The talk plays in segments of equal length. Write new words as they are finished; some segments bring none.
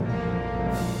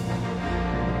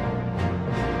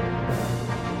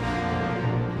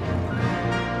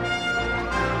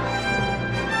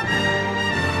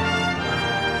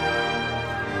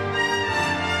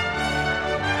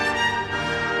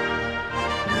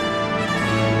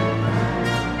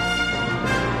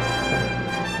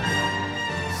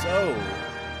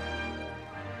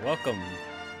welcome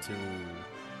to...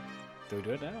 Do we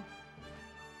do it now?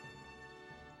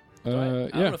 I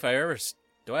don't know if I ever...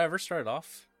 Do I ever start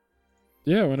off?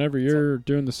 Yeah, whenever you're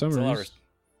doing the summaries.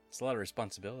 It's a lot of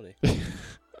responsibility.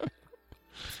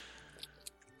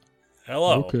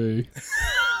 Hello. Okay.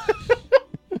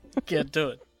 Can't do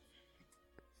it.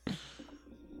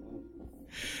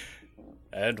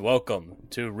 And welcome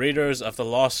to Readers of the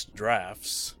Lost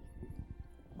Drafts.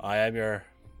 I am your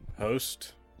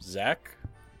host, Zach.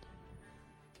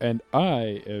 And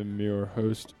I am your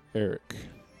host, Eric.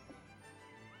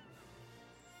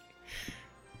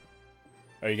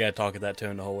 Are you going to talk in that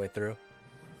tone the whole way through?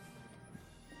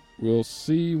 We'll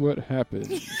see what happens.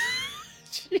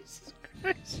 Jesus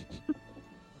Christ.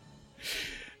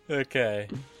 Okay.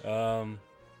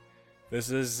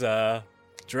 This is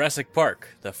Jurassic Park,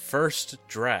 the first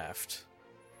draft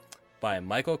by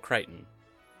Michael Crichton.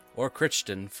 Or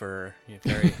Crichton for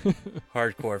very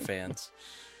hardcore fans.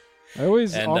 I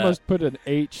always almost put an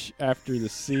H after the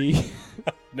C.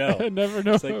 No. I never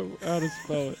know how to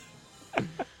spell it.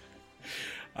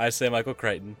 I say Michael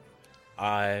Crichton.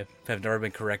 I have never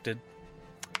been corrected.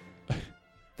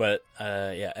 But,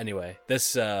 yeah, anyway.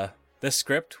 This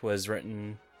script was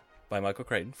written by Michael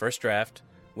Crichton, first draft,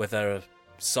 with a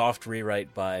soft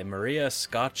rewrite by Maria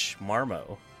Scotch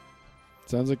Marmo.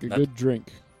 Sounds like a good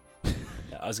drink.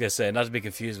 I was going to say, not to be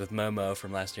confused with Momo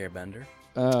from Last Airbender.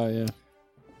 Oh, yeah.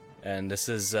 And this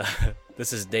is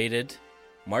dated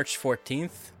March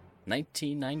 14th,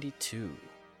 1992.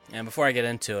 And before I get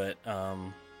into it,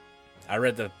 I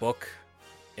read the book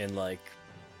in 10th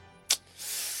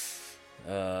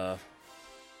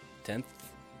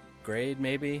grade,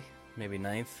 maybe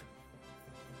 9th.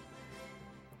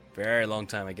 Very long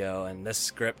time ago, and this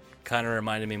script kind of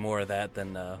reminded me more of that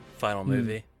than the final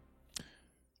movie.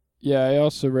 Yeah, I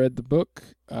also read the book.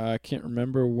 I can't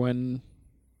remember when.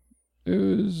 It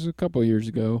was a couple years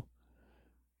ago.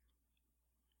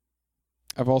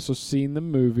 I've also seen the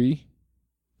movie.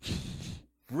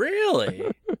 Really?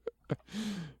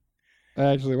 I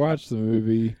actually watched the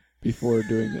movie before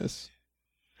doing this.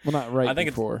 Well, not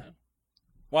before.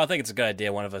 I think it's a good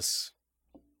idea. One of us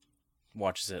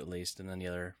watches it at least, and then the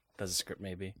other does a script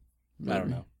maybe. I don't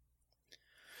know.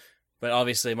 But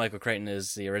obviously, Michael Crichton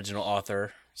is the original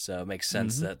author, so it makes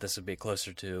sense that this would be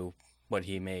closer to what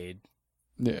he made.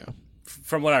 Yeah.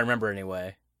 From what I remember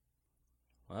anyway.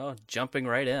 Well, jumping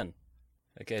right in.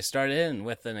 Okay, start in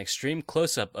with an extreme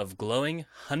close-up of glowing,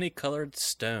 honey-colored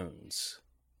stones.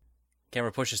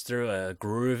 Camera pushes through a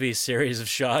groovy series of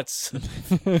shots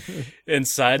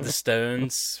inside the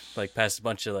stones, past a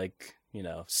bunch of,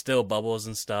 still bubbles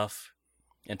and stuff,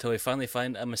 until we finally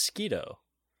find a mosquito.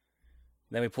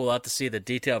 Then we pull out to see the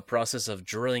detailed process of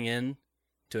drilling in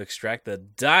to extract the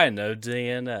dino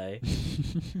DNA.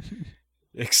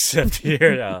 Except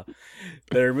here now,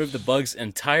 they remove the bug's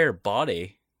entire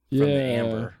body from the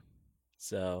amber.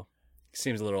 So, it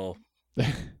seems a little,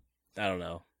 I don't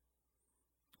know,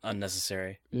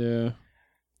 unnecessary. Yeah.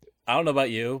 I don't know about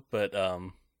you, but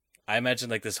I imagine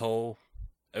this whole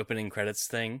opening credits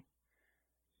thing,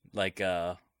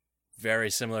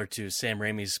 very similar to Sam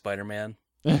Raimi's Spider-Man.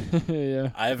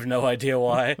 Yeah. I have no idea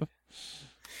why.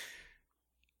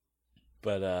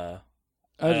 But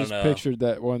I just pictured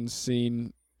that one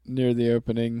scene near the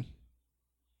opening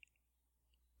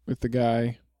with the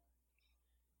guy.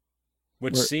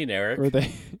 Which scene, Eric? Where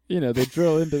they, they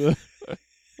drill into the...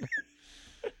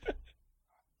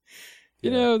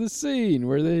 the scene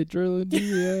where they drill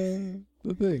into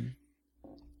the thing.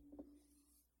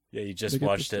 Yeah, you just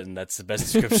watched it, and that's the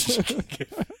best description you can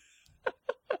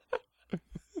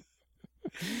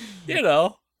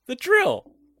give. The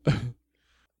drill.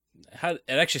 How it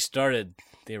actually started...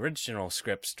 The original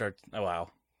script starts... Oh,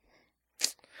 wow.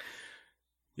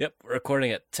 Yep, we're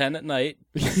recording at 10 at night.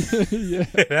 Yeah.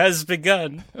 It has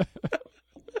begun.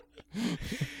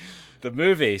 The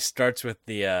movie starts with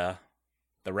the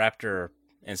raptor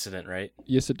incident, right?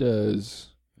 Yes, it does.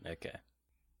 Okay.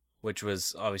 Which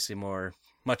was obviously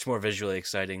much more visually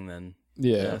exciting than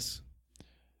this.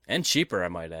 And cheaper, I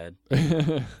might add.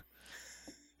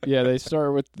 Yeah, they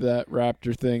start with that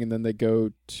raptor thing, and then they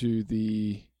go to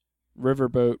the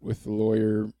riverboat with the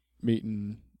lawyer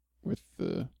meeting with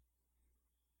the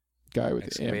guy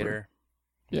with the amber.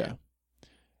 Yeah.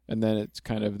 And then it's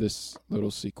kind of this little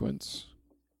sequence.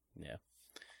 Yeah.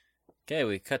 Okay,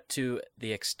 we cut to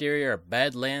the exterior of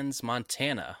Badlands,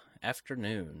 Montana,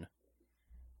 afternoon.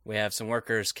 We have some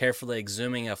workers carefully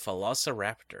exhuming a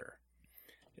velociraptor.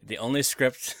 The only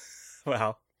script...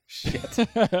 Wow. Shit.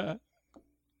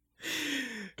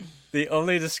 The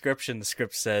only description the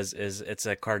script says is it's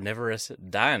a carnivorous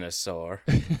dinosaur.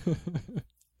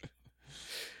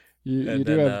 You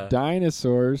do have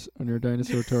dinosaurs on your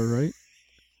dinosaur tour, right?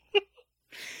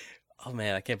 Oh,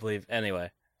 man, I can't believe...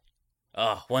 Anyway.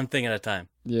 Oh, one thing at a time.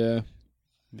 Yeah.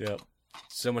 Yep.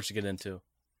 So much to get into.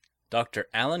 Dr.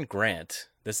 Alan Grant.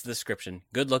 This is the description.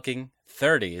 Good-looking,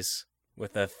 30s,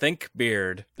 with a think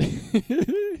beard.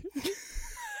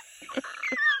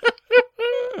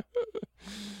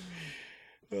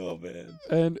 Oh, man.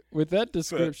 And with that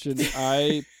description,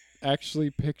 I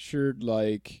actually pictured,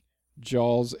 like,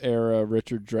 Jaws era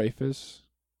Richard Dreyfuss.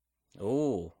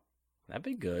 Oh, that'd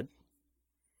be good.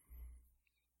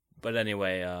 But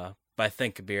anyway, by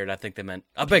think beard, I think they meant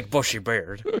a big bushy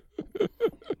beard.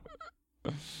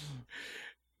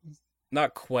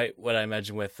 Not quite what I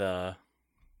imagine with, Sam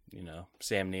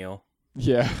Neill.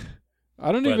 Yeah.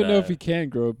 I don't even know if he can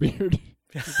grow a beard.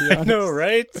 I know,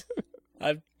 right?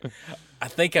 I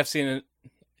think I've seen it.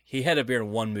 He had a beard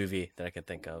in one movie that I can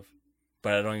think of,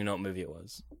 but I don't even know what movie it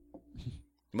was.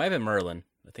 It might have been Merlin.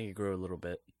 I think he grew a little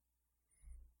bit.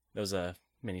 That was a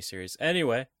miniseries.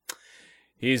 Anyway,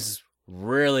 he's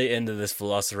really into this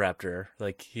Velociraptor.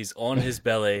 Like, he's on his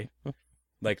belly,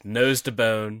 like nose to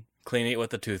bone, cleaning it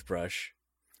with a toothbrush.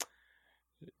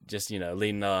 Just,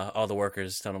 leading all the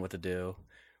workers, telling them what to do.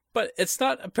 But it's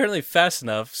not apparently fast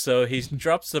enough, so he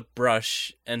drops the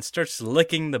brush and starts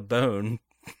licking the bone.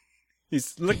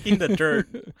 He's licking the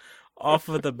dirt off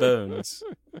of the bones.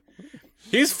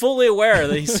 He's fully aware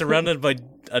that he's surrounded by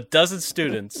a dozen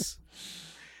students.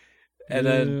 And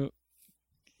then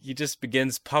he just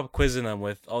begins pop quizzing them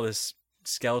with all this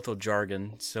skeletal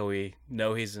jargon, so we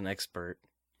know he's an expert.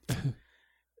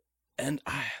 And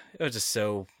it was just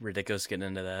so ridiculous getting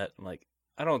into that. I'm like,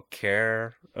 I don't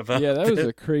care about that was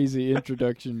a crazy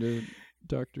introduction to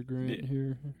Dr. Grant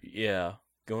here. Yeah,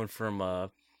 going from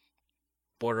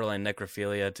borderline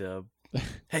necrophilia to,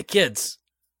 hey, kids.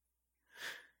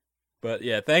 But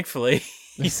yeah, thankfully,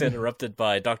 he's interrupted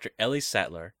by Dr. Ellie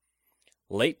Sattler.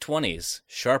 Late 20s,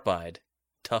 sharp-eyed,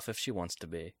 tough if she wants to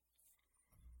be.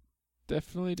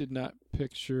 Definitely did not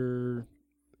picture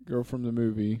girl from the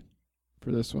movie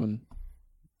for this one.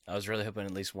 I was really hoping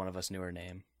at least one of us knew her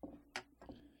name.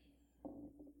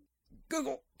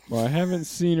 Google. Well, I haven't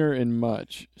seen her in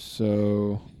much,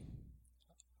 so...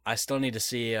 I still need to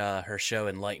see her show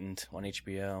Enlightened on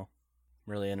HBO. I'm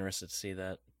really interested to see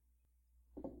that.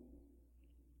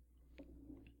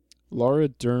 Laura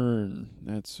Dern.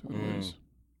 That's who it was.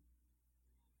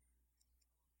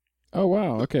 Oh,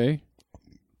 wow. Okay.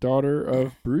 Daughter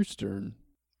of Bruce Dern.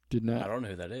 Did not... I don't know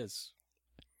who that is.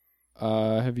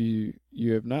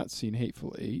 You have not seen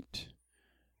Hateful Eight?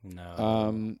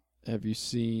 No.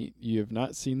 You have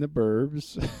not seen The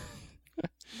Burbs?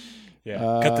 Yeah,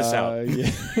 cut this out.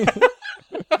 Yeah.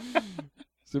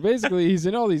 So basically, he's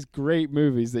in all these great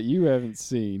movies that you haven't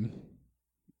seen.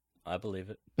 I believe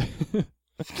it.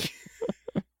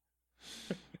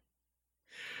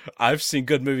 I've seen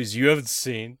good movies you haven't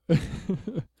seen.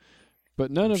 But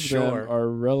none of them are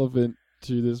relevant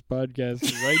to this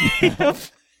podcast right now.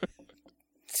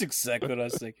 That's exactly what I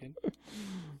was thinking.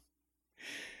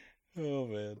 Oh,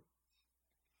 man.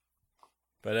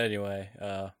 But anyway,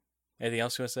 anything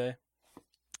else you want to say?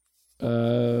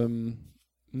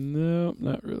 No,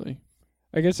 not really.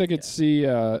 I guess I could see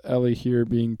Ellie here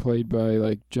being played by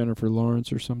like Jennifer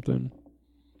Lawrence or something.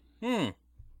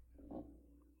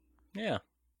 Yeah.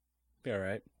 Be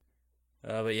alright.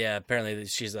 But yeah, apparently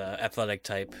she's a athletic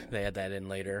type. They had that in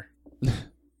later.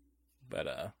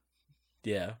 But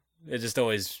yeah. It just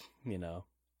always, I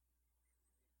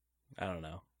don't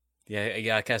know. Yeah, you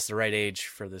gotta cast the right age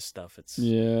for this stuff. It's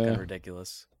kind of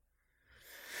ridiculous.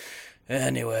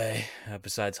 Anyway,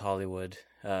 besides Hollywood,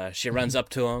 she runs up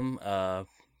to him,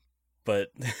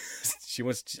 but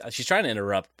she's trying to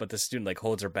interrupt, but the student like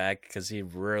holds her back because he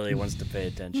really wants to pay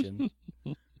attention.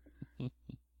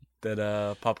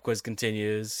 That pop quiz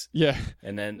continues. Yeah,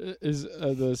 and then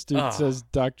the student says,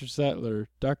 "Dr. Sattler,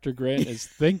 Dr. Grant is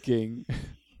thinking."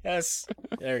 Yes,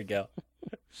 there you go.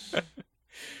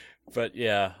 But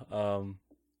yeah,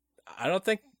 I don't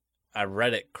think I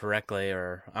read it correctly,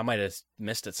 or I might have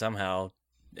missed it somehow.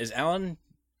 Is Alan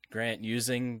Grant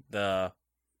using the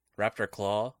raptor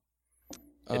claw?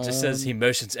 It just says he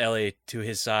motions Ellie to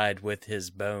his side with his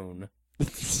bone.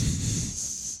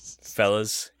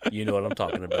 Fellas, you know what I'm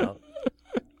talking about.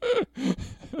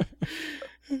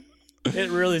 It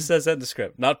really says that in the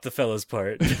script, not the fellas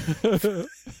part.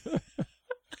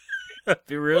 That'd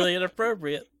be really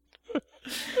inappropriate.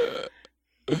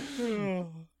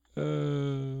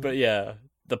 But yeah,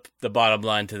 the bottom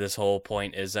line to this whole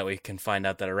point is that we can find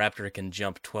out that a raptor can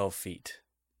jump 12 feet.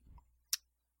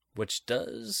 Which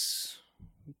does,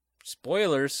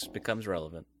 spoilers, becomes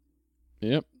relevant.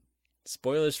 Yep.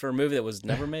 Spoilers for a movie that was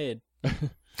never made.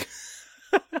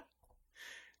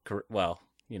 Well,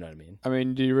 you know what I mean. I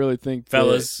mean, do you really think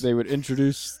Fellas, they would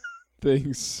introduce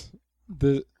things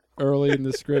early in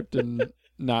the script and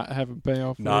not have a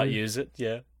payoff? Not use it,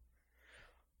 yeah.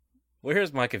 Well,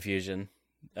 here's my confusion.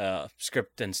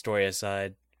 Script and story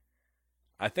aside,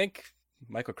 I think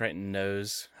Michael Crichton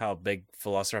knows how big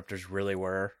velociraptors really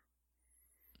were.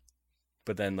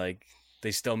 But then, like,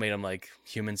 they still made them, like,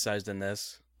 human-sized in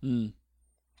this. Mm.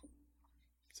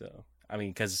 So, I mean,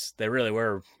 because they really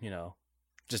were,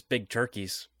 just big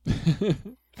turkeys.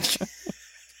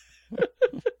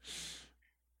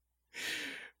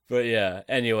 But yeah,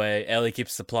 anyway, Ellie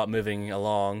keeps the plot moving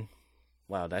along.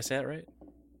 Wow, did I say that right?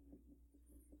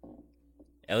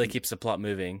 Ellie keeps the plot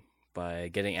moving by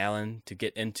getting Alan to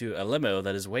get into a limo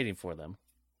that is waiting for them.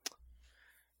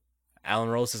 Alan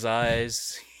rolls his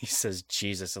eyes. He says,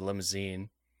 Jesus, a limousine.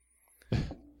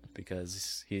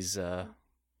 Because he's, he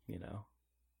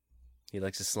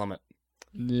likes to slum it.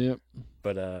 Yep.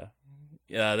 But,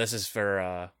 this is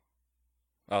for,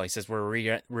 he says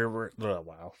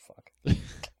wow, fuck.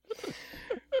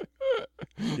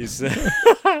 He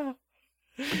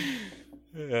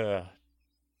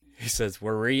says,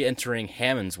 we're re-entering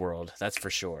Hammond's world, that's for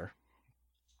sure.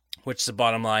 Which the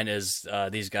bottom line is,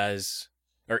 these guys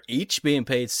are each being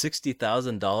paid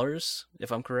 $60,000,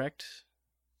 if I'm correct.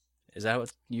 Is that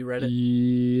what you read it?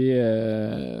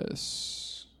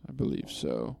 Yes, I believe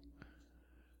so.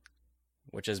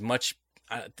 Which is much.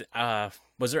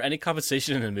 Was there any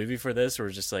compensation in the movie for this, or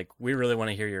just like, we really want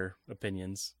to hear your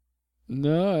opinions?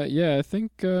 No, yeah, I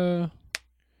think I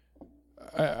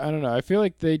don't know. I feel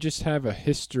like they just have a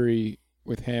history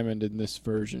with Hammond in this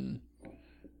version.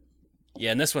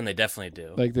 Yeah, in this one they definitely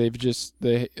do. Like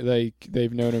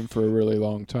they've known him for a really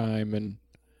long time, and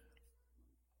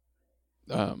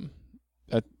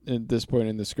at this point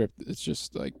in the script, it's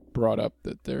just like brought up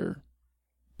that they're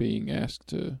being asked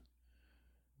to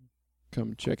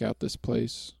come check out this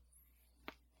place.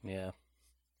 Yeah.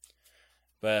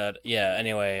 But yeah,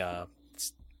 anyway,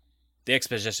 the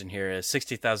exposition here is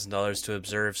 $60,000 to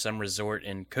observe some resort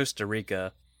in Costa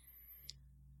Rica,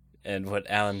 and what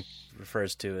Alan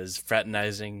refers to as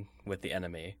fraternizing with the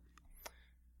enemy.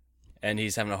 And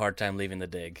he's having a hard time leaving the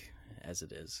dig, as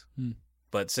it is.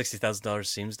 But $60,000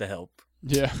 seems to help.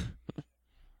 Yeah.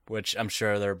 Which I'm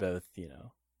sure they're both,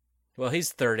 Well,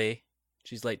 he's 30.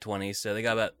 She's late 20s, so they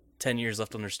got about 10 years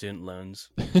left on their student loans.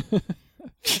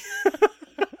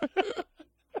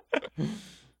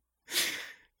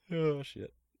 Oh,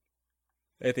 shit.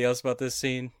 Anything else about this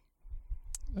scene?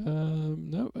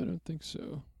 No, I don't think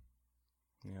so.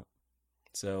 Yeah.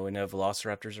 So we know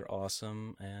velociraptors are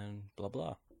awesome and blah,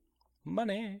 blah.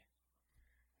 Money.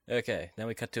 Okay, then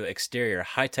we cut to exterior,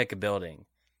 high-tech building.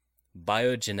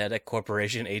 Biogenetic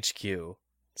Corporation HQ.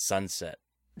 Sunset.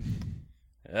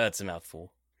 That's a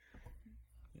mouthful.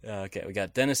 Okay, we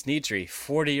got Dennis Nedry,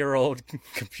 40-year-old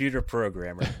computer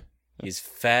programmer. He's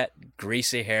fat,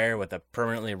 greasy hair with a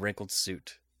permanently wrinkled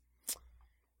suit.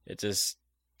 It just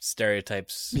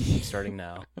stereotypes starting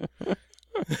now.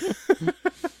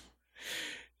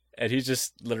 And he's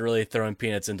just literally throwing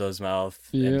peanuts into his mouth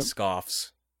and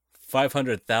scoffs.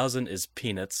 500,000 is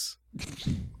peanuts.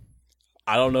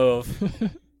 I don't know if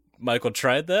Michael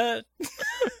tried that.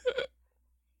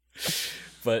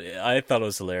 But I thought it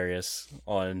was hilarious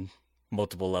on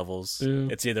multiple levels. Yeah.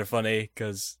 It's either funny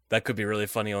because that could be really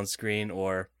funny on screen,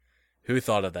 or who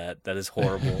thought of that? That is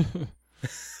horrible.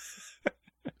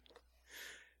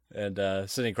 And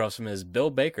sitting across from him is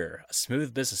Bill Baker, a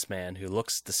smooth businessman who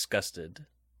looks disgusted.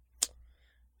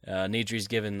 Nedry's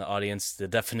given the audience the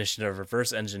definition of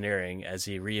reverse engineering as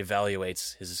he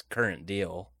reevaluates his current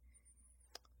deal.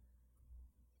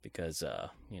 Because,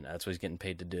 that's what he's getting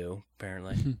paid to do,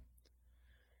 apparently.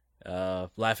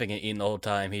 Laughing and eating the whole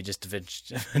time, he just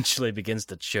eventually begins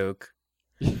to choke.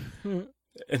 And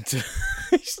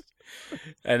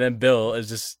then Bill is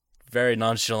just very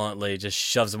nonchalantly just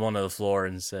shoves him onto the floor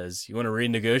and says, "You want to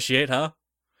renegotiate, huh?"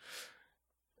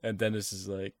 And Dennis is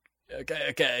like,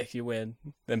 okay, you win.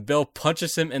 Then Bill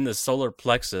punches him in the solar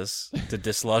plexus to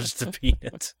dislodge the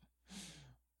peanut.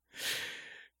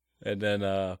 And then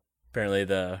apparently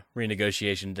the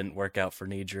renegotiation didn't work out for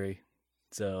Nedry.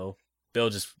 So Bill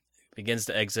just begins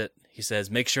to exit. He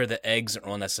says, "Make sure the eggs are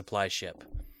on that supply ship.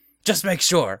 Just make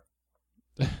sure."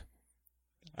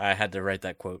 I had to write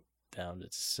that quote down.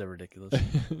 It's so ridiculous.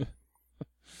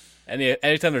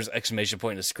 Anytime there's an exclamation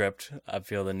point in a script, I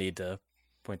feel the need to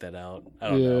point that out. I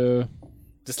don't know.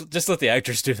 Just let the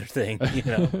actors do their thing,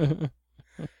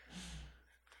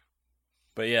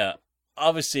 But yeah,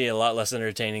 obviously a lot less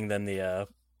entertaining than the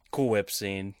Cool Whip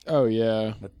scene. Oh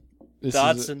yeah. This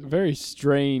Dodson. is a very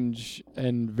strange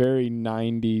and very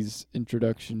 90s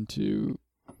introduction to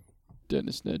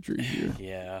Dennis Nedry here.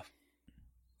 Yeah.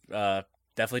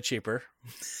 Definitely cheaper.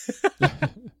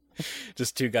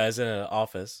 Just two guys in an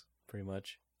office, pretty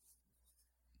much.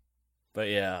 But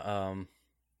yeah,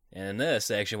 and in this,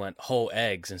 they actually went whole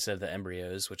eggs instead of the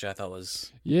embryos, which I thought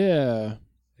was a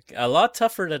lot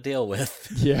tougher to deal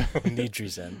with. Yeah. on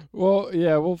Nedry's end. Well,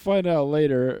 yeah, we'll find out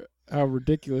later how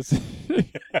ridiculous it is.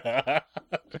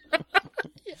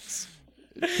 Yes.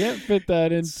 You can't fit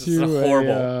that into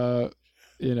horrible.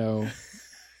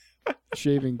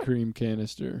 Shaving cream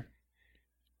canister.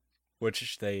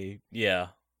 Which yeah.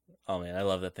 Oh man, I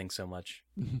love that thing so much.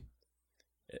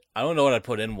 I don't know what I'd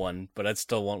put in one, but I'd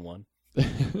still want one.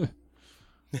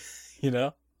 You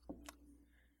know?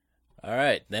 All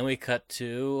right, then we cut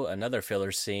to another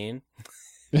filler scene.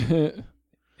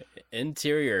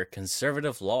 Interior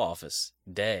Conservative Law Office,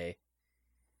 day.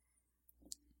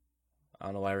 I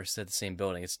don't know why we said the same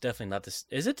building. It's definitely not this.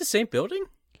 Is it the same building?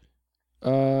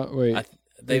 Wait.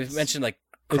 They mentioned like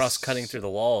cross-cutting through the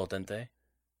wall, didn't they?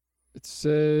 It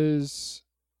says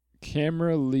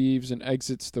camera leaves and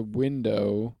exits the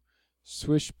window.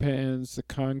 Swish pans the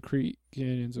concrete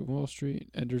canyons of Wall Street.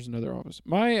 Enters another office.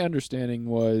 My understanding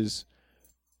was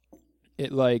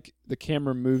it like the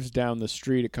camera moves down the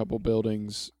street a couple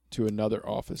buildings to another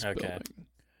office building.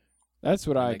 That's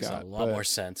what I got. Makes a lot more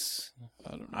sense.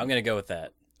 I don't know. I'm gonna go with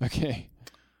that. Okay.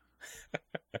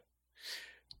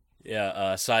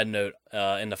 Yeah. Side note: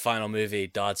 in the final movie,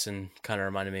 Dodson kind of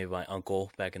reminded me of my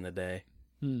uncle back in the day.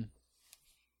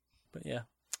 But yeah,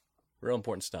 real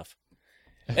important stuff.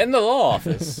 In the law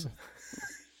office,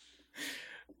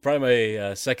 probably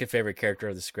my second favorite character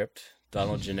of the script,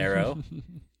 Donald Gennaro.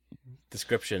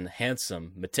 Description: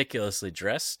 handsome, meticulously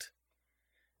dressed.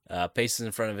 Paces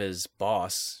in front of his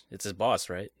boss. It's his boss,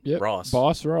 right? Yep. Ross.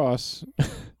 Boss Ross.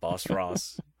 Boss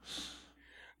Ross.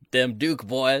 Them Duke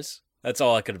boys. That's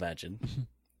all I could imagine.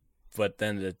 But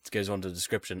then it goes on to the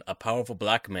description: a powerful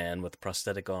black man with a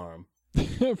prosthetic arm.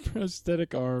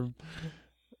 Prosthetic arm.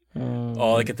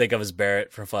 All I can think of is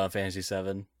Barrett from Final Fantasy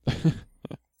VII.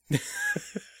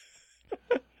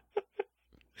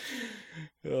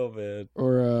 Oh man.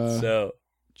 Or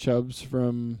Chubbs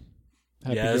from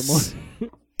Happy Gilmore.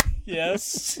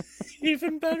 Yes.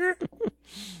 Even better.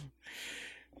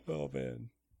 Oh man.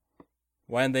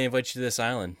 Why didn't they invite you to this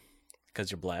island?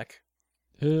 Because you're black?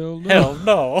 Hell no. Hell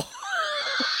no.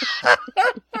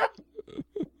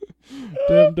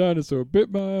 Damn dinosaur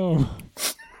bit my arm.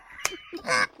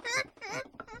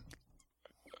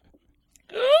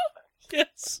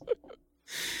 Yes.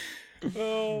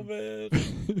 Oh man.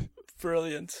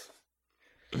 Brilliant.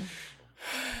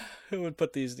 Who would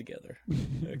put these together?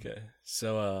 Okay.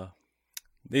 So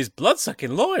these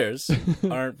blood-sucking lawyers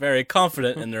aren't very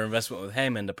confident in their investment with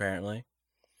Hammond, apparently.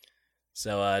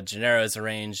 So Gennaro has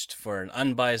arranged for an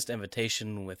unbiased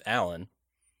invitation with Alan,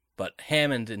 but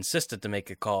Hammond insisted to make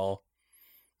a call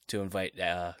to invite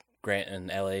Grant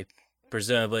and Ellie,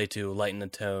 presumably to lighten the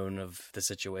tone of the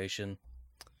situation.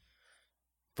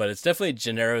 But it's definitely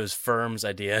Gennaro's firm's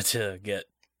idea to get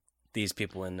these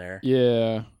people in there.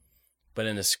 Yeah. But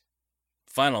in this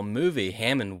final movie,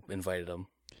 Hammond invited them,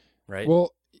 right?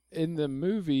 Well, in the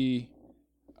movie,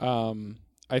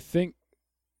 I think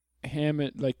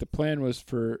Hammond, like the plan was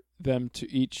for them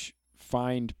to each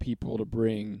find people to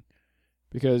bring,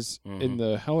 because in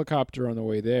the helicopter on the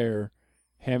way there,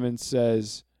 Hammond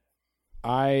says,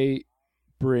 I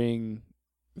bring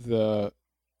the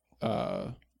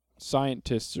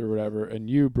scientists or whatever, and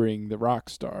you bring the rock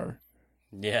star.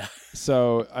 Yeah.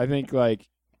 So I think, like,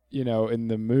 in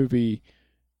the movie,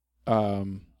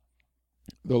 the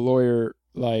lawyer,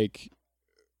 like,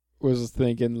 was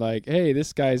thinking, like, hey,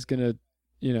 this guy's gonna,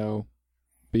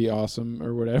 be awesome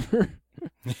or whatever.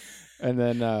 And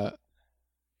then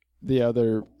the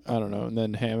other, I don't know, and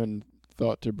then Hammond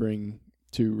thought to bring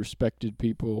two respected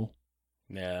people.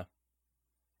 Yeah.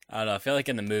 I don't know. I feel like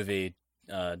in the movie,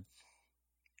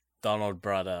 Donald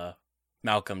brought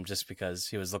Malcolm just because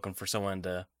he was looking for someone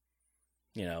to,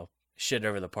 shit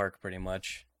over the park pretty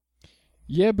much.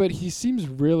 Yeah, but he seems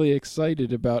really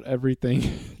excited about everything.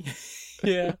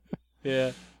 Yeah.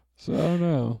 Yeah. So I don't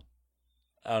know.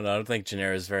 I don't think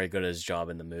Gennaro is very good at his job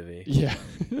in the movie. Yeah.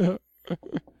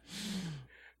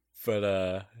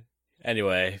 But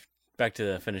anyway, back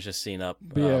to finish this scene up.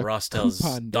 Yeah, Ross tells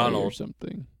Donald or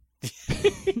something.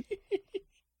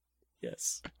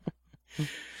 Yes.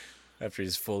 After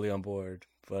he's fully on board.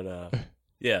 But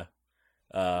yeah.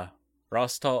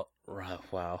 Ross tells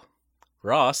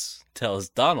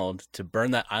Donald to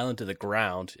burn that island to the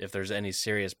ground if there's any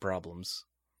serious problems.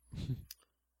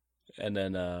 And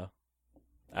then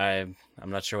I'm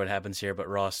not sure what happens here, but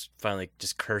Ross finally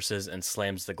just curses and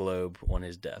slams the globe on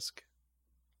his desk.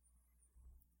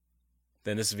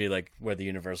 Then this would be like where the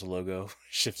Universal logo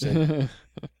shifts in.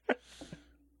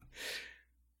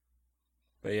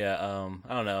 But yeah,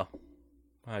 I don't know.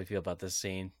 How do you feel about this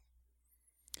scene?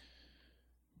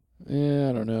 Yeah,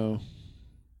 I don't know.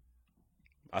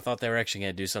 I thought they were actually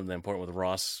going to do something important with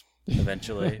Ross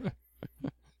eventually.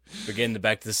 But getting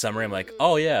back to the summary, I'm like,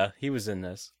 oh yeah, he was in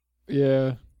this.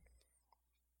 Yeah.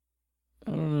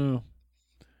 I don't know.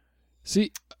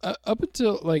 See, up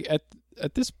until like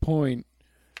at this point,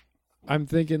 I'm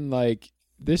thinking like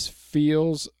this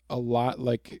feels a lot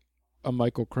like a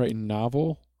Michael Crichton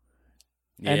novel.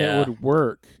 Yeah. And it would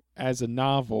work as a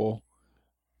novel,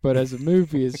 but as a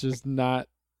movie, it's just not,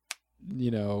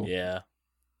 Yeah.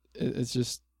 It's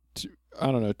just,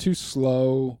 I don't know, too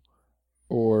slow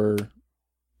or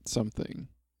something.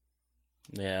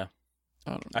 Yeah.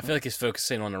 I don't know. I feel like he's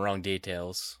focusing on the wrong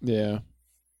details. Yeah.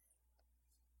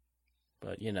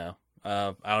 But,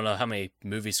 I don't know how many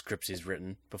movie scripts he's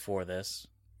written before this.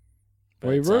 But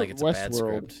Well, he it's not wrote like it's a bad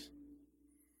Westworld. script.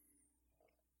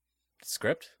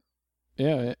 Script?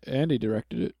 Yeah, Andy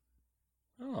directed it.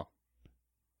 Oh.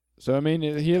 So, I mean,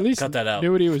 he at least Cut that out.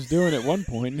 knew what he was doing at one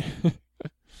point.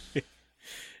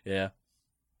 Yeah.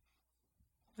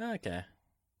 Okay.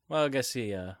 Well, I guess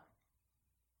he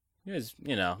is,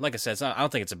 like I said, I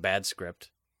don't think it's a bad script.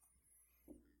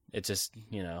 It's just,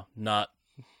 not,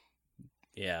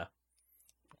 yeah.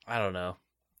 I don't know.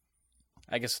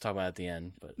 I guess we'll talk about it at the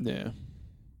end, but Yeah.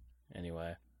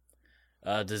 anyway.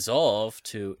 Dissolve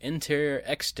to interior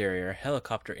exterior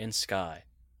helicopter in sky.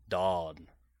 Dawn.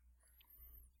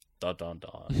 Dawn, dawn,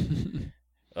 dawn.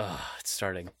 It's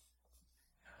starting.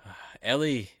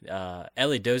 Ellie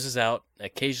dozes out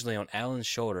occasionally on Alan's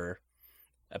shoulder,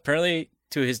 apparently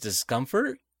to his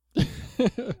discomfort.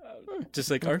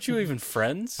 Just like, aren't you even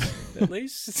friends, at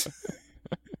least?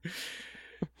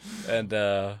 And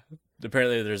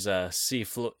apparently there's a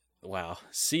see-through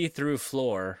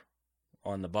floor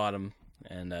on the bottom,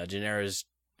 and Gennaro's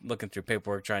looking through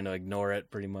paperwork trying to ignore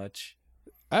it pretty much.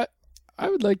 I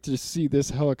would like to see this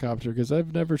helicopter because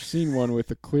I've never seen one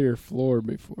with a clear floor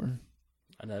before.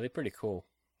 I know, they're pretty cool.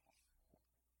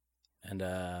 And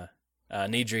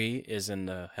Nidri is in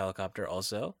the helicopter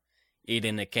also,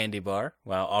 eating a candy bar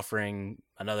while offering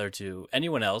another to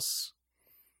anyone else,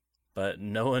 but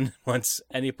no one wants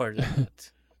any part of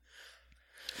it.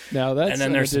 Now, that's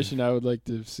an addition I would like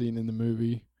to have seen in the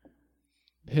movie.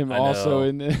 Him I also know.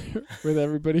 in there with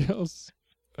everybody else.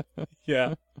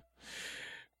 Yeah.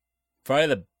 Probably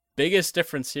the biggest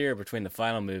difference here between the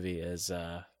final movie is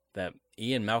that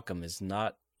Ian Malcolm is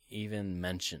not even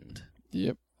mentioned.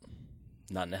 Yep.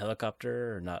 Not in a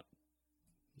helicopter, or not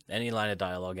any line of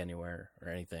dialogue anywhere or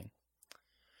anything.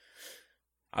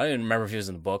 I don't even remember if he was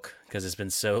in the book because it's been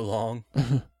so long.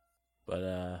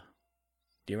 But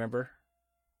do you remember?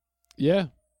 Yeah.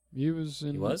 He was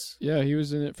in He was? Yeah, he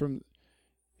was in it from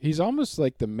he's almost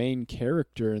like the main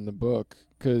character in the book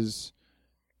cuz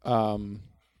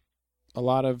a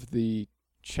lot of the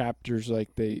chapters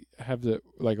like they have a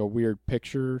weird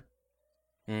picture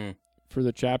for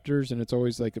the chapters, and it's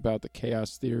always like about the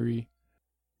chaos theory.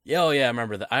 Yeah, oh yeah, I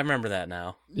remember that. I remember that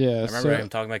now. Yeah, I remember him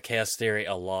talking about chaos theory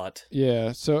a lot.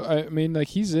 Yeah, so I mean, like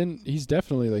he's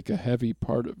definitely like a heavy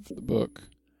part of the book.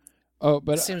 Oh,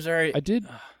 but it seems very. I did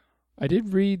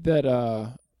read that.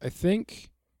 I think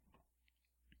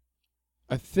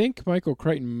Michael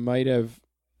Crichton might have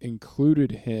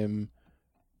included him,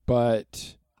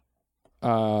 but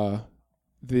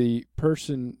the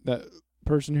person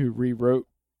who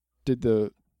did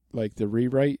the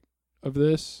rewrite of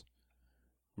this.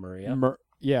 Maria?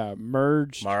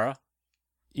 Merged Mara?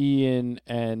 Ian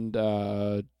and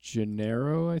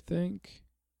Gennaro, I think.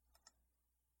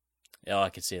 Yeah, I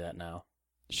can see that now.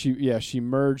 She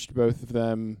merged both of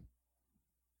them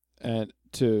and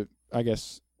to, I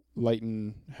guess,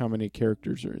 lighten how many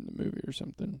characters are in the movie or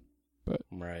something. But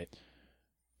right.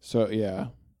 So, yeah.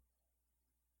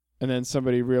 And then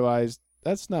somebody realized,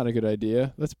 that's not a good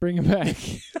idea. Let's bring him back.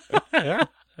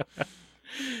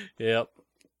 Yep.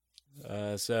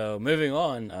 So moving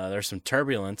on, there's some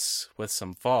turbulence with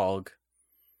some fog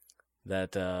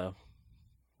that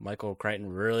Michael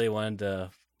Crichton really wanted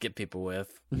to get people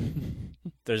with.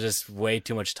 There's just way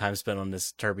too much time spent on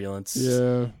this turbulence.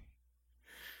 Yeah.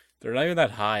 They're not even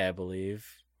that high, I believe.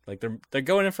 Like they're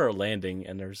going in for a landing,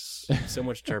 and there's so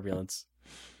much turbulence.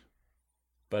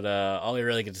 But all we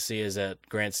really get to see is that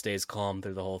Grant stays calm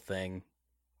through the whole thing.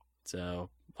 So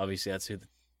obviously that's who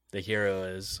the hero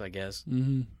is, I guess.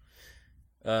 Mm-hmm.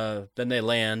 Then they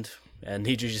land, and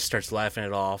Nidri just starts laughing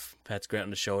it off, pats Grant on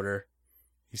the shoulder.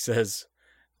 He says,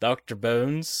 Dr.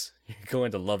 Bones, you're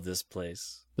going to love this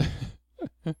place.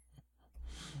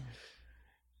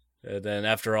 And then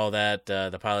after all that,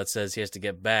 the pilot says he has to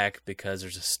get back because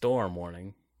there's a storm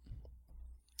warning.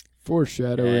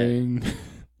 Foreshadowing.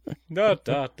 Da,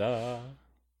 da, da.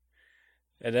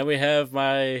 And then we have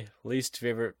my least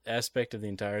favorite aspect of the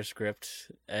entire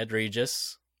script, Ed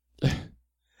Regis. He's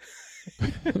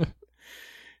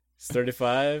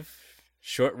 35,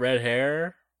 short red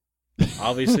hair,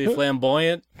 obviously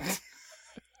flamboyant.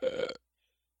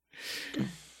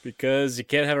 Because you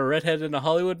can't have a redhead in a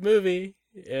Hollywood movie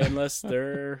unless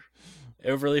they're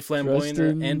overly flamboyant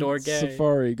and or gay.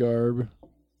 Safari garb.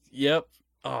 Yep.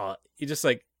 Oh, he just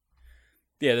like,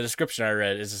 yeah, the description I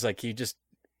read is just like he just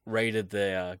raided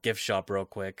the gift shop real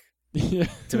quick to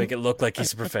make it look like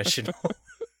he's a professional.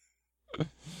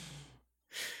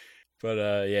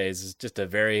 But yeah, he's just a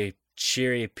very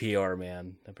cheery PR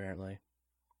man, apparently.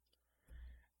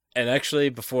 And actually,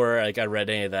 before I read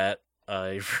any of that,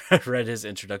 I read his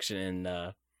introduction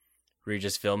in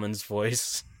Regis Philbin's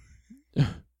voice.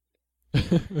 Just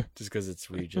because it's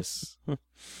Regis.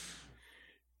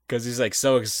 Because he's like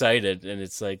so excited, and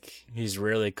it's like he's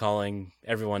really calling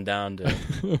everyone down to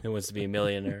Who Wants to Be a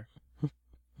Millionaire.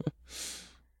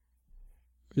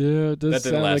 Yeah, it does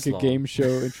sound like a game show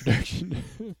introduction.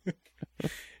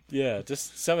 Yeah,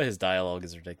 just some of his dialogue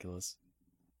is ridiculous.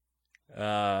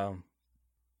 Yeah,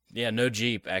 no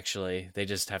Jeep, actually. They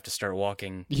just have to start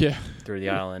walking through the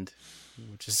island,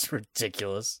 which is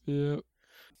ridiculous. Yeah.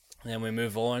 And we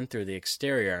move on through the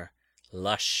exterior.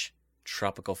 Lush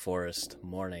tropical forest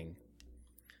morning.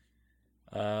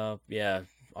 Yeah,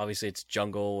 obviously it's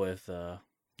jungle with,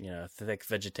 thick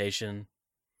vegetation.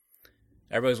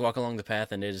 Everybody's walking along the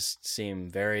path, and they just seem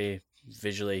very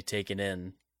visually taken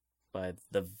in by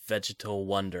the vegetal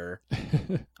wonder.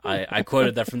 I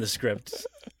quoted that from the script.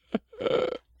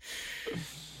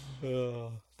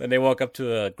 Then they walk up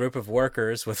to a group of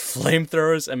workers with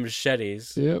flamethrowers and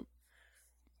machetes. Yep.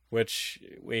 Which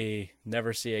we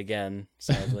never see again,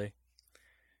 sadly.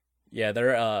 Yeah,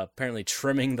 they're apparently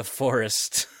trimming the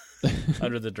forest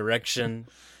under the direction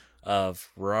of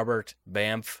Robert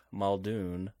Banff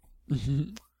Muldoon.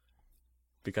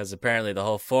 Because apparently the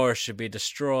whole forest should be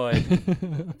destroyed.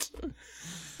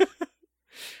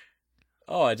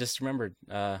 Oh, I just remembered.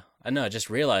 I just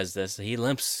realized this. He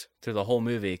limps through the whole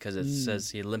movie because it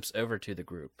says he limps over to the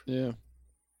group. Yeah.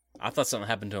 I thought something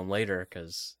happened to him later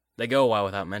because they go a while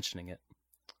without mentioning it.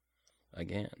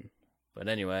 Again. But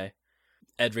anyway,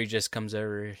 Ed Regis comes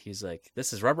over. He's like,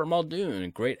 this is Robert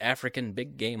Muldoon, great African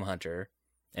big game hunter.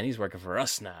 And he's working for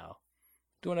us now.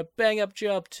 Doing a bang-up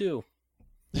job, too.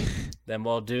 Then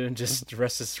Muldoon just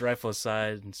rests his rifle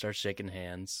aside and starts shaking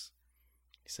hands.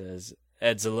 He says,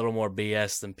 Ed's a little more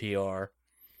BS than PR.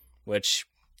 Which,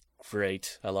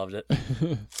 great. I loved it.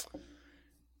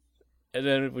 And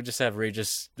then we just have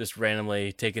Regis just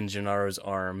randomly taking Gennaro's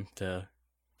arm to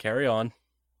carry on.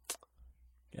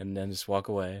 And then just walk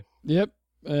away. Yep.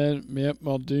 And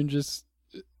Muldoon just...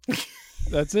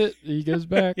 That's it. He goes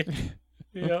back.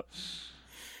 Yep.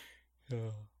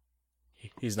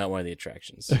 He's not one of the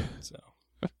attractions. So.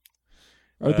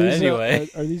 Are these, anyway.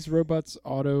 Are these robots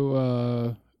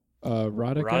erotica?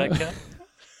 Erotica?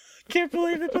 Can't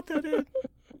believe they put that in.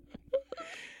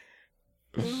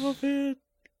 Oh, man.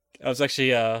 I was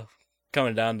actually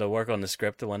coming down to work on the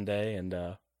script one day, and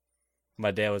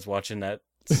my dad was watching that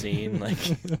scene. Like,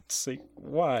 it's like,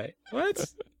 why? What?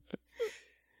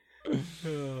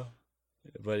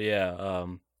 But yeah,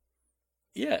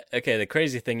 okay, the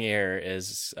crazy thing here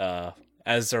is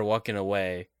as they're walking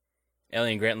away,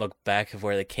 Ellie and Grant look back of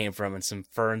where they came from, and some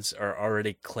ferns are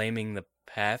already claiming the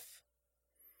path.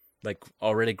 Like,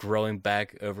 already growing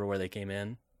back over where they came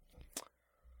in.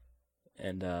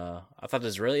 And I thought it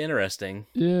was really interesting.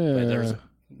 Yeah. But it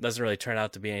doesn't really turn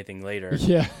out to be anything later.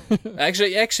 Yeah.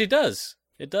 Actually, it does.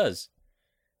 It does.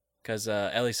 Because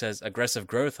Ellie says, aggressive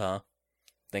growth, huh?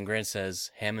 Then Grant says,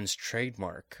 Hammond's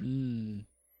trademark.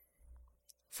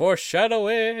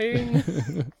 Foreshadowing!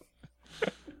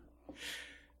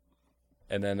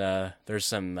 And then there's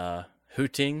some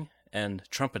hooting and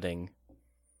trumpeting.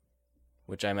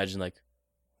 Which I imagine like,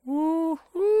 woo,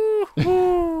 woo,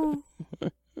 woo,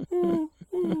 woo,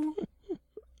 woo.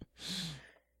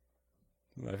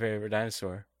 My favorite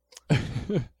dinosaur.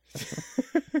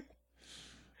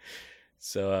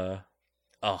 So,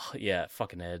 oh yeah,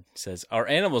 fucking Ed says, our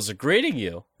animals are greeting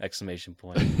you! Exclamation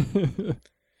point.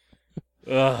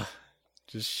 Ugh,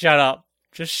 just shut up.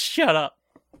 Just shut up.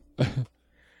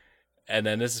 And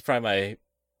then this is probably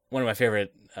one of my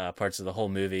favorite parts of the whole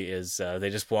movie is they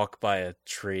just walk by a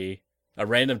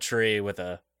random tree with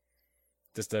a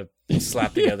Just a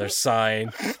slap together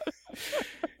sign.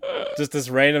 Just this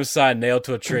random sign nailed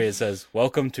to a tree. It says,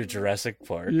 "Welcome to Jurassic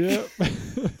Park." Yep.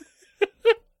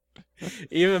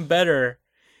 Even better,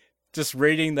 just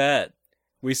reading that,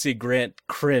 we see Grant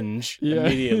cringe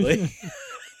immediately.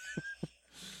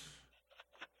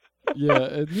 Yeah,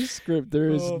 in this script, there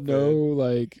is no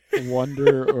like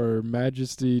wonder or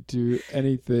majesty to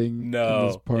anything in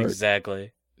this part.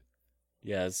 Exactly.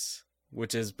 Yes,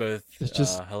 which is both it's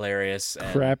just hilarious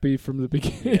and crappy from the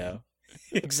beginning. Yeah,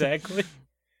 exactly.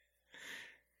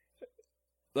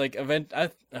 Like,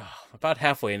 about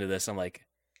halfway into this, I'm like,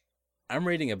 I'm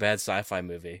reading a bad sci-fi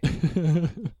movie.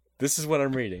 This is what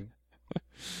I'm reading.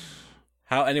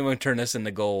 How anyone turned this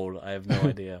into gold, I have no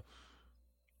idea.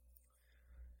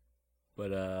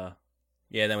 But,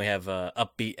 yeah, then we have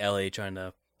upbeat Ellie trying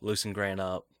to loosen Grant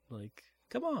up. Like,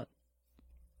 come on.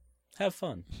 Have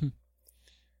fun.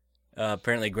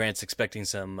 Apparently Grant's expecting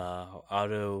some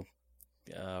erotica.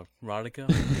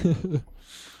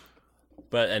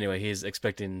 But anyway, he's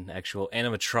expecting actual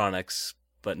animatronics,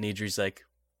 but Nidri's like,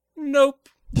 nope.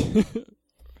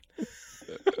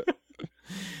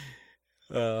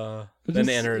 Then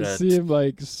they enter see him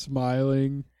like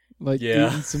smiling, like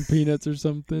eating some peanuts or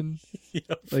something.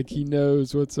 Yep. Like he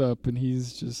knows what's up and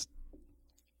he's just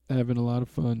having a lot of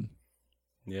fun.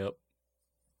 Yep.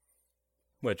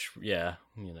 Which, yeah,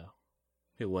 you know,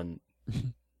 who wouldn't?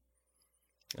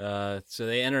 So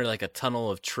they enter like a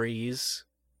tunnel of trees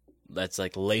that's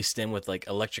like laced in with like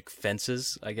electric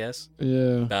fences, I guess.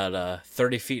 Yeah. About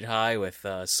 30 feet high with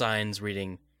signs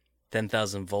reading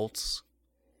 10,000 volts.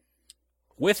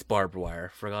 With barbed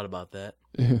wire. Forgot about that.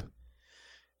 Yeah.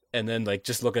 And then like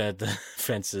just looking at the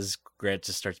fences, Grant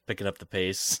just starts picking up the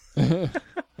pace. Which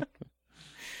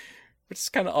is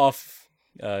kind of off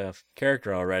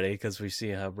character already because we see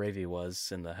how brave he was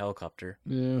in the helicopter.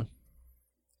 Yeah.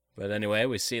 But anyway,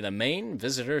 we see the main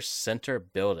visitor center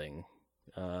building.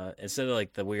 Instead of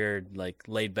like the weird, like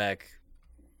laid back,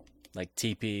 like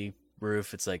teepee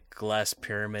roof, it's like glass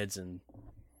pyramids and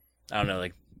I don't know,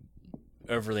 like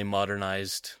overly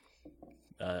modernized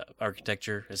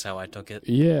architecture is how I took it.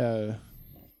 Yeah.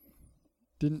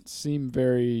 Didn't seem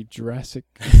very Jurassic.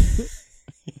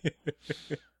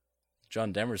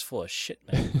 John Denver's full of shit,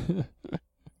 man.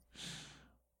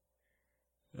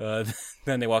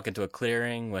 Then they walk into a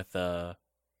clearing with a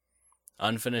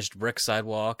unfinished brick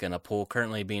sidewalk and a pool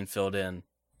currently being filled in.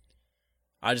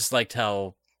 I just liked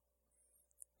how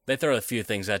they throw a few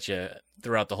things at you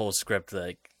throughout the whole script,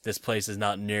 like this place is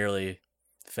not nearly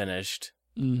finished.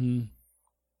 Mm-hmm.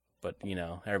 But, you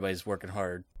know, everybody's working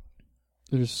hard.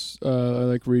 There's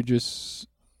like Regis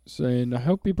saying, I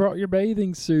hope you brought your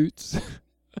bathing suits.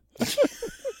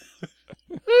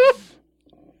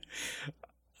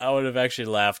 I would have actually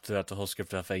laughed throughout the whole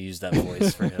script if I used that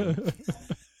voice for him.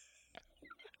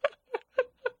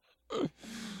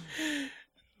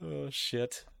 Oh,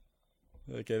 shit.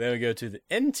 Okay, then we go to the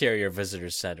Interior Visitor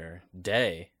Center.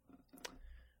 Day.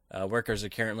 Workers are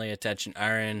currently attaching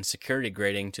iron security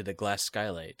grating to the glass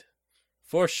skylight.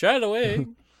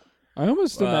 Foreshadowing! I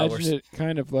almost imagine it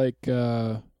kind of like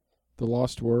The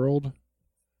Lost World.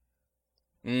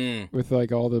 With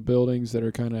like all the buildings that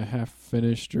are kind of half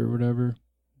finished or whatever.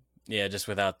 Yeah, just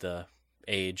without the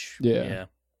age. Yeah.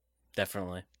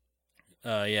 Definitely.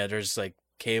 Yeah, there's like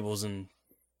cables and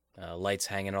lights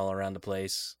hanging all around the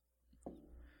place.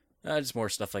 Just more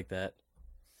stuff like that.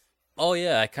 Oh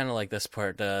yeah, I kind of like this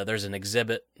part. There's an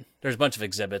exhibit. There's a bunch of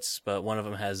exhibits, but one of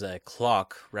them has a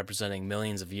clock representing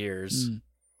millions of years.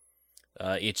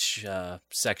 Each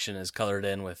section is colored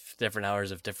in with different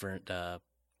hours of different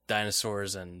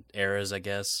dinosaurs and eras, I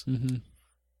guess. Mm-hmm.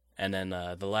 And then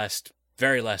the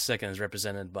very last second is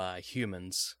represented by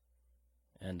humans.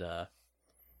 And I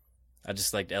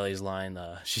just liked Ellie's line.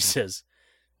 She says,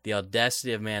 "The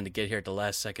audacity of man to get here at the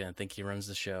last second and think he runs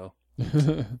the show."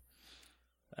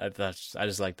 I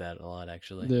just like that a lot,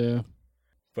 actually. Yeah.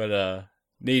 But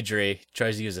Nidri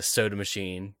tries to use a soda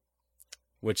machine,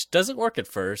 which doesn't work at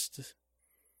first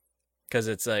because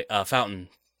it's like a fountain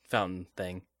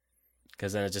thing.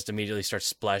 Because then it just immediately starts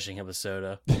splashing him with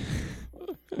soda.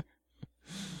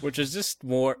 Which is just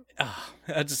more...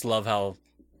 I just love how...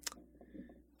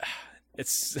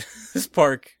 This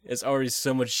park is already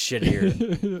so much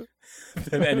shittier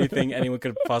than anything anyone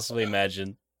could possibly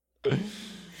imagine.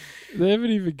 They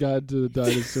haven't even gotten to the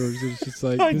dinosaurs. It's just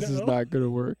like, this is not going to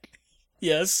work.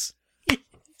 Yes.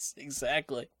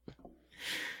 Exactly.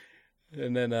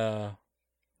 And then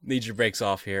Nidri breaks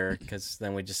off here because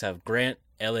then we just have Grant,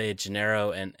 Ellie,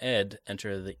 Gennaro, and Ed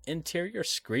enter the interior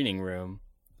screening room.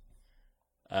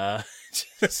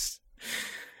 Just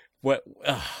what?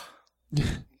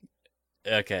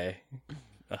 Okay.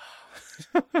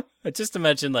 I just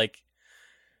imagine like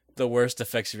the worst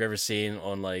effects you've ever seen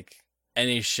on like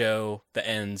any show that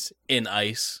ends in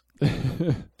ice.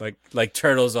 like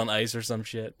Turtles on Ice or some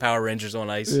shit. Power Rangers on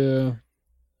Ice. Yeah.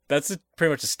 That's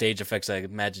pretty much the stage effects I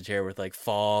imagined here with like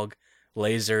fog,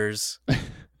 lasers.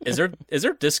 Is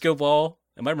there disco ball?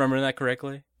 Am I remembering that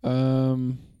correctly?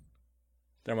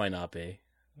 There might not be.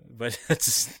 But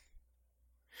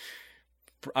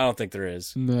I don't think there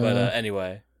is. No. But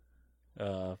anyway,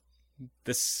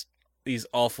 these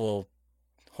awful,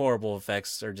 horrible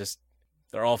effects are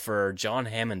they're all for John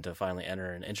Hammond to finally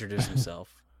enter and introduce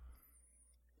himself.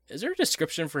 Is there a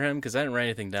description for him? Because I didn't write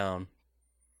anything down.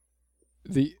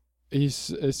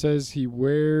 It says he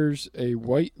wears a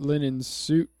white linen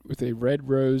suit with a red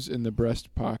rose in the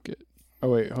breast pocket.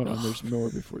 Oh, wait, hold on. There's more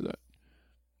before that.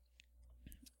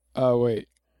 Oh, wait.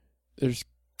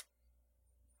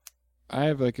 I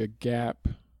have like a gap.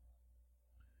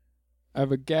 I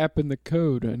have a gap in the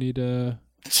code. I need a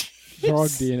frog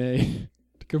DNA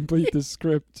to complete the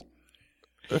script.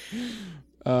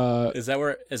 Is that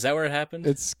where it happened?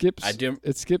 It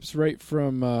skips right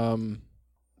from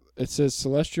it says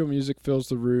celestial music fills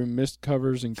the room, mist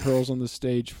covers and curls on the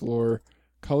stage floor,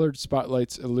 colored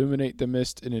spotlights illuminate the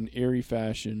mist in an eerie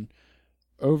fashion.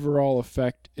 Overall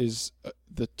effect is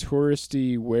the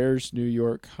touristy Where's New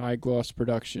York high gloss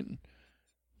production.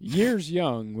 Years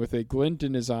young, with a glint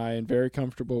in his eye and very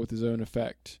comfortable with his own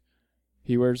effect.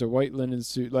 He wears a white linen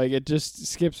suit. Like, it just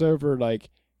skips over like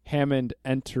Hammond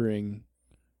entering.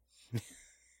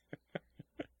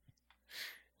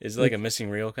 Is it like a missing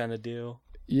reel kind of deal?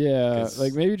 Yeah,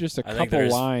 like maybe just a couple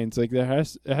lines. Like it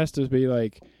has to be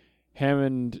like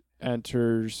Hammond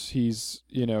enters. He's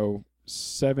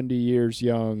 70 years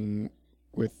young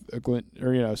with a glint,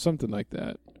 or something like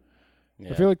that. Yeah.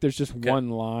 I feel like there's just one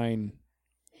line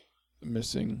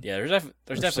missing. Yeah, there's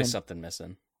definitely something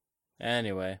missing.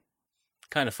 Anyway,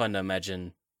 kind of fun to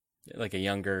imagine like a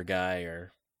younger guy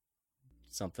or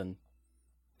something.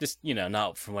 Just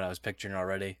not from what I was picturing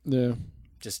already. Yeah.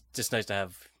 Just nice to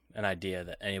have an idea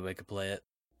that anybody could play it.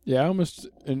 Yeah, I almost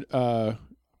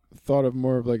thought of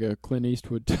more of like a Clint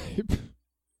Eastwood type.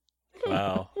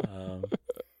 Wow.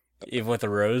 Even with the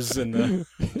rose in the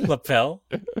lapel?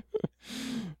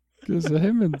 Because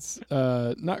Hammond's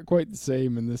not quite the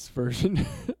same in this version.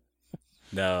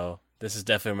 No, this is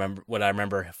definitely what I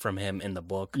remember from him in the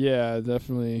book. Yeah,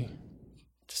 definitely.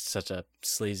 Just such a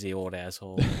sleazy old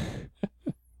asshole.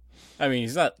 I mean,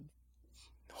 he's not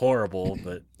horrible,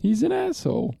 but he's an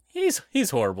asshole.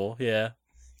 He's horrible, yeah.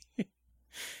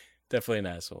 Definitely an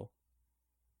asshole.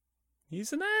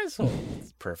 He's an asshole.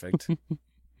 It's perfect.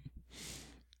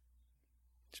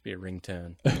 Should be a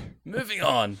ringtone. Moving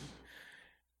on.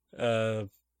 Yeah,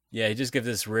 he just gives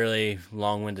this really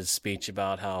long-winded speech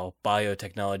about how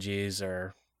biotechnologies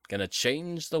are gonna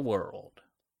change the world.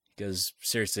 He goes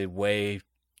seriously way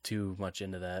too much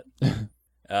into that.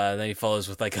 Then he follows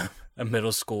with like a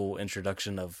middle school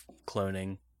introduction of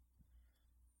cloning.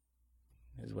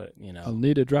 Is what I'll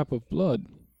need a drop of blood.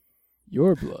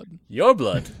 Your blood. Your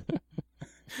blood.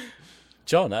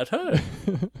 John, I'd heard.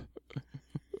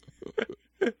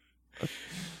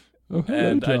 Oh, hello,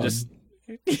 and John. I just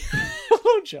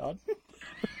hello, John.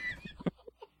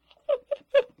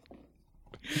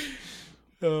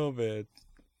 Oh man.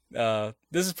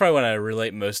 This is probably when I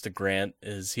relate most to Grant,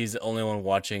 is he's the only one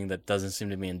watching that doesn't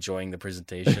seem to be enjoying the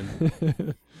presentation.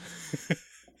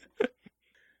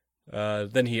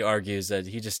 Then he argues that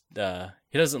he just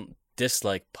he doesn't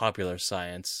dislike popular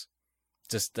science,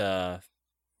 just the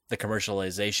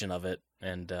commercialization of it,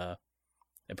 and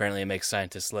apparently it makes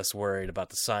scientists less worried about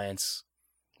the science,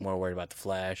 more worried about the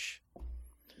flash.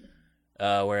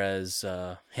 Whereas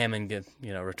Hammond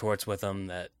retorts with him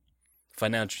that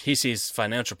he sees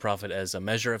financial profit as a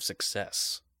measure of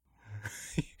success.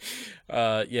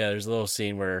 Yeah, there's a little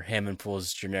scene where Hammond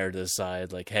pulls Gennaro to the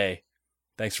side, like, "Hey,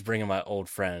 thanks for bringing my old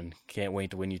friend. Can't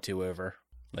wait to win you two over."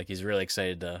 Like, he's really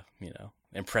excited to,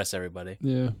 impress everybody.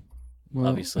 Yeah. Well,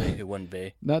 obviously, who wouldn't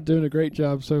be? Not doing a great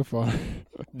job so far.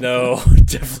 No,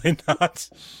 definitely not.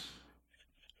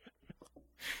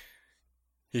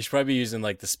 He should probably be using,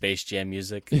 like, the Space Jam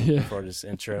music for this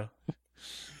intro.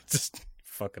 Just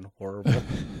fucking horrible.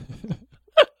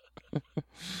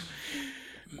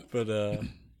 But,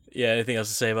 yeah, anything else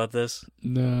to say about this?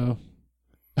 No.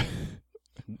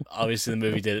 Obviously, the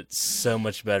movie did it so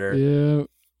much better. Yeah.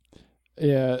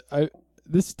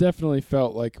 This definitely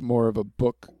felt like more of a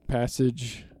book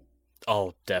passage.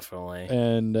 Oh, definitely.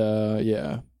 And,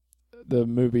 yeah, the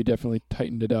movie definitely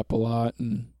tightened it up a lot.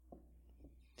 And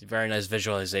very nice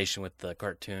visualization with the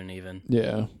cartoon, even.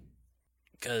 Yeah.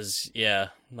 Because,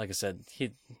 like I said,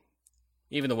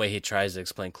 even the way he tries to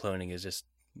explain cloning is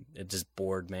it just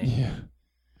bored me. Yeah.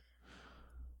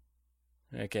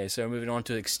 Okay, so moving on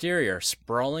to exterior.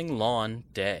 Sprawling lawn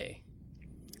day.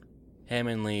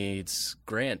 Hammond leads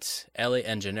Grant, Ellie,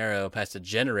 and Gennaro past the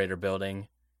generator building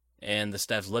and the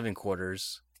staff's living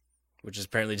quarters, which is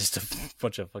apparently just a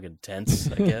bunch of fucking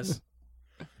tents, I guess.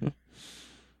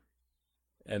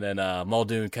 And then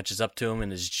Muldoon catches up to him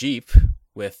in his Jeep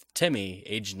with Timmy,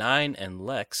 age 9, and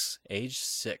Lex, age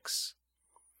 6.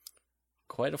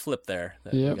 Quite a flip there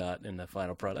that we got in the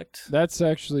final product. That's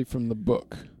actually from the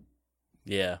book.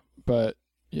 Yeah. But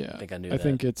yeah, I think I knew that. I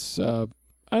think it's I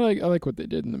like what they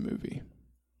did in the movie.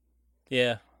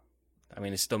 Yeah. I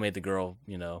mean, it still made the girl,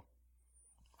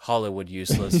 Hollywood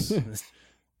useless.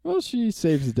 Well, she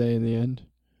saves the day in the end.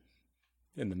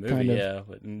 In the movie, kind of. Yeah.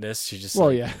 But in this, she just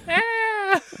yeah.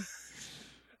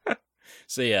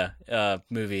 So yeah,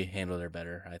 movie handled her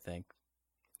better, I think.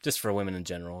 Just for women in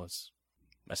general, it's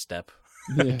a step,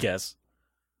 I guess.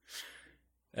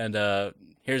 And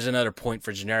here's another point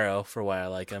for Gennaro for why I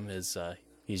like him is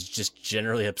he's just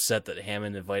generally upset that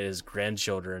Hammond invited his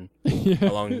grandchildren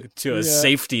along to a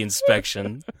safety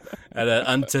inspection at an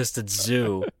untested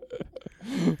zoo.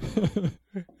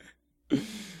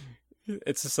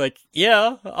 It's just like,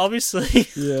 obviously.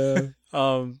 Yeah.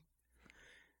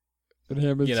 And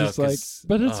Hammond's just like,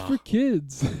 but it's for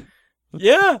kids.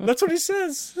 Yeah, that's what he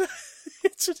says.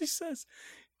 That's what he says.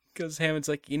 Because Hammond's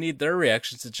like, you need their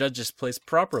reactions to judge this place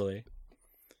properly.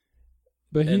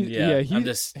 But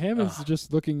Hammond's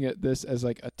just looking at this as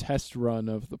like a test run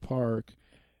of the park.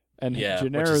 And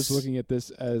Gennaro's looking at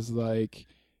this as like,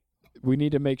 we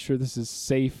need to make sure this is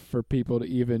safe for people to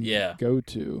even go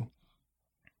to.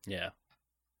 Yeah.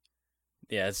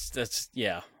 Yeah,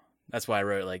 that's why I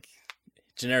wrote like,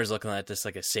 Gennaro's looking at this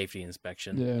like a safety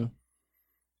inspection. Yeah.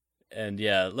 And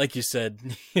like you said,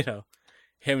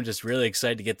 him just really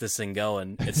excited to get this thing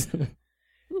going. It's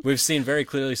we've seen very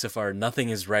clearly so far nothing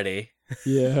is ready.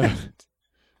 Yeah.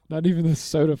 Not even the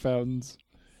soda fountains.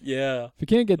 Yeah. If you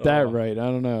can't get that right, I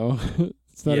don't know.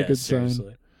 It's not a good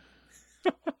sign.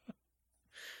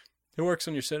 Who works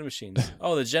on your soda machines?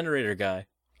 Oh, the generator guy.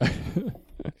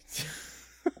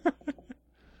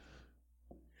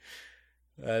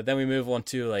 Then we move on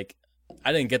to like,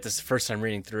 I didn't get this the first time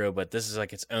reading through, but this is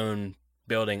like its own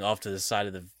building off to the side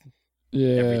of the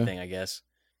everything, I guess.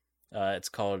 It's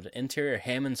called Interior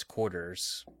Hammond's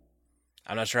Quarters.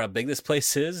 I'm not sure how big this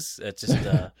place is. It's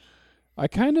just I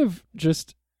kind of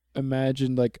just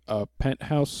imagined like a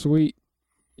penthouse suite,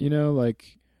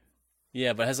 like.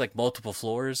 Yeah, but it has like multiple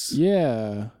floors.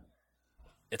 Yeah.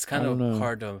 It's kind of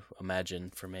hard to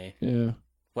imagine for me. Yeah.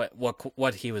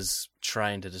 What he was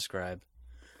trying to describe.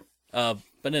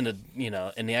 But in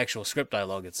the actual script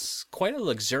dialogue, it's quite a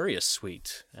luxurious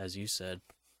suite, as you said.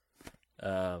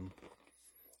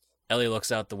 Ellie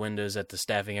looks out the windows at the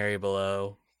staffing area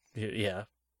below. Yeah,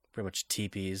 pretty much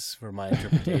teepees for my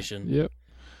interpretation. Yep,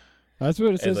 that's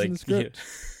what it says in the script.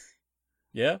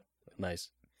 Yeah, nice.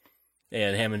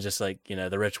 And Hammond's just like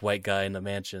the rich white guy in the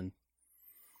mansion.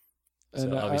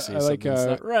 And so obviously I like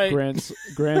not right.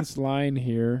 Grant's line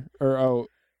here, or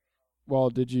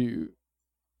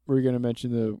were you going to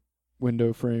mention the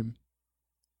window frame?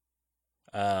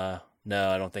 No,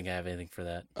 I don't think I have anything for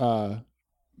that.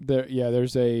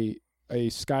 There's a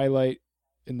skylight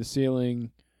in the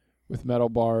ceiling with metal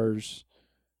bars,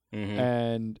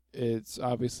 and it's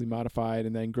obviously modified.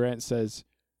 And then Grant says,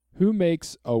 "Who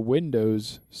makes a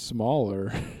windows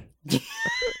smaller?"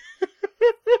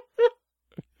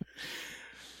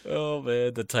 Oh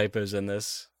man, the typos in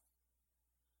this.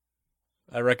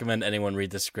 I recommend anyone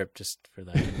read the script just for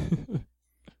that.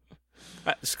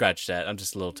 Scratch that. I'm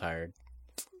just a little tired.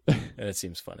 And it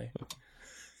seems funny.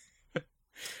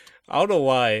 I don't know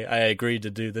why I agreed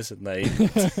to do this at night.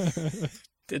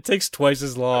 It takes twice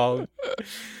as long.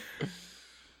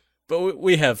 But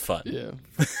we have fun. Yeah.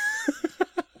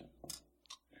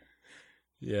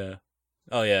 Yeah.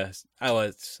 Oh yeah.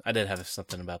 I did have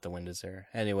something about the windows there.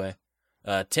 Anyway,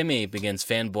 Timmy begins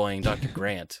fanboying Dr.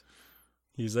 Grant.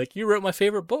 He's like, "You wrote my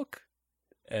favorite book."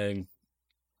 And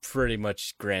pretty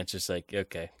much Grant's just like,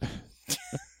 "Okay."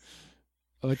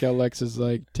 I like how Lex is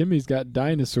like, "Timmy's got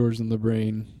dinosaurs in the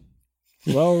brain."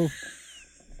 Well,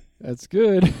 that's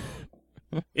good.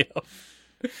 Yeah.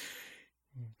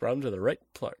 Brought him to the right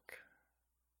Clark.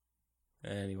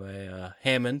 Anyway,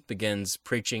 Hammond begins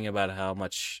preaching about how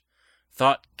much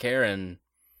thought, care, and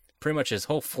pretty much his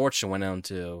whole fortune went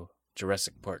into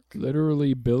Jurassic Park.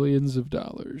 Literally billions of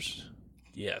dollars.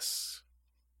 Yes.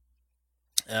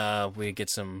 We get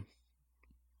some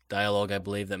dialogue, I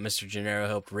believe, that Mr. Gennaro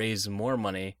helped raise more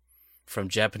money from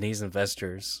Japanese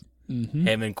investors. Mm-hmm.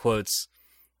 Hammond quotes,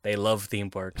 "They love theme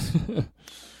parks."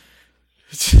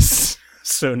 It's just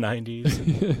so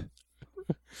 90s.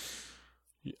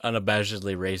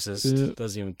 Unabashedly racist. Yeah.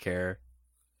 Doesn't even care.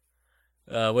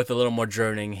 With a little more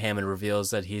droning, Hammond reveals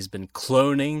that he's been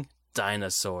cloning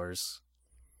dinosaurs.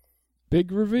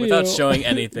 Big reveal. Without showing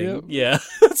anything. Yep. Yeah,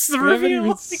 that's the We haven't reveal.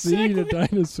 even seen a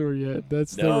dinosaur yet.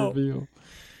 That's the reveal.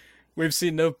 We've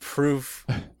seen no proof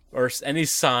or any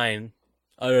sign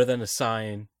other than a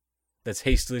sign that's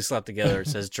hastily slapped together. It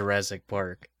says Jurassic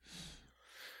Park.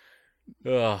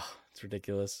 Ugh, it's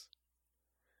ridiculous.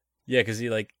 Yeah, because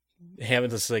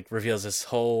Hammond just reveals this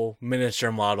whole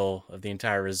miniature model of the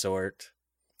entire resort,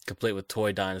 complete with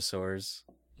toy dinosaurs.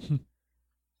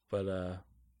 But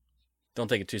don't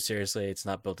take it too seriously. It's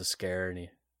not built to scare, and he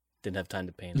didn't have time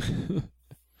to paint it.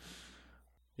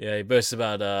 Yeah, he boasts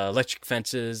about electric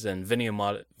fences and video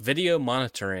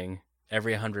monitoring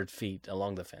every 100 feet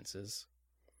along the fences,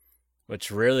 which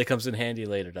really comes in handy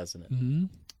later, doesn't it? Mm-hmm.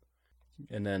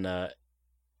 And then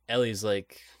Ellie's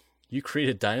like, "You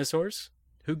created dinosaurs?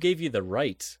 Who gave you the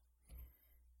right?"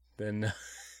 Then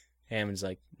Hammond's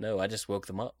like, "No, I just woke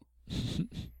them up."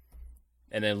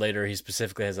 And then later he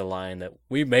specifically has a line that,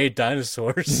 "We made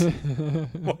dinosaurs.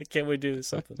 Why can't we do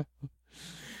something?"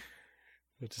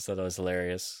 I just thought that was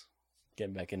hilarious.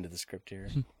 Getting back into the script here.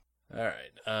 All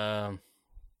right.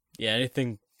 Yeah,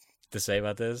 anything to say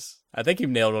about this? I think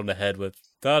you've nailed it on the head with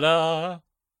ta-da!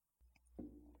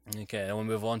 Okay, then we'll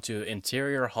move on to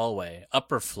interior hallway,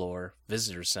 upper floor,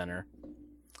 visitor center.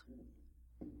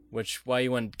 Which, why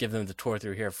you wouldn't give them the tour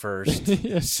through here first?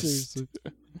 Yeah, seriously.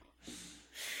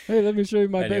 Hey, let me show you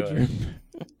my bedroom.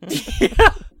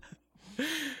 Yeah.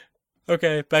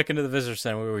 Okay, back into the visitor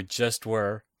center where we just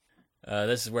were.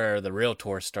 This is where the real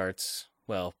tour starts.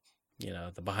 Well,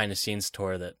 the behind-the-scenes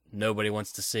tour that nobody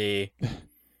wants to see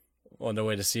on their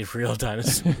way to see real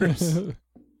dinosaurs.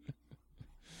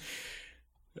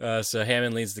 So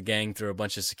Hammond leads the gang through a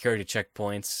bunch of security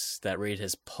checkpoints that read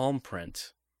his palm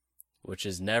print, which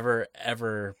is never,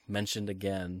 ever mentioned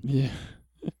again. Yeah.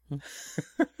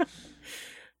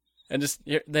 And just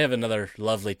they have another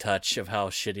lovely touch of how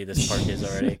shitty this park is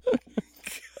already.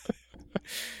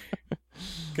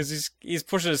 Because he's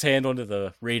pushing his hand onto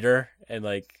the reader, and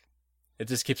it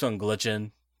just keeps on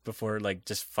glitching before it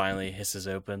just finally hisses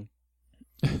open.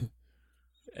 And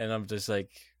I'm just I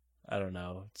don't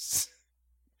know.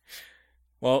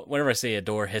 Well, whenever I see a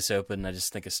door hiss open, I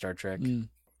just think of Star Trek. Mm.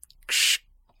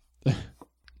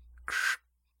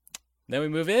 Then we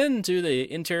move into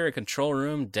the interior control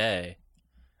room day.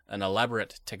 An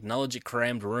elaborate,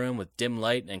 technology-crammed room with dim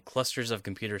light and clusters of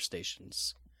computer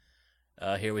stations.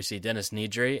 Here we see Dennis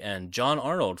Nedry and John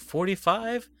Arnold,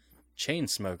 45, chain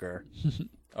smoker,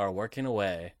 are working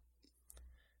away.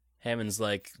 Hammond's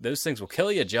like, "Those things will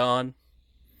kill you, John,"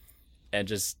 and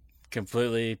just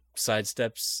completely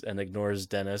sidesteps and ignores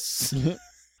Dennis,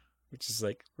 which is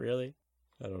really?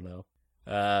 I don't know.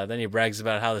 Then he brags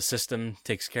about how the system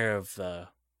takes care of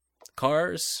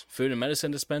cars, food and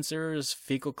medicine dispensers,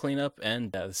 fecal cleanup,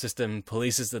 and the system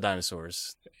polices the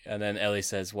dinosaurs. And then Ellie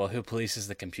says, "Well, who polices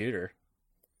the computer?"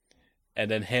 And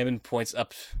then Hammond points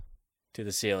up to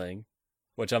the ceiling,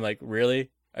 which I'm like, really?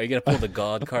 Are you going to pull the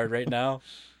God card right now?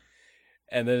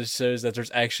 And then it shows that there's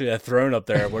actually a throne up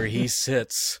there where he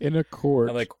sits. In a court.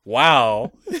 I'm like,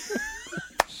 wow.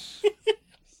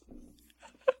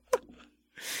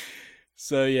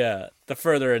 So yeah, the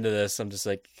further into this, I'm just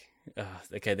like,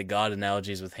 okay, the God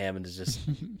analogies with Hammond is just,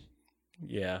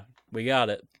 yeah, we got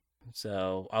it.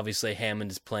 So obviously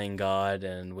Hammond is playing God,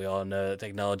 and we all know that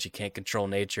technology can't control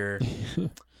nature.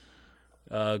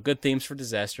 Good themes for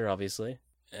disaster, obviously.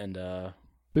 And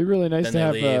be really nice to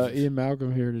have leave. Ian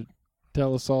Malcolm here to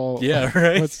tell us all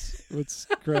right? what's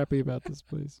crappy about this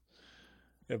place.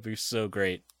 It'd be so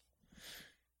great.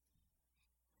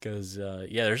 Because,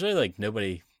 there's really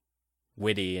nobody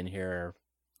witty in here.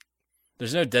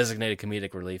 There's no designated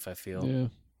comedic relief, I feel. Yeah.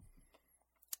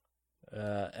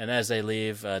 And as they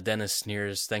leave, Dennis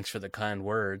sneers, "Thanks for the kind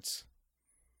words."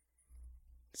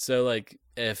 So,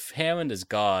 if Hammond is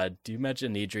God, do you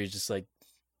imagine Nedry just I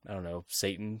don't know,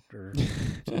 Satan or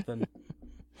something?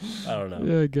 I don't know.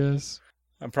 Yeah, I guess.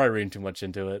 I'm probably reading too much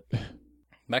into it.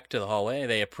 Back to the hallway,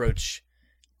 they approach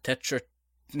tetratogenic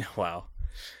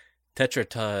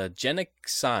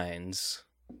signs.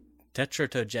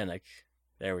 Tetratogenic.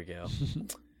 There we go.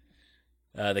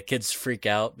 The kids freak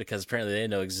out because apparently they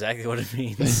know exactly what it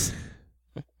means.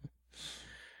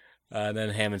 And then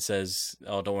Hammond says,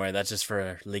 "Oh, don't worry, that's just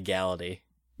for legality."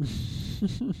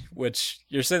 Which,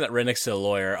 you're saying that right next to a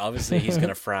lawyer. Obviously, he's going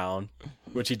to frown,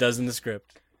 which he does in the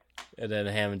script. And then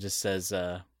Hammond just says,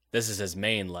 this is his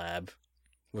main lab,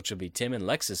 which will be Tim and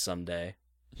Lex's someday.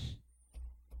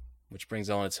 Which brings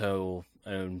on its whole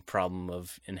own problem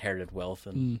of inherited wealth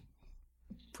and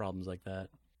problems like that.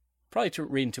 Probably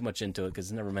reading too much into it because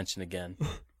it's never mentioned again.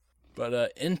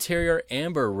 But interior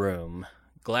amber room.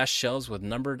 Glass shelves with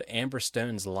numbered amber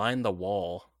stones line the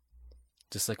wall.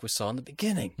 Just like we saw in the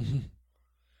beginning.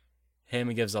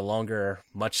 Hammond gives a longer,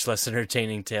 much less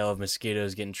entertaining tale of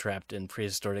mosquitoes getting trapped in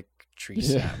prehistoric tree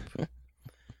sap.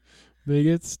 They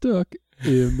get stuck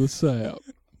in the sap.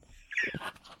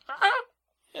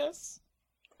 Yes.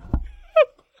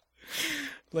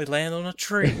 They land on a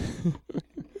tree.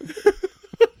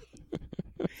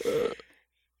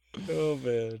 Oh,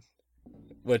 man.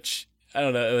 Which, I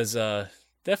don't know, it was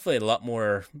definitely a lot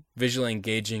more visually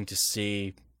engaging to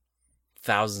see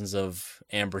thousands of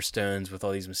amber stones with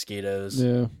all these mosquitoes.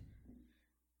 Yeah.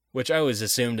 Which I always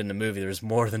assumed in the movie there was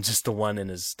more than just the one in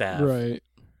his staff. Right.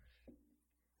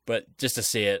 But just to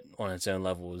see it on its own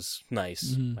level was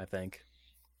nice, I think.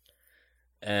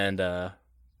 And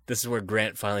this is where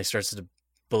Grant finally starts to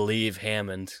believe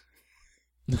Hammond.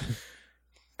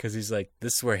 Because he's like,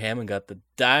 this is where Hammond got the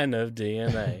dino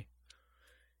DNA.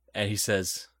 And he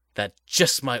says, that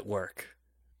just might work.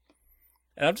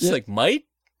 And I'm just like, might?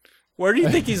 Where do you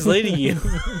think he's leading you?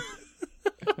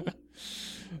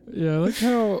 Yeah, I like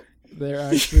how they're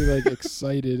actually like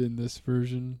excited in this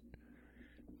version.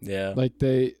 Yeah. Like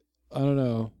I don't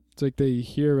know. It's like they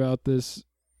hear about this.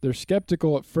 They're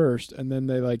skeptical at first, and then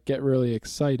they like get really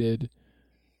excited.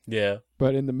 Yeah.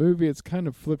 But in the movie, it's kind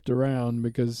of flipped around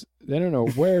because they don't know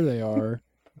where they are.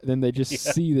 And then they just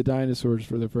see the dinosaurs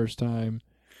for the first time,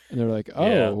 and they're like,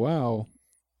 "Oh, wow!"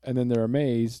 And then they're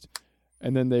amazed,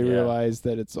 and then they realize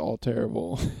that it's all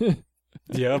terrible.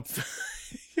 Yep.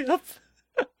 Yep.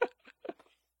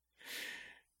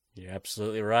 You're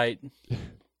absolutely right.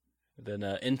 Then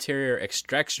interior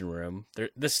extraction room.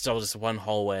 This is all just one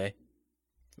hallway.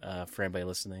 For anybody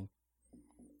listening.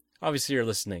 Obviously you're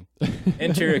listening.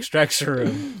 Interior extraction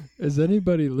room. Is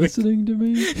anybody listening to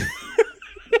me?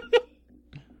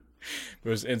 It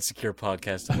was Insecure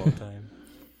podcast of all time.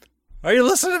 Are you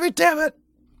listening to me, damn it?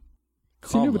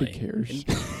 See, nobody cares.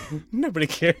 Nobody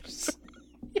cares.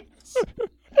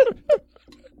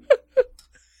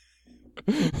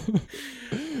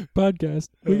 Podcast.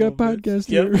 We got podcast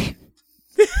here.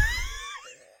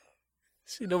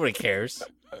 See, nobody cares.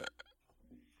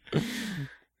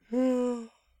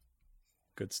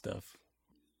 Good stuff.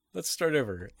 Let's start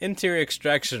over. Interior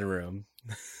extraction room.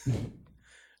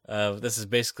 This is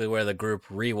basically where the group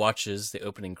re-watches the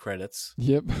opening credits.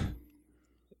 Yep.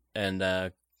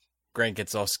 And Grant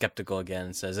gets all skeptical again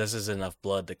and says, this is enough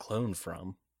blood to clone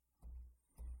from.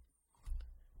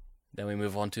 Then we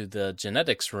move on to the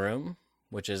genetics room,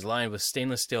 which is lined with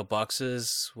stainless steel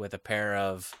boxes with a pair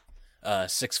of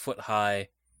 6-foot-high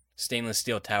stainless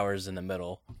steel towers in the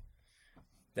middle.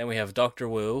 Then we have Dr.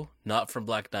 Wu, not from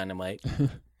Black Dynamite.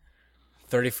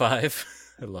 35.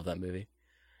 I love that movie.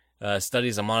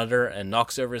 Studies a monitor and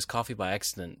knocks over his coffee by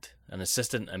accident. An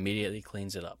assistant immediately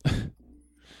cleans it up.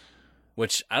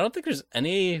 Which I don't think there's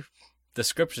any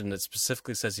description that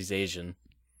specifically says he's Asian.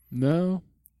 No.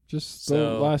 Just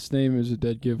the last name is a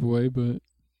dead giveaway, but...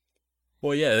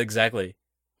 Well, yeah, exactly.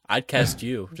 I'd cast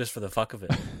you just for the fuck of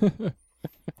it.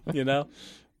 You know?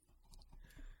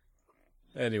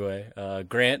 Anyway,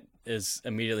 Grant is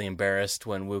immediately embarrassed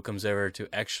when Wu comes over to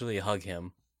actually hug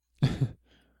him.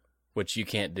 Which you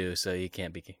can't do, so you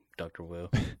can't be Dr. Wu.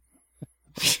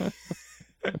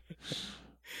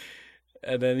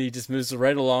 And then he just moves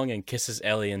right along and kisses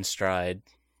Ellie in stride.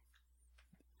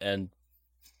 And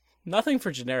nothing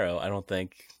for Gennaro, I don't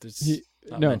think.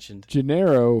 Not mentioned.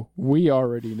 Gennaro, we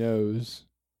already knows.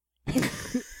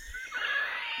 It's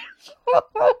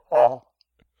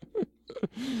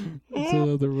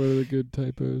another one of the good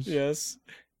typos. Yes.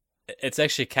 It's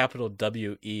actually capital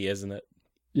W-E, isn't it?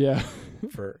 Yeah.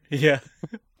 But yeah,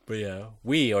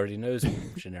 we already knows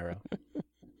Gennaro.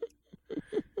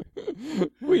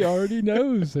 We already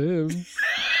knows him.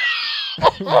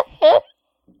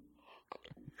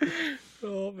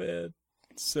 Oh man,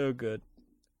 so good.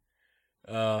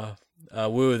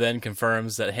 Wu then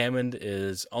confirms that Hammond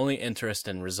is only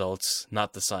interested in results,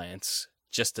 not the science,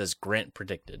 just as Grant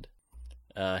predicted.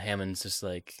 Hammond's just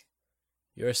like,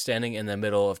 you're standing in the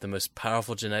middle of the most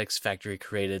powerful genetics factory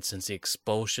created since the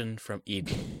expulsion from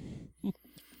Eden.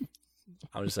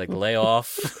 I'm just like, lay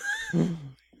off.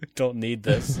 Don't need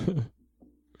this.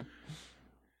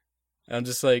 I'm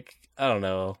just like, I don't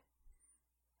know.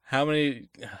 How many...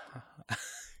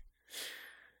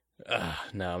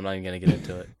 no, I'm not even going to get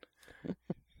into it.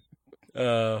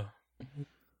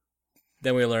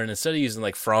 Then we learn instead of using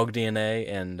like frog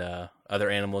DNA and other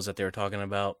animals that they were talking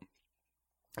about,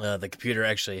 the computer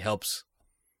actually helps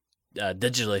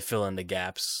digitally fill in the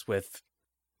gaps with,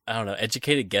 I don't know,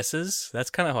 educated guesses. That's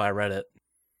kind of how I read it.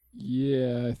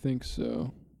 Yeah, I think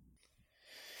so.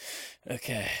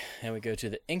 Okay, and we go to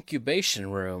the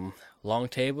incubation room. Long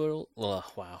table. Oh,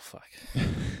 wow, fuck.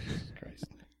 Christ.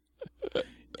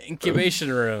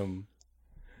 Incubation room.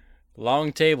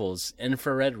 Long tables,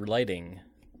 infrared lighting.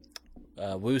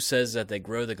 Wu says that they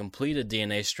grow the completed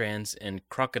DNA strands in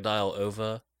crocodile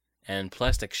ova and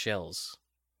plastic shells.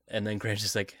 And then Grant's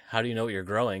just like, how do you know what you're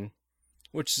growing?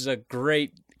 Which is a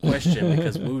great question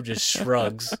because Wu just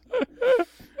shrugs.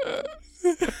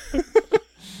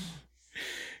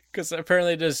 Because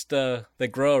apparently just they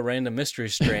grow a random mystery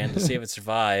strand to see if it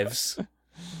survives.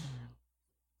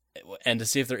 And to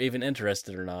see if they're even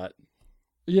interested or not.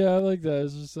 Yeah, I like that.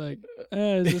 It's just like,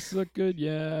 does this look good?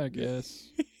 Yeah, I guess.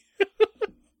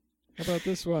 How about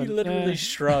this one? He literally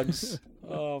shrugs.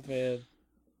 Oh, man.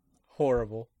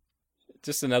 Horrible.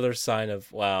 Just another sign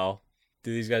of, wow,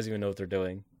 do these guys even know what they're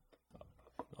doing?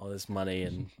 All this money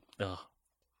and,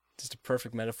 just a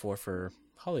perfect metaphor for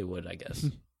Hollywood, I guess.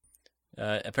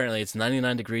 Apparently it's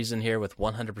 99 degrees in here with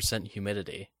 100%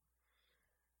 humidity.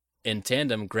 In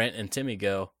tandem, Grant and Timmy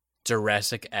go,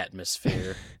 Jurassic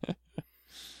atmosphere.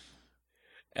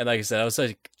 And like I said, I was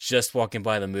like just walking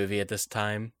by the movie at this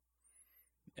time.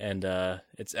 And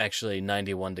it's actually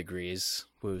 91 degrees,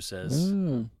 Wu says.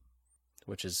 Oh.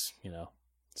 Which is,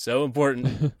 so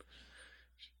important.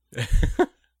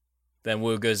 Then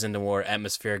Wu goes into more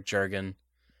atmospheric jargon,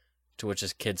 to which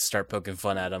his kids start poking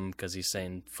fun at him because he's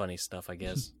saying funny stuff, I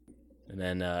guess. And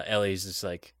then Ellie's just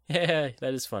like, yeah,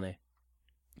 that is funny.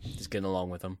 Just getting along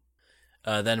with him.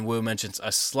 Then Wu mentions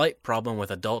a slight problem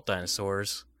with adult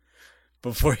dinosaurs.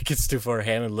 Before he gets too far,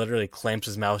 Hammond literally clamps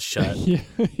his mouth shut. Yeah.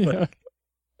 Like,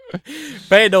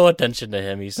 pay no attention to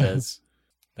him, he says.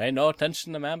 Pay no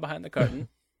attention to the man behind the curtain.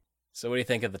 So what do you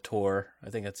think of the tour? I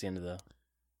think that's the end of the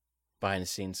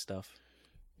behind-the-scenes stuff.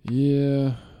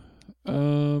 Yeah.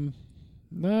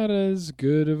 Not as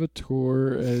good of a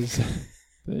tour as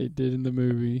they did in the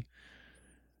movie.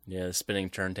 Yeah, the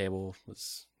spinning turntable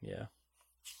was,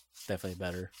 definitely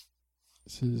better.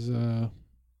 This is,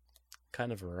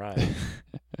 kind of a ride.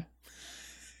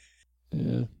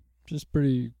 Yeah, just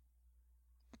pretty,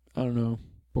 I don't know,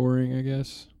 boring, I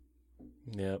guess.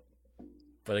 Yep.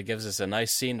 But it gives us a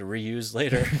nice scene to reuse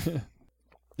later.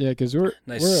 Yeah, because we're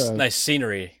nice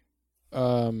scenery.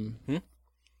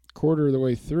 Quarter of the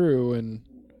way through and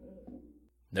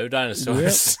no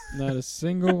dinosaurs. Yep, not a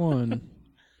single one.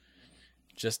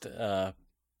 Just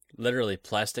literally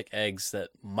plastic eggs that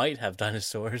might have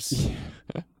dinosaurs.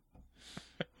 Yeah.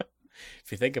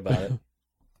 If you think about it,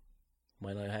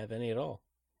 might not have any at all.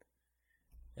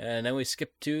 And then we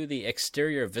skip to the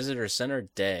exterior visitor center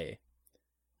day.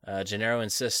 Gennaro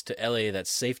insists to Ellie that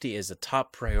safety is the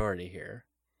top priority here.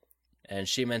 And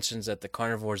she mentions that the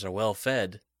carnivores are well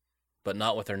fed, but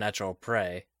not with their natural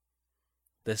prey.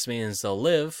 This means they'll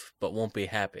live, but won't be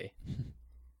happy.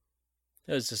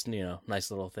 It was just,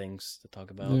 nice little things to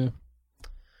talk about.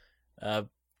 Yeah.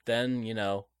 Then,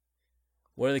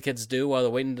 what do the kids do while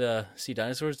they're waiting to see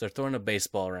dinosaurs? They're throwing a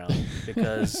baseball around.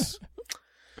 Because,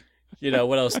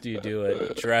 what else do you do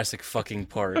at Jurassic fucking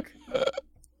Park?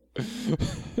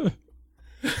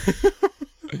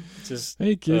 Just,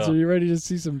 hey kids, are you ready to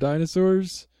see some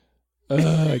dinosaurs?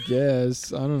 I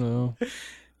guess. I don't know.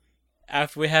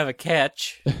 After we have a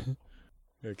catch.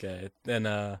 Okay. Then,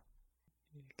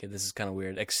 this is kind of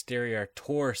weird. Exterior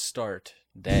tour start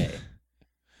day.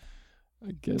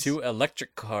 I guess 2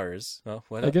 electric cars. Oh,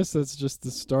 what? I guess that's just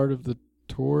the start of the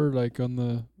tour, like on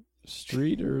the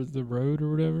street or the road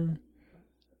or whatever.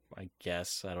 I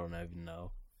guess. I don't even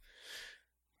know.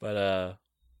 But,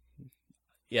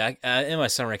 yeah, in my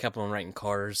summary, I kept on writing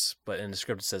cars, but in the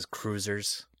script it says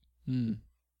cruisers. I'm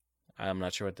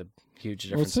not sure what the huge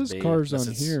difference is. Well, it says cars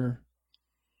on here.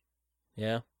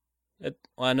 Yeah.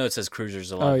 I know it says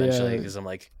cruisers a lot eventually because I'm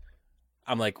like,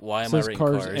 why am I writing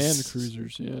cars? It says cars and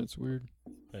cruisers. Yeah, it's weird.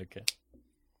 Okay.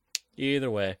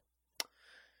 Either way.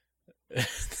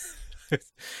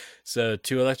 So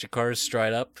 2 electric cars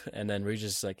stride up, and then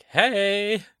Regis is like,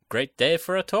 hey, great day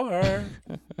for a tour.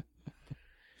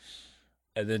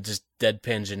 And then just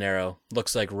deadpan Gennaro.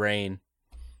 Looks like rain.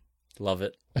 Love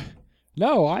it.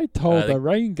 No, I told the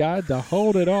rain guy to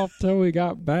hold it off till we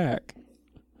got back.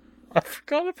 I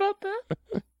forgot about that.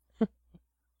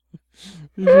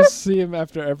 You just see him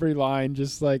after every line,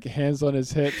 just like hands on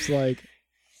his hips, like.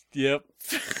 Yep.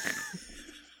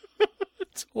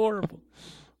 It's horrible.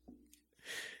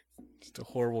 Just a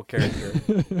horrible character.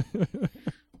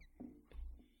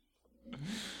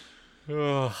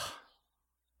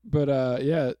 But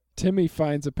yeah, Timmy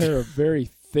finds a pair of very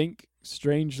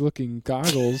strange-looking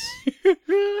goggles.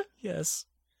 Yes.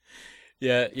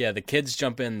 Yeah. The kids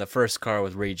jump in the first car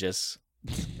with Regis.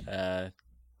 Then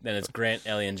it's Grant,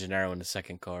 Ellie, and Gennaro in the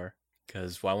second car.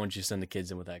 Because why wouldn't you send the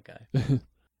kids in with that guy?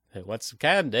 Hey, what's some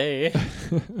candy?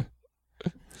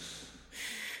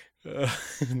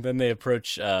 Then they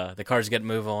approach. The cars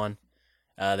move on.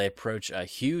 They approach a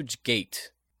huge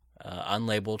gate,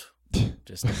 unlabeled,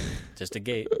 just a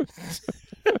gate.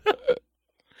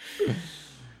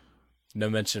 No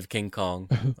mention of King Kong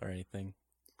or anything.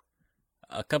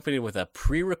 Accompanied with a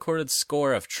pre-recorded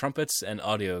score of trumpets and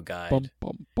audio guide. Bum,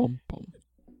 bum, bum, bum.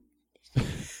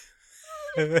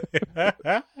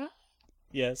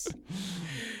 Yes.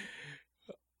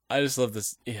 I just love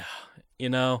this. Yeah,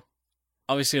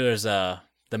 obviously there's the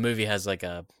movie has like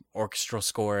a orchestral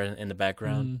score in the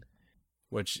background,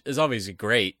 which is obviously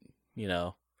great,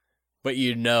 but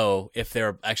if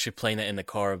they're actually playing it in the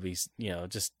car, it'd be,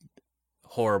 just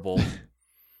horrible.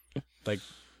 Like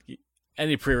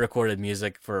any pre-recorded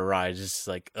music for a ride, just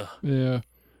like, ugh. Yeah.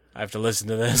 I have to listen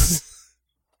to this.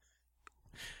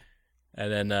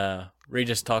 And then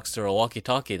Regis talks to a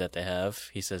walkie-talkie that they have.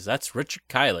 He says, "That's Richard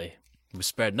Kiley. We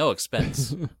spared no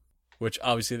expense." Which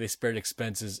obviously they spared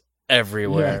expenses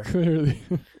everywhere. Yeah, clearly.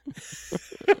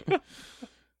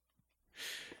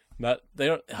 I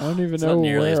don't even know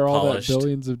where all that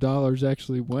billions of dollars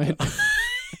actually went.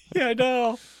 Yeah, I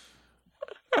know.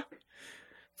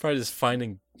 Probably just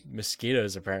finding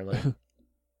mosquitoes, apparently.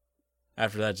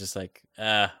 After that, just like,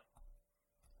 we'll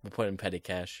put in petty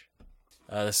cash.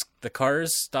 The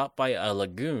cars stop by a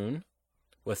lagoon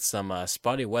with some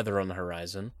spotty weather on the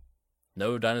horizon.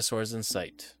 No dinosaurs in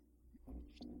sight.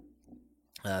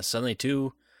 Suddenly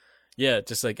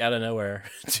just like out of nowhere,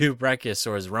 two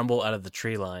brachiosaurs rumble out of the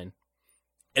tree line.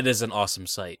 It is an awesome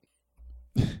sight.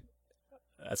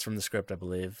 That's from the script, I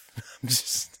believe.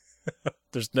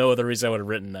 There's no other reason I would have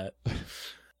written that.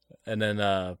 And then,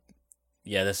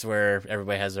 this is where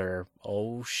everybody has their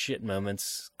oh shit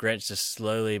moments. Grant just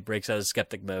slowly breaks out of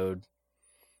skeptic mode,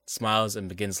 smiles, and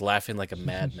begins laughing like a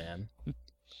madman.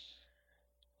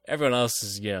 Everyone else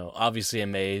is, obviously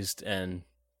amazed, and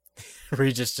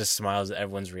Regis just smiles at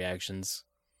everyone's reactions,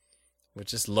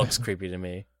 which just looks creepy to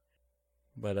me.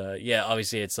 But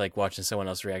obviously it's like watching someone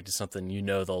else react to something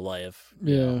they'll like.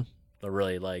 Yeah. They'll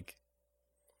really like.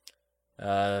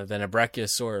 Then a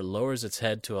brachiosaur lowers its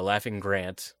head to a laughing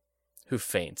Grant, who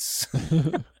faints.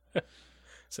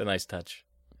 It's a nice touch.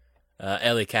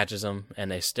 Ellie catches him,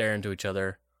 and they stare into each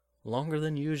other longer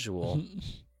than usual.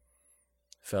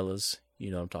 Fellas, you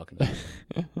know what I'm talking about.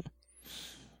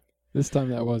 This time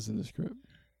that was in the script.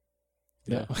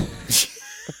 Yeah.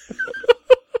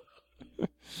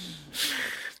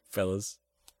 Fellas.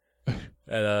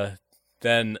 And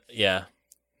then,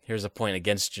 here's a point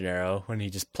against Gennaro when he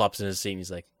just plops in his seat and he's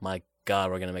like, "My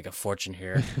God, we're going to make a fortune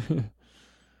here."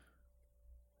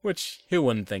 Which, who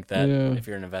wouldn't think that if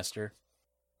you're an investor?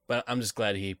 But I'm just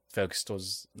glad he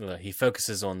focuses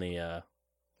on the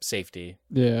safety.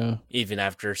 Yeah. Even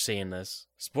after seeing this.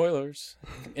 Spoilers.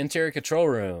 Interior control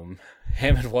room.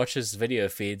 Hammond watches video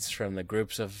feeds from the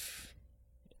groups of...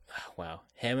 Wow.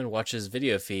 Hammond watches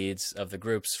video feeds of the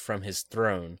groups from his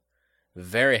throne,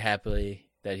 very happily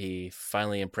that he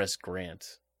finally impressed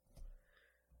Grant.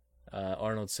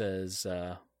 Arnold says,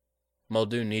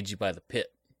 "Muldoon needs you by the pit."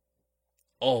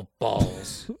 Oh,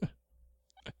 balls.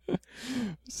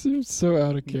 Seems so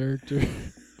out of character.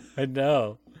 I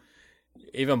know.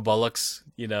 Even Bullocks,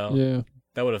 Yeah.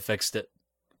 that would have fixed it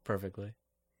perfectly.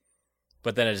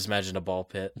 But then I just imagined a ball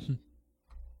pit,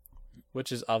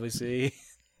 which is obviously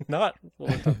not what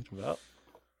we're talking about.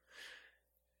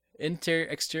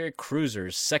 Exterior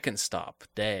cruisers, second stop,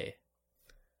 day.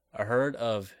 A herd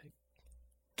of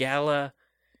Gallimimus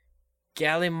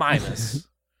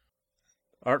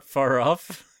aren't far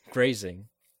off, grazing.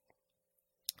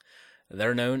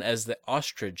 They're known as the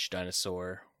ostrich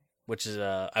dinosaur, which is,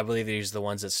 I believe these are the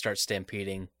ones that start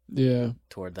stampeding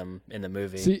toward them in the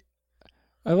movie. See,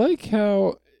 I like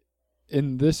how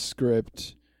in this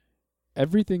script,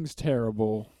 everything's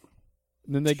terrible.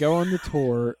 And then they go on the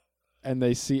tour, and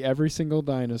they see every single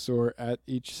dinosaur at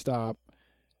each stop.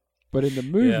 But in the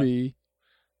movie,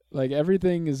 like,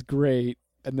 everything is great,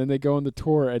 and then they go on the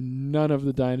tour, and none of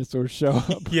the dinosaurs show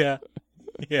up. Yeah.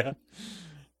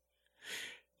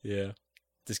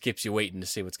 This keeps you waiting to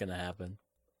see what's going to happen.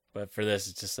 But for this,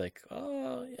 it's just like,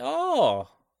 oh,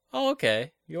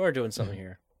 okay. You are doing something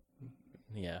here.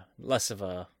 Yeah, less of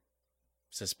a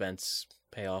suspense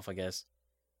payoff, I guess.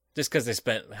 Just because they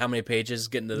spent how many pages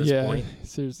getting to this point?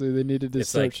 Seriously, they needed to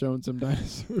start showing some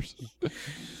dinosaurs.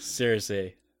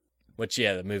 Seriously. Which,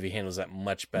 yeah, the movie handles that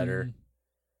much better,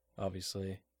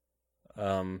 obviously.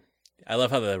 I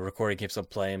love how the recording keeps on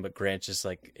playing, but Grant's just,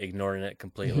 like, ignoring it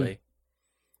completely.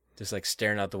 Just, like,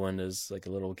 staring out the windows like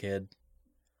a little kid.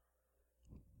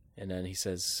 And then he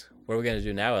says, what are we going to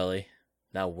do now, Ellie?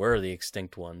 Now we're the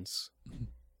extinct ones.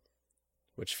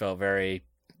 Which felt very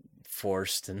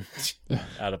forced and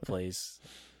out of place.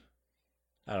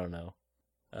 I don't know.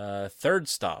 Third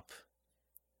stop.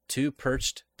 2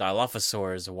 perched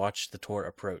Dilophosaurs watch the tour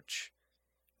approach.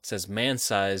 It says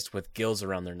man-sized with gills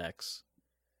around their necks.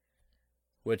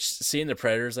 Which, seeing the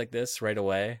predators like this right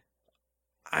away,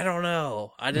 I don't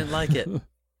know. I didn't like it.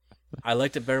 I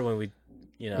liked it better when we,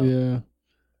 Yeah.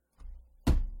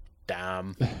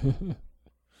 Damn.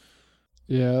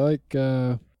 Yeah, like,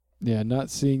 not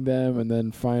seeing them and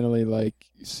then finally, like,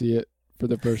 see it for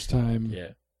the first time. Yeah.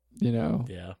 Yeah.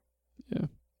 Yeah.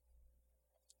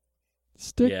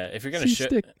 Stick. Yeah, if you're going to show...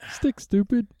 Stick,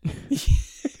 stupid.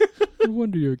 No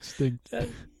wonder you're extinct.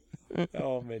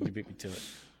 Oh, man, you beat me to it.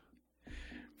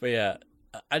 But yeah,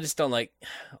 I just don't like...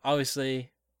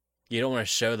 Obviously, you don't want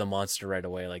to show the monster right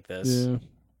away like this. Yeah.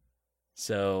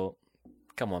 So,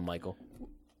 come on, Michael.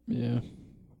 Yeah.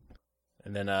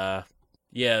 And then, I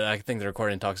think the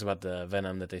recording talks about the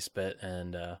venom that they spit,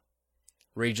 and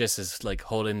Regis is, like,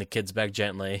 holding the kids back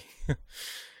gently.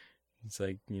 It's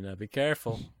like, be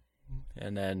careful.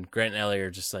 And then Grant and Ellie are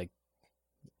just like,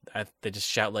 they just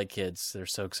shout like kids. They're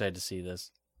so excited to see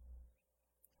this.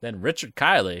 Then Richard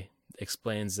Kiley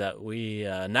explains that we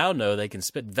now know they can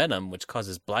spit venom, which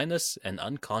causes blindness and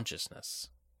unconsciousness.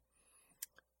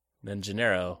 Then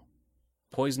Gennaro,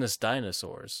 poisonous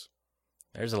dinosaurs.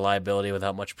 There's a liability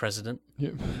without much precedent.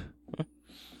 Yep.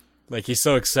 Like, he's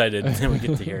so excited. And then we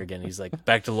get to hear again. He's like,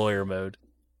 back to lawyer mode.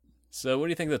 So what do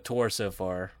you think of the tour so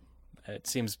far? It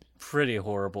seems pretty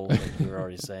horrible, like you were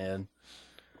already saying.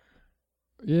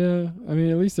 Yeah, I mean,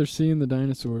 at least they're seeing the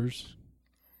dinosaurs.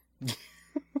 It's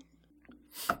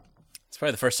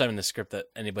probably the first time in the script that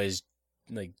anybody's,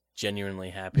 like, genuinely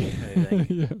happy, I think.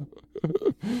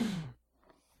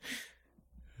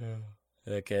 Yeah.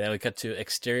 Okay, then we cut to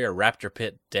exterior raptor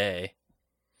pit day,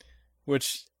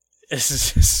 which is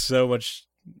just so much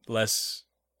less...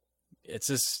 It's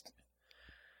just...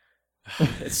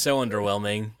 It's so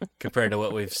underwhelming compared to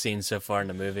what we've seen so far in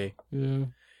the movie. Yeah.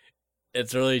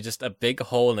 It's really just a big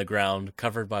hole in the ground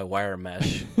covered by wire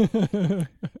mesh.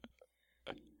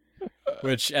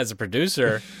 Which, as a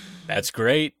producer, that's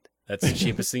great. That's the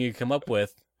cheapest thing you come up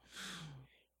with.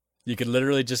 You could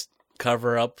literally just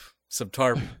cover up some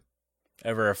tarp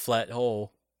over a flat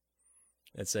hole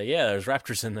and say, yeah, there's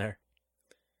raptors in there.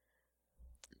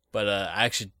 But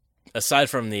actually, aside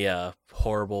from the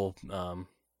horrible...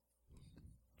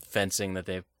 fencing that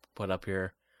they put up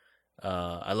here.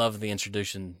 I love the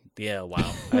introduction. Yeah,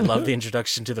 wow. I love the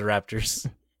introduction to the raptors.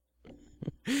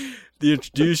 The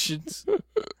introductions.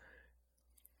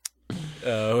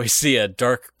 We see a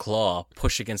dark claw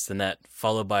push against the net,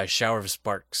 followed by a shower of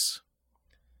sparks.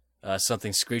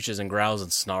 Something screeches and growls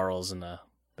and snarls in the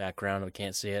background. We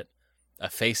can't see it. A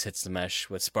face hits the mesh,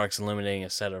 with sparks illuminating a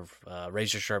set of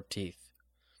razor-sharp teeth.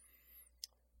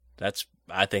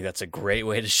 I think that's a great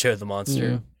way to show the monster.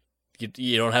 Yeah.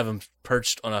 You don't have him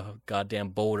perched on a goddamn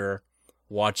boulder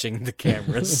watching the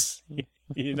cameras,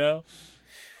 And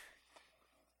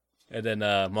then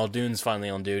Muldoon's finally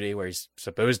on duty where he's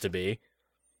supposed to be.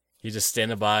 He's just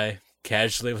standing by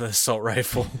casually with an assault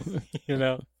rifle,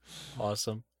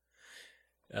 Awesome.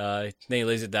 Then he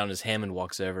lays it down as Hammond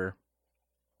walks over.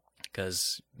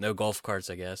 Because no golf carts,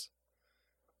 I guess.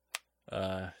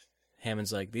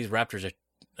 Hammond's like, these raptors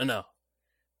are... No.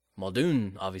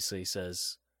 Muldoon obviously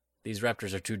says... These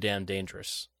raptors are too damn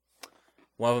dangerous.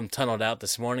 One of them tunneled out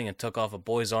this morning and took off a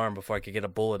boy's arm before I could get a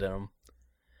bullet in him.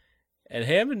 And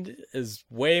Hammond is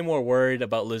way more worried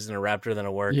about losing a raptor than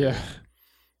a worker. Yeah.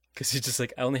 Because he's just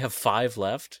like, I only have 5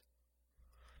 left.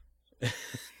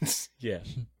 Yeah.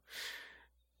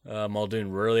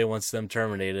 Muldoon really wants them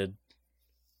terminated.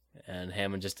 And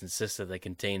Hammond just insists that they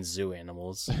contain zoo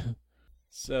animals.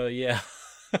 So, yeah.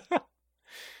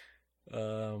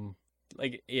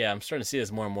 I'm starting to see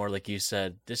this more and more, like you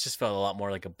said. This just felt a lot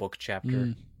more like a book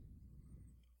chapter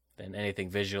than anything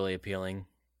visually appealing.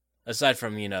 Aside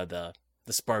from, the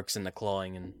sparks and the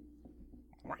clawing and...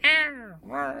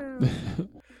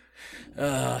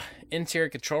 Interior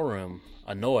control room.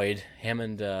 Annoyed,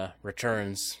 Hammond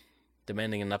returns,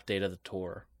 demanding an update of the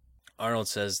tour. Arnold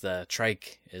says the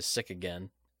trike is sick again,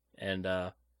 and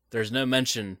there's no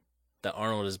mention that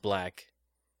Arnold is black.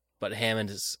 But Hammond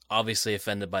is obviously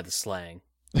offended by the slang.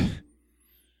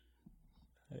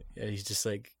 He's just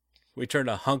like, we turned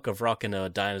a hunk of rock into a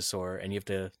dinosaur, and you have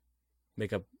to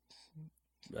make up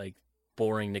like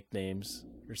boring nicknames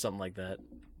or something like that.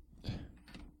 He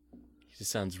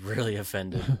just sounds really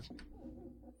offended.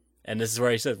 And this is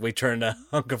where he says we turned a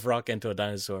hunk of rock into a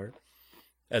dinosaur,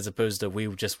 as opposed to we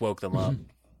just woke them up.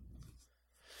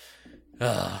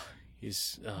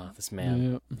 This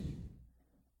man. Yep.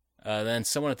 Then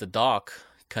someone at the dock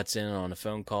cuts in on a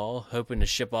phone call, hoping to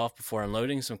ship off before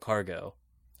unloading some cargo.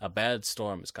 A bad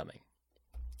storm is coming.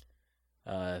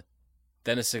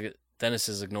 Dennis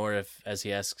is ignored as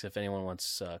he asks if anyone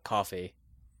wants coffee.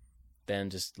 Dan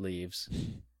just leaves.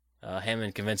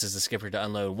 Hammond convinces the skipper to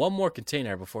unload one more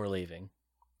container before leaving.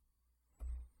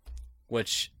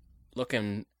 Which,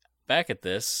 looking back at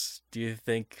this, do you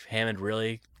think Hammond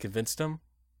really convinced him?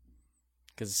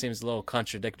 Because it seems a little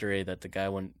contradictory that the guy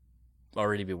wouldn't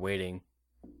already be waiting.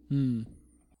 I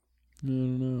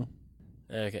don't know.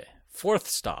 Okay. Fourth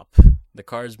stop. The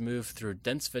cars move through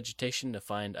dense vegetation to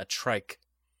find a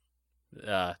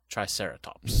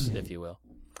triceratops, if you will,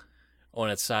 on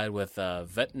its side with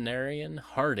veterinarian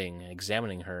Harding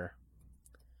examining her.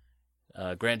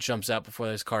 Grant jumps out before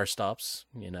this car stops.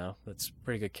 That's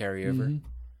pretty good carryover.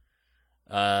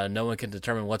 No one can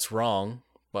determine what's wrong,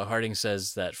 but Harding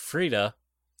says that Frida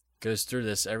goes through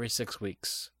this every 6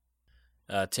 weeks.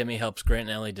 Timmy helps Grant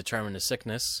and Ellie determine the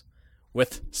sickness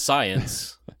with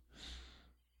science,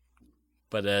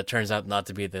 but it turns out not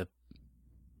to be the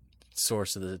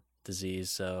source of the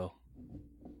disease, so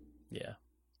yeah.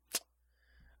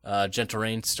 Gentle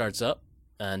Rain starts up,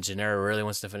 and Gennaro really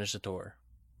wants to finish the tour.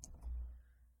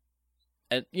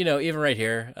 And, even right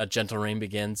here, a Gentle Rain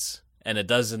begins, and it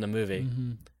does in the movie.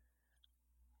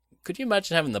 Could you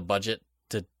imagine having the budget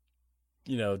to,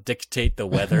 dictate the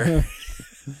weather?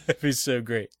 It'd be so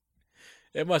great.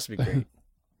 It must be great.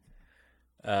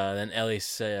 Then Ellie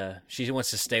she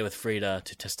wants to stay with Frida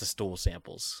to test the stool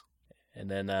samples. And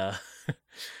then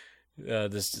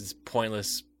this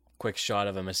pointless quick shot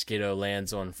of a mosquito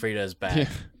lands on Frida's back.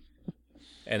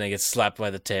 And then gets slapped by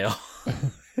the tail.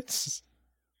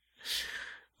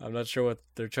 I'm not sure what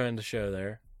they're trying to show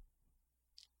there.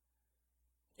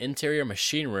 Interior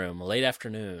machine room, late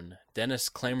afternoon. Dennis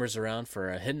clambers around for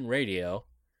a hidden radio,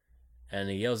 and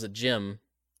he yells at Jim,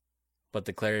 but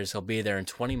declares he'll be there in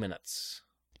 20 minutes.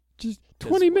 Just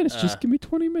 20 minutes. Just give me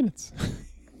 20 minutes.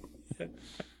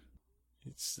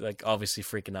 It's like obviously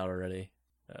freaking out already.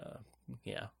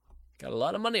 Yeah. Got a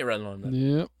lot of money running on that.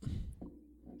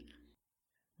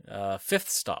 Yep. Fifth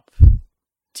stop.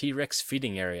 T-Rex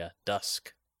feeding area,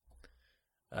 dusk.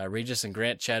 Regis and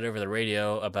Grant chat over the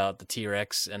radio about the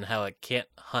T-Rex and how it can't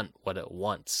hunt what it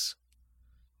wants.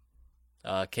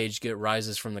 Cage Goat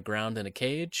rises from the ground in a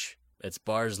cage. Its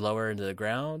bars lower into the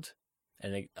ground,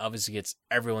 and it obviously gets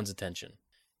everyone's attention.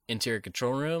 Interior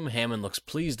control room, Hammond looks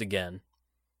pleased again.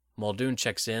 Muldoon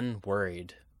checks in,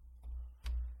 worried.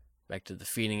 Back to the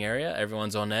feeding area,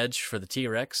 everyone's on edge for the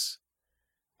T-Rex,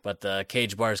 but the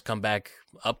cage bars come back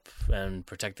up and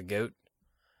protect the goat.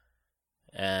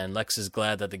 And Lex is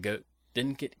glad that the goat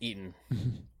didn't get eaten.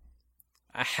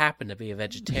 I happen to be a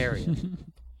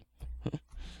vegetarian.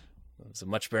 It's a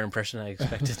much better impression than I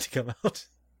expected to come out.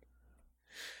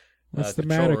 What's the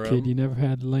matter, kid? You never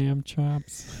had lamb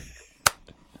chops?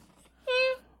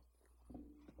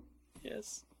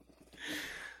 Yes.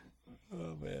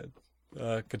 Oh, man.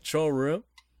 Control room.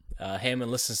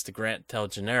 Hammond listens to Grant tell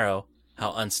Gennaro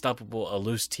how unstoppable a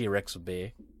loose T-Rex would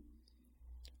be.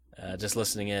 Just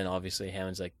listening in, obviously,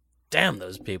 Hammond's like, damn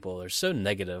those people, they're so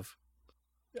negative.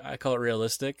 I call it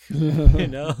realistic,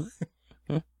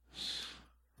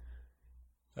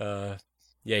 Yeah,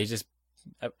 he just...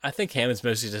 I think Hammond's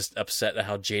mostly just upset at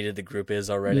how jaded the group is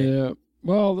already. Yeah,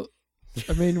 well,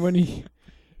 I mean, when he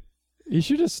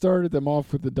should have started them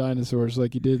off with the dinosaurs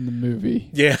like he did in the movie.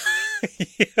 Yeah.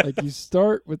 Like, you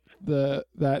start with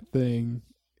that thing,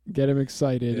 get him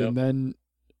excited, and then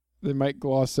they might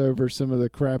gloss over some of the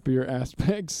crappier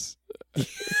aspects.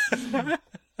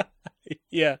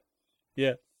 Yeah.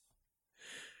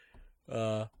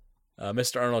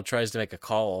 Mr. Arnold tries to make a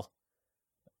call,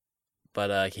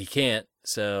 but he can't,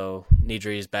 so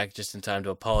Nidri is back just in time to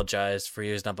apologize for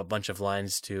using up a bunch of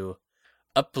lines to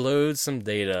upload some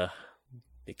data,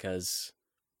 because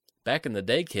back in the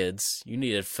day, kids, you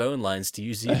needed phone lines to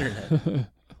use the internet.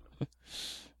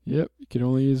 Yep, you can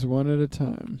only use one at a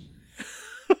time.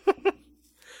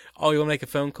 Oh, you want to make a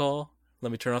phone call?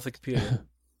 Let me turn off the computer.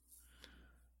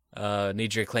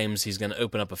 Nidri claims he's going to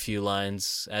open up a few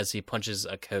lines as he punches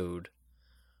a code.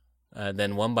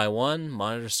 Then one by one,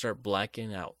 monitors start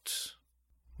blacking out,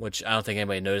 which I don't think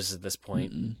anybody notices at this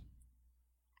point.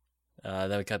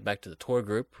 Then we cut back to the tour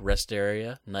group, rest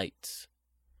area, night.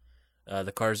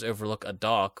 The cars overlook a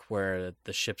dock where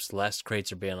the ship's last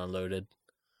crates are being unloaded.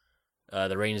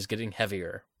 The rain is getting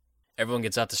heavier. Everyone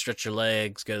gets out to stretch their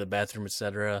legs, go to the bathroom,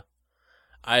 etc.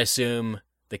 I assume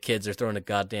the kids are throwing a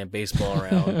goddamn baseball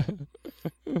around.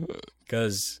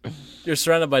 Because you're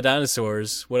surrounded by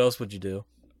dinosaurs. What else would you do?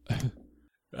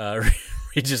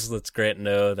 Regis lets Grant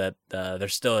know that they're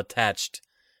still attached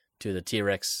to the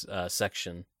T-Rex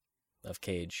section of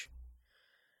cage.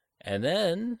 And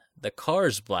then the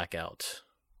cars black out.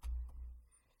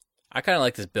 I kind of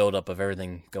like this build-up of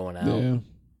everything going out.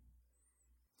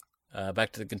 Yeah.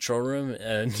 Back to the control room.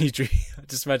 Nidri, I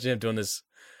just imagine him doing this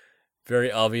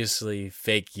very obviously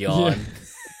fake yawn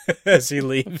as he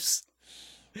leaves.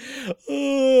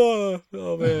 Oh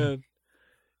man.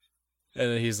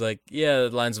 And then he's like, yeah, the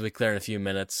lines will be clear in a few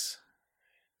minutes.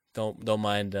 Don't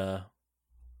mind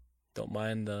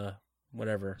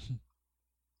whatever.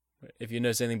 If you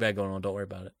notice anything bad going on, don't worry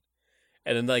about it.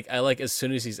 And then, like, I like as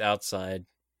soon as he's outside,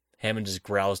 Hammond just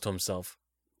growls to himself.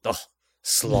 Oh,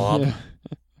 slob. Yeah.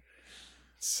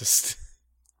 It's just...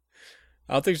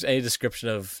 I don't think there's any description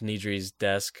of Nidri's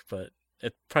desk, but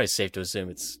it's probably safe to assume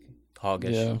it's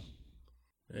hoggish. Yeah.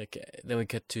 Okay, then we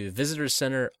get to Visitor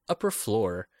Center, upper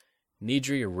floor.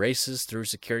 Nidri races through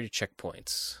security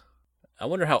checkpoints. I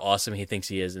wonder how awesome he thinks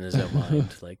he is in his own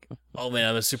mind. Like, oh man,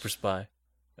 I'm a super spy.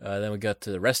 Then we got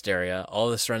to the rest area. All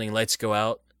the surrounding lights go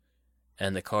out,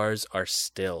 and the cars are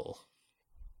still.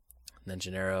 And then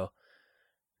Gennaro,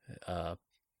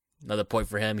 another point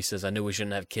for him. He says, I knew we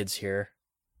shouldn't have kids here.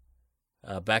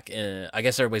 I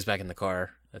guess everybody's back in the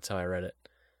car. That's how I read it.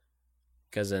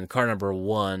 Because in car number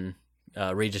 1,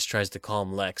 Regis tries to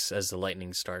calm Lex as the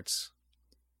lightning starts.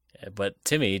 But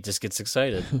Timmy just gets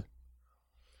excited.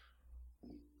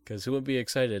 Because who would be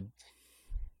excited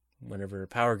whenever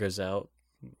power goes out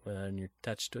when you're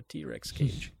attached to a T-Rex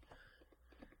cage?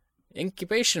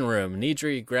 Incubation room.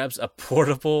 Nidri grabs a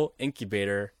portable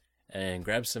incubator and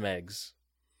grabs some eggs.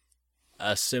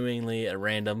 Assumingly at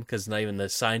random, because not even the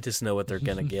scientists know what they're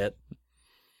going to get.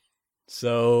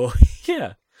 So,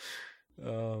 yeah.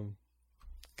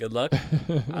 Good luck.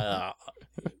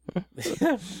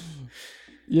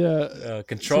 Yeah.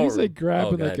 Control. Seems like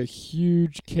grabbing like a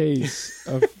huge case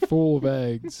of full of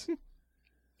eggs.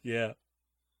 Yeah.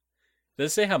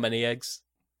 Does it say how many eggs?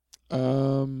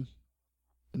 Nope.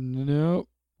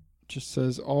 Just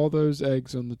says all those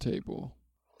eggs on the table.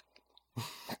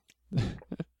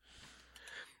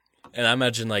 And I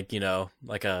imagine like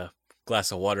a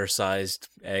glass of water sized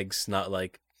eggs, not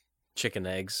like chicken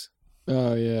eggs.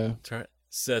 Oh yeah.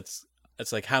 So it's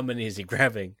like, how many is he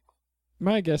grabbing?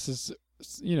 My guess is,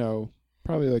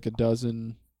 probably like a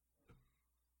dozen.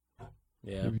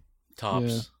 Yeah. Maybe,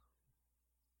 tops.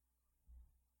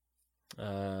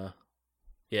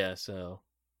 Yeah. So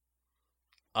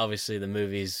obviously the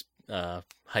movie's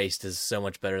heist is so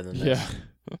much better than this.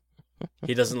 Yeah.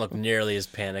 He doesn't look nearly as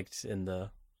panicked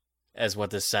as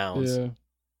what this sounds. Yeah.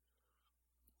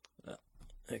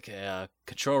 Okay,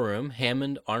 control room.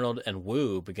 Hammond, Arnold, and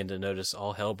Wu begin to notice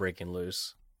all hell breaking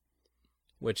loose.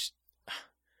 Which,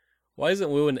 why isn't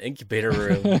Wu in the incubator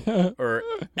room or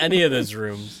any of those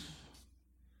rooms?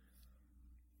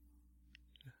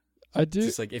 I do.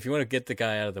 It's like, if you want to get the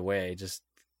guy out of the way, just,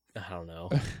 I don't know.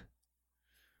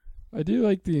 I do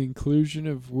like the inclusion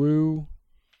of Wu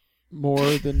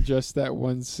more than just that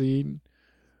one scene.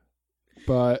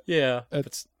 But yeah,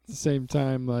 at the same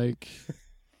time, like,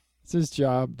 it's his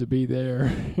job to be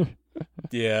there.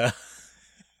 Yeah.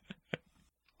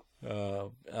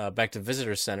 Back to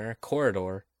Visitor Center,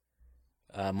 corridor.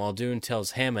 Muldoon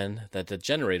tells Hammond that the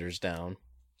generator's down.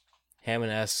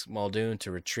 Hammond asks Muldoon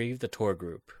to retrieve the tour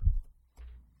group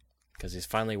because he's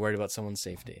finally worried about someone's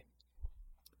safety.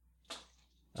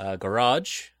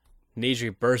 Garage.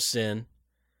 Nidri bursts in,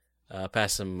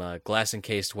 past some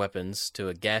glass-encased weapons to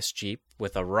a gas jeep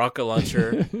with a rocket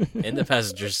launcher in the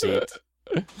passenger seat.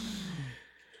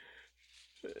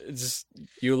 Just,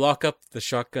 you lock up the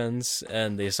shotguns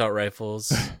and the assault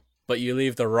rifles, but you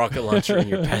leave the rocket launcher in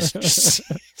your passenger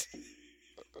seat.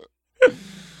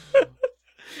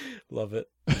 Love it.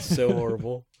 It's so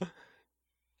horrible.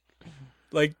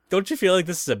 Like, don't you feel like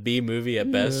this is a B movie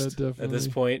at best at this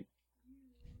point?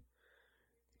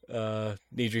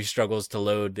 Nidri struggles to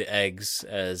load the eggs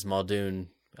as Muldoon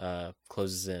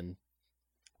closes in.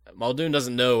 Muldoon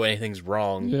doesn't know anything's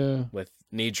wrong with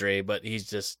Nidri, but he's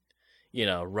just,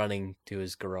 running to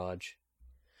his garage.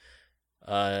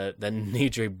 Then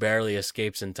Nidri barely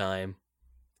escapes in time,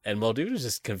 and Muldoon is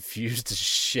just confused as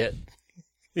shit.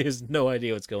 He has no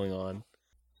idea what's going on.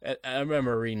 I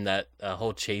remember reading that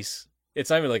whole chase. It's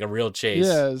not even like a real chase.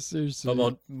 Yeah, seriously.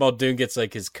 But Muldoon gets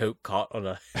like his coat caught on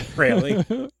a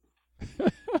railing.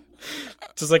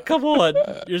 Just like, come on,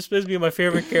 you're supposed to be my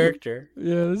favorite character.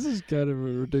 Yeah, this is kind of a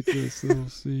ridiculous little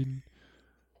scene.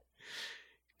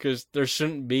 Because there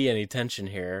shouldn't be any tension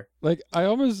here. Like, I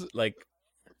almost, like,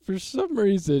 for some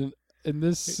reason, in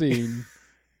this scene,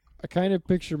 I kind of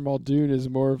picture Muldoon as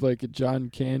more of like a John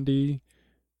Candy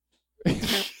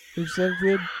or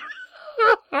something.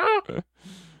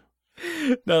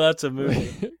 No, that's a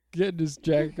movie. Getting his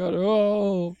jacket on.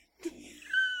 Oh.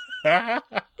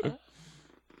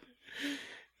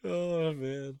 Oh,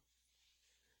 man.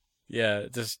 Yeah,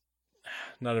 just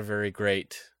not a very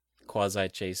great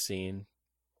quasi-chase scene.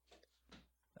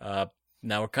 Now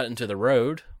we're cutting to the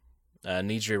road.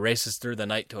 Nidri races through the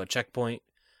night to a checkpoint,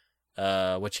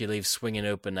 which he leaves swinging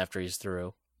open after he's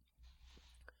through.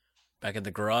 Back at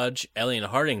the garage, Ellie and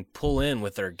Harding pull in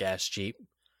with their gas jeep.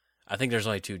 I think there's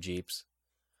only 2 jeeps.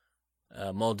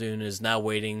 Muldoon is now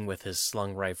waiting with his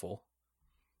slung rifle.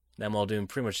 Now Muldoon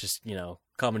pretty much just,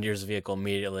 commandeers the vehicle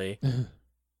immediately.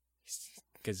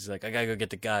 Because he's like, I gotta go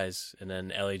get the guys. And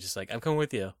then Ellie just like, I'm coming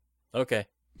with you. Okay.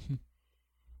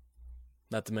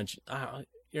 Not to mention,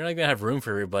 you're not gonna have room for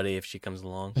everybody if she comes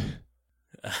along.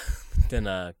 Then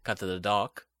cut to the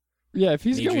dock. Yeah, if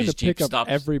he's going to pick up stops.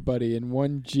 everybody in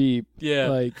one Jeep, yeah,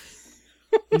 like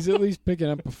he's at least picking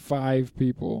up 5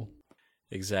 people.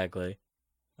 Exactly.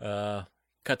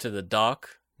 Cut to the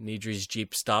dock. Nidri's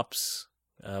Jeep stops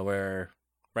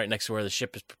right next to where the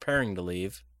ship is preparing to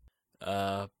leave.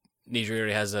 Nidri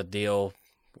already has a deal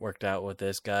worked out with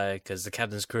this guy because the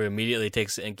captain's crew immediately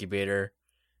takes the incubator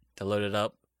to load it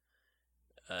up.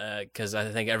 Because I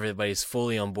think everybody's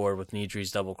fully on board with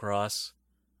Nidri's double cross.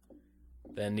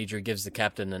 Then Nidri gives the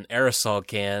captain an aerosol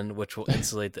can, which will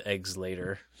insulate the eggs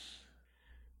later.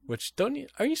 Which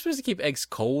are you supposed to keep eggs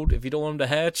cold if you don't want them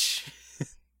to hatch?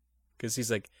 Because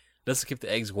he's like, let's keep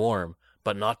the eggs warm,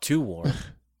 but not too warm.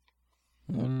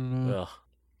 I don't know. Ugh.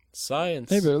 Science.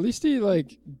 Hey, but at least he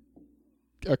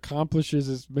accomplishes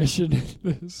his mission in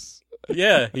this.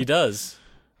 Yeah, he does.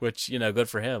 Which, good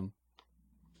for him.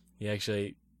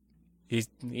 He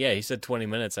said 20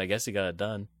 minutes. I guess he got it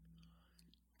done.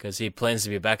 Because he plans to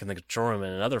be back in the control room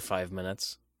in another 5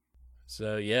 minutes.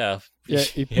 So, yeah. Yeah,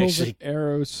 he pulls an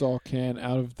aerosol can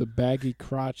out of the baggy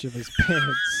crotch of his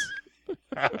pants.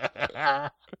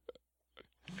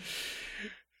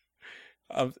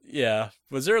 Yeah.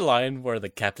 Was there a line where the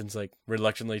captain's like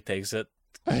reluctantly takes it?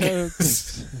 I don't think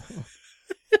so.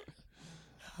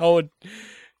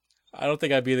 I don't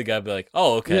think I'd be the guy to be like,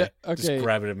 oh, okay. Yeah, okay. Just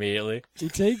grab it immediately. He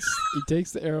takes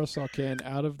the aerosol can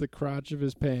out of the crotch of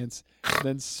his pants, and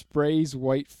then sprays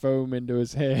white foam into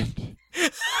his hand.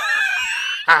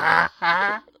 Oh,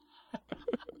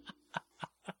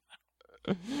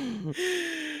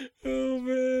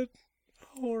 man.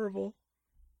 Horrible.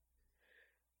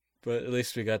 But at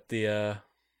least we got the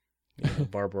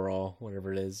Barbarol,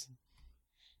 whatever it is.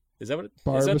 Is that what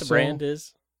the brand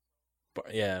is?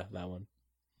 Yeah, that one.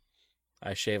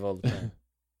 I shave all the time.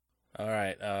 All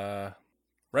right,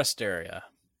 rest area.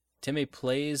 Timmy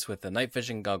plays with the night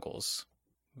vision goggles.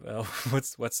 Well,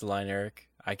 what's the line, Eric?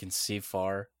 I can see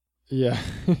far. Yeah,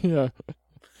 yeah.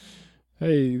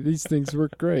 Hey, these things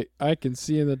work great. I can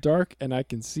see in the dark and I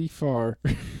can see far.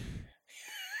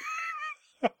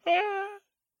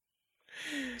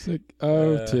 It's like,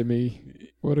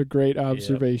 Timmy, what a great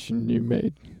observation you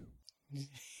made.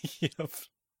 Yep.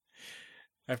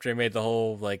 After he made the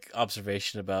whole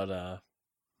observation about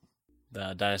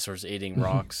the dinosaurs eating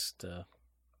rocks to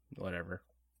whatever.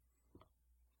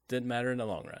 Didn't matter in the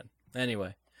long run.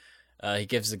 Anyway, he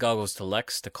gives the goggles to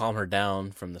Lex to calm her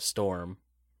down from the storm.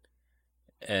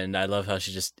 And I love how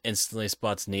she just instantly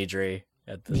spots Nidri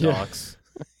at the docks.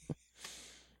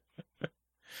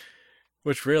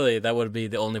 Which really, that would be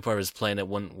the only part of his plan that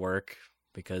wouldn't work.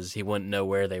 Because he wouldn't know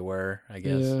where they were, I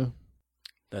guess. Yeah.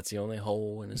 That's the only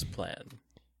hole in his plan.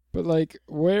 But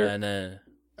where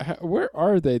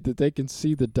are they that they can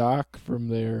see the dock from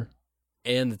there?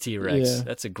 And the T-Rex. Yeah.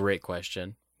 That's a great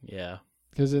question. Yeah.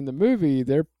 Because in the movie,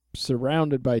 they're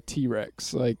surrounded by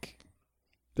T-Rex.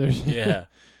 They're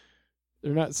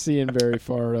not seeing very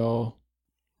far at all.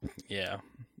 Yeah.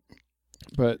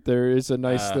 But there is a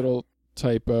nice little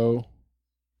typo.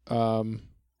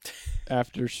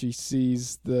 After she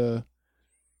sees the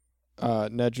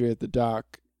Nedry at the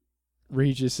dock,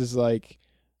 Regis is like,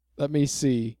 let me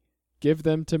see. Give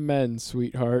them to men,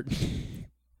 sweetheart.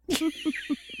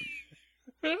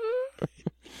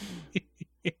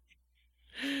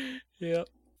 Yep.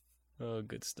 Oh,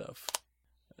 good stuff.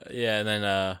 And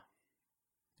then,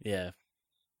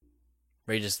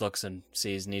 Regis looks and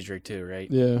sees Nidri too,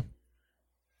 right? Yeah.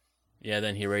 Yeah,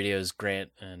 then he radios Grant,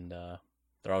 and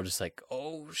they're all just like,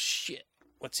 oh, shit.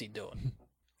 What's he doing?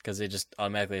 because they just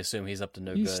automatically assume he's up to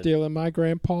no good. He's stealing my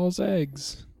grandpa's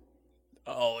eggs.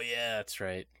 Oh, yeah, that's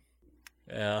right.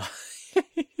 Yeah.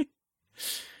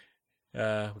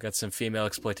 We got some female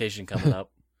exploitation coming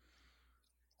up.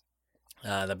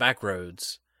 The back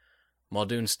roads.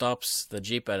 Muldoon stops the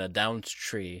Jeep at a downed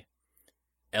tree.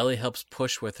 Ellie helps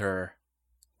push with her,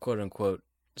 quote-unquote,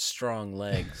 strong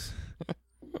legs.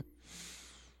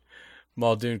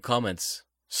 Muldoon comments,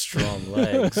 strong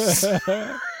legs.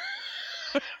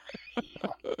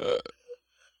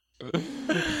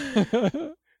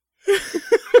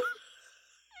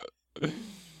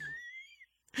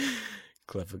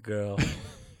 Clever girl.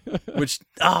 Which,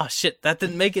 shit, that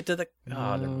didn't make it to the...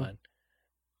 never mind.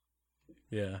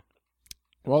 Yeah.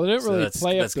 Well, they didn't really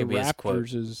play up the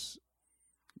Raptors as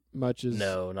much as...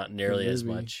 No, not nearly as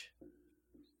much.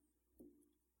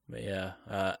 But yeah,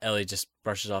 Ellie just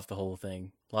brushes off the whole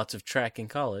thing. Lots of track in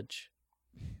college.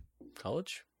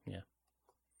 College? Yeah.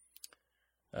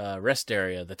 Rest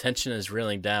area. The tension is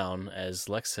reeling down as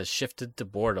Lex has shifted to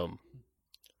boredom.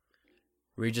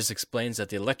 Regis explains that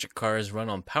the electric cars run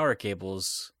on power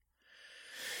cables,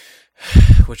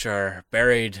 which are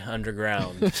buried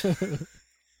underground.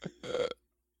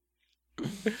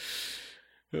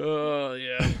 Oh,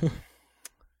 yeah.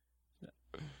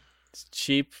 It's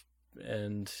cheap,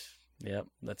 and, yep,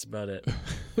 that's about it.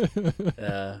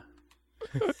 And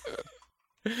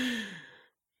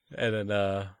then,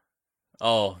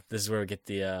 this is where we get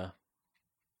the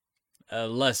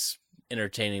less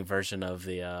entertaining version of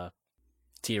the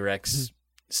T-Rex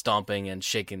stomping and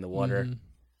shaking the water.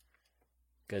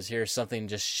 Because here something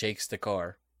just shakes the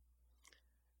car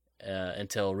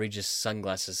until Regis'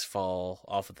 sunglasses fall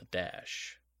off of the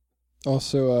dash.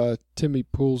 Also, Timmy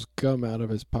pulls gum out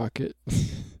of his pocket.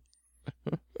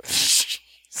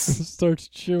 Starts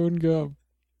chewing gum.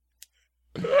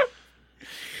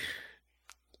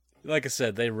 Like I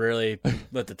said, they really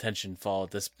let the tension fall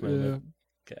at this moment.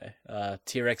 Yeah. Okay.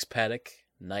 T-Rex paddock,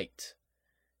 night.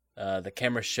 The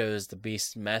camera shows the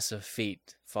beast's massive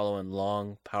feet following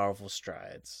long, powerful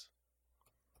strides.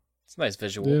 It's a nice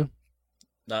visual.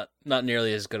 Yeah. Not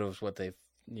nearly as good as what they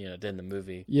did in the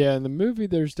movie. Yeah, in the movie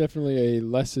there's definitely a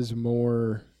less is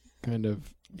more kind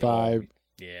of vibe.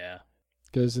 Yeah.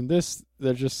 Because in this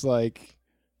they're just like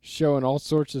showing all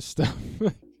sorts of stuff.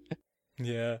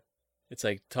 Yeah. It's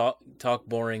like talk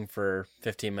boring for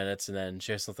 15 minutes and then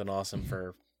show something awesome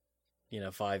for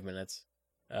 5 minutes.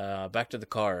 Back to the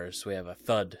cars. We have a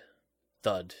thud,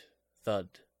 thud, thud.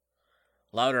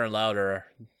 Louder and louder,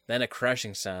 then a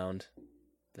crashing sound,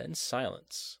 then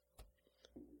silence.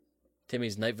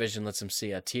 Timmy's night vision lets him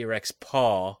see a T-Rex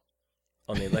paw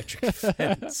on the electric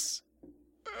fence.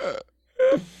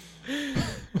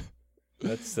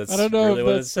 That's I don't know really if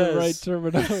that's the right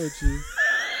terminology.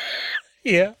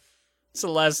 Yeah. It's the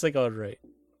last thing I would write.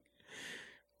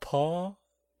 Paw?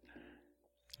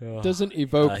 Oh. Doesn't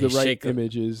evoke the right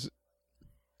images.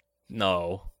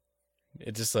 No.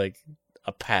 It's just like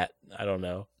a pat. I don't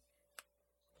know.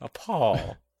 A paw.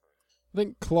 I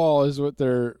think claw is what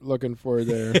they're looking for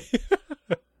there.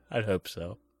 I'd hope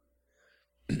so.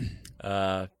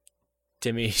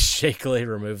 Timmy shakily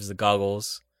removes the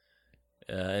goggles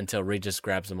until Regis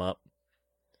grabs him up.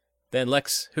 Then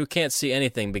Lex, who can't see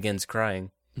anything, begins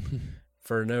crying.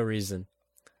 For no reason.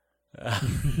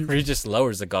 Regis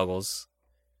lowers the goggles.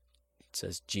 It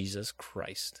says, Jesus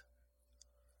Christ.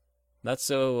 Not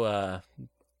so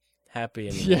happy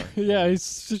anymore. Yeah,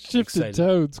 he's shifted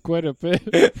tones quite a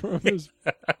bit from his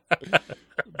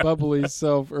bubbly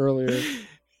self earlier.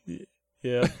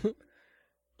 Yeah.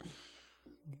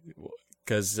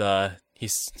 Because he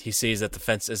sees that the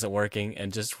fence isn't working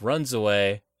and just runs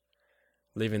away,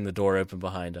 leaving the door open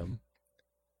behind him.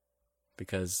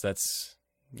 Because that's,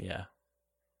 yeah.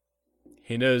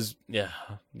 He knows, yeah,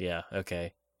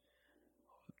 okay.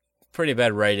 Pretty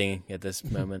bad writing at this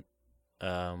moment.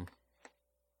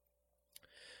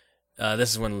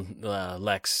 This is when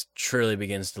Lex truly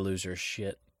begins to lose her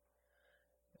shit.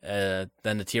 Then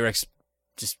the T-Rex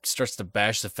just starts to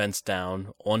bash the fence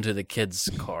down onto the kid's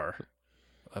car.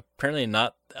 Apparently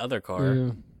not the other car.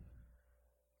 Yeah.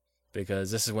 Because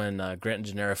this is when Grant and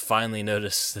Gennaro finally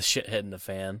notice the shit hitting the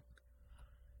fan.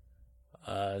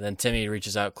 Then Timmy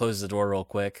reaches out, closes the door real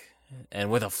quick, and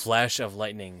with a flash of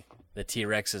lightning, the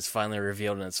T-Rex is finally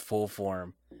revealed in its full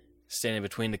form, standing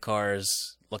between the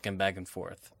cars, looking back and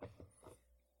forth.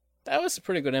 That was a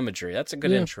pretty good imagery. That's a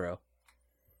good intro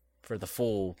for the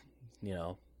full,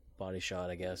 body shot,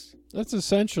 I guess. That's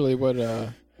essentially what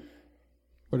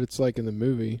it's like in the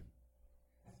movie.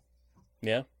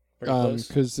 Yeah, pretty close.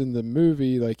 Because in the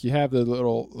movie, like, you have the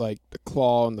little, like, the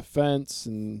claw on the fence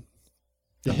and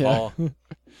the paw.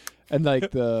 And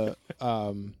like the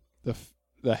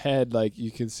head, like you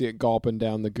can see it gulping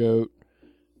down the goat,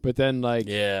 but then like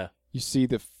you see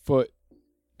the foot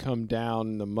come down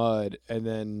in the mud, and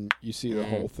then you see the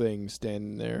whole thing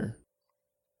standing there.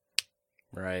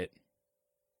 Right.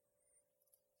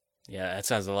 Yeah, that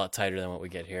sounds a lot tighter than what we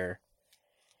get here.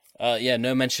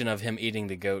 No mention of him eating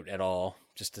the goat at all.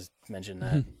 Just to mention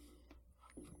that.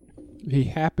 He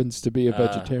happens to be a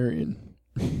vegetarian.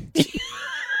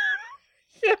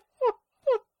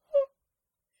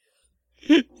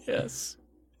 Yes.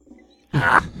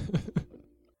 Now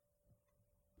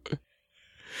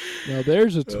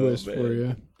there's a twist for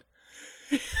you.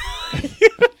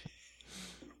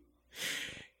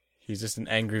 He's just an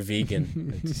angry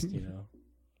vegan. Just,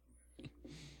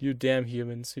 you damn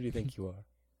humans, who do you think you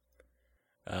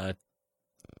are?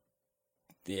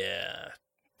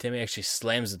 Timmy actually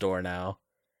slams the door now.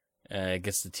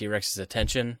 Gets the T-Rex's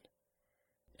attention.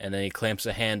 And then he clamps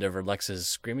a hand over Lex's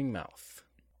screaming mouth.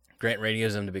 Grant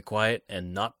radios him to be quiet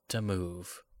and not to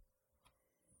move.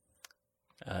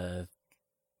 Then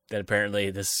apparently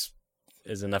this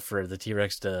is enough for the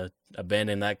T-Rex to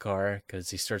abandon that car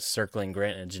because he starts circling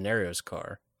Grant and Gennaro's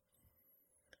car.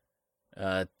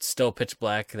 Still pitch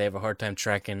black. They have a hard time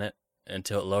tracking it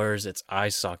until it lowers its eye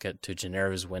socket to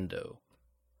Gennaro's window.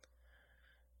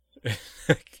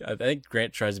 I think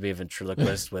Grant tries to be a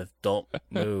ventriloquist with "Don't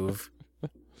move."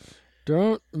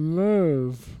 Don't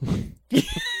move.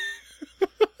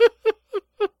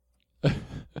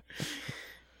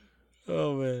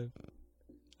 Oh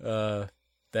man.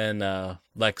 Then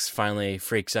Lex finally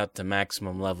freaks out to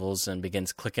maximum levels and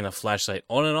begins clicking a flashlight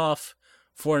on and off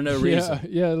for no reason.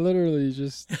 Yeah, literally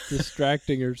just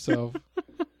distracting herself.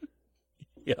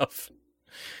 Yep.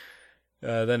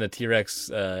 Then a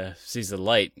T-Rex sees the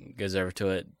light, goes over to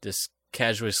it, just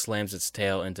casually slams its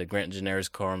tail into Grant and Gennaro's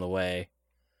car on the way.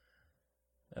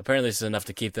 Apparently this is enough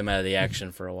to keep them out of the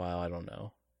action for a while, I don't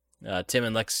know. Tim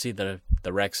and Lex see the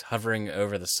Rex hovering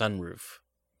over the sunroof.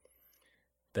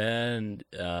 Then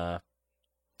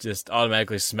just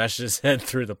automatically smashes his head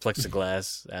through the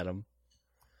plexiglass at him.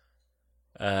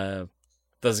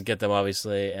 Doesn't get them,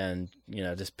 obviously, and,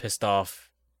 just pissed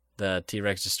off, the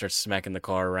T-Rex just starts smacking the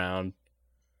car around.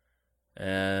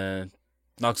 And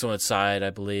knocks on its side,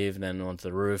 I believe, and then onto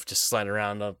the roof, just sliding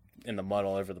around up in the mud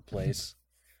all over the place.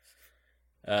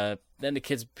 Then the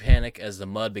kids panic as the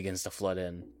mud begins to flood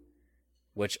in,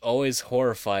 which always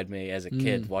horrified me as a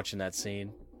kid watching that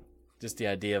scene. Just the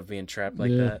idea of being trapped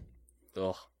like that.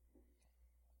 Ugh.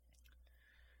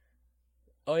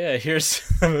 Oh yeah, here's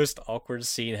the most awkward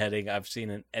scene heading I've seen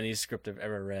in any script I've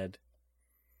ever read.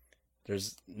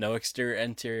 There's no exterior,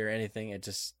 interior, anything. It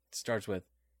just starts with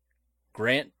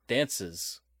Grant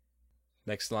dances.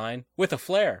 Next line, with a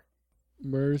flare.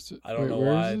 Where's I don't know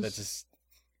why. That just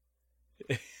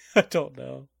I don't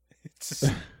know. It's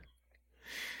just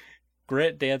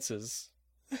Grant dances.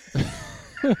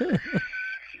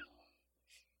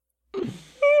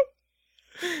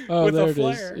 Oh, with there a it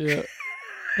flare. is.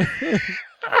 Yeah.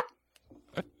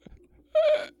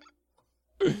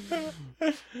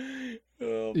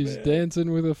 Oh, He's man.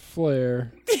 dancing with a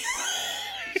flare.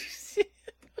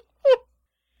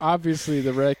 Obviously,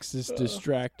 the Rex is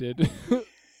distracted.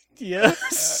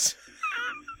 Yes.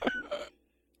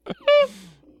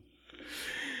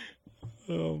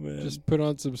 Oh man! Just put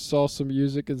on some salsa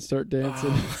music and start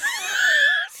dancing.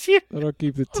 That'll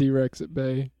keep the T-Rex at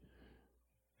bay.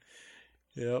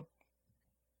 Yep.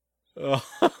 Oh.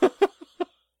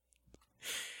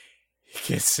 He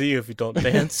can't see you if you don't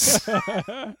dance.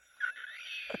 That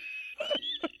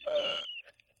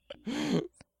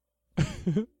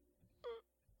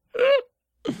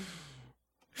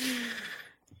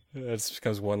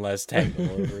becomes one last tag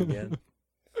all over again.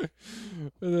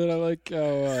 And then I like how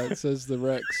it says the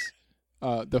Rex,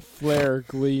 the flare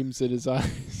gleams in his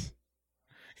eyes.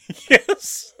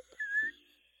 Yes.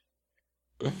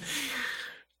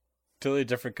 Totally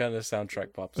different kind of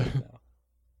soundtrack pops up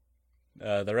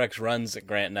now. The Rex runs at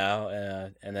Grant now,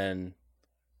 and then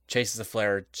chases the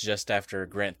flare just after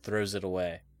Grant throws it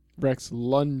away. Rex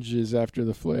lunges after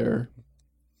the flare.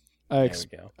 There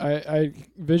we go. I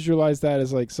visualize that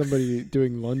as like somebody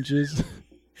doing lunges.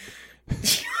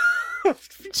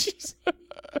 Jeez.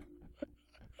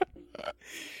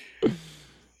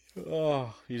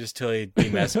 Oh, you just totally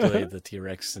demasculated the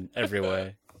T-Rex in every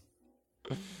way.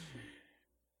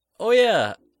 Oh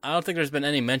yeah, I don't think there's been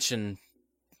any mention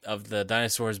of the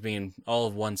dinosaurs being all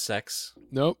of one sex.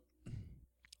 Nope.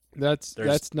 That's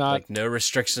not like no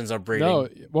restrictions on breeding. No,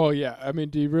 well, yeah. I mean,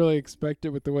 do you really expect it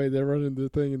with the way they're running the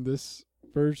thing in this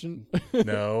version?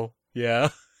 No. Yeah.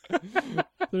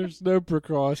 There's no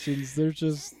precautions. They're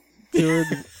just doing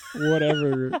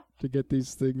whatever to get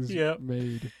these things Yep.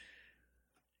 made.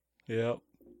 Yep.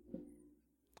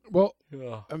 Well,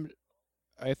 Yeah.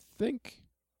 I think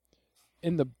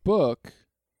in the book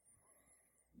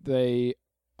they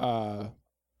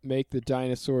make the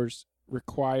dinosaurs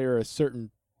require a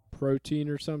certain protein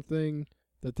or something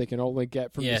that they can only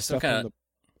get from the stuff on the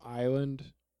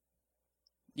island.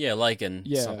 Yeah, lichin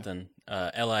something.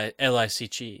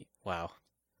 L-I-C-H-E. Wow.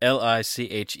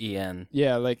 L-I-C-H-E-N.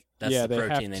 Yeah, that's the they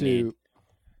protein have they to.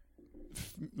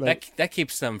 need. That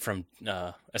keeps them from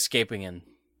escaping and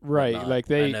right.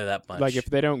 whatnot. I know that much. Like if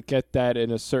they don't get that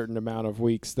in a certain amount of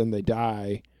weeks, then they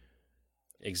die.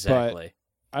 Exactly.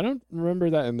 But I don't remember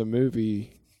that in the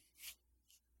movie.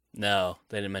 No,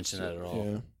 they didn't mention that at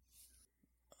all.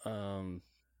 Yeah.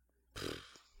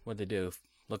 What'd they do?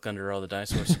 Look under all the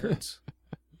dinosaur skirts.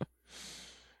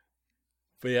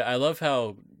 But yeah, I love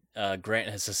how Grant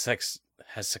has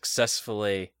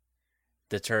successfully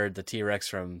deterred the T-Rex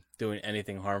from doing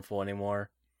anything harmful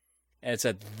anymore. And it's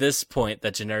at this point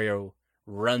that Gennaro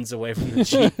runs away from the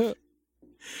Jeep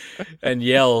and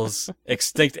yells,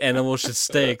 "Extinct animals should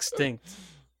stay extinct."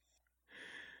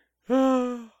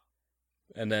 And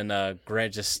then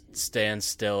Grant just stands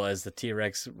still as the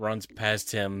T-Rex runs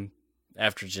past him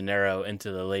after Gennaro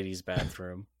into the ladies'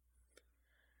 bathroom.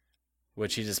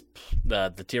 Which he just,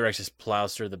 the T-Rex just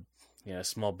plows through the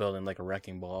small building like a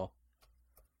wrecking ball.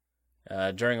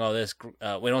 During all this,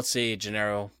 we don't see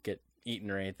Gennaro get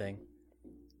eaten or anything.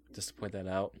 Just to point that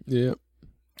out. Yeah.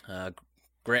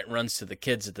 Grant runs to the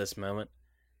kids at this moment.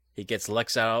 He gets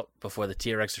Lex out before the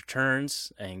T-Rex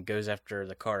returns and goes after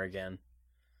the car again.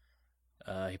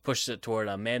 He pushes it toward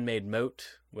a man-made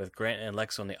moat with Grant and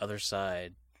Lex on the other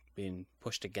side, being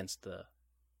pushed against the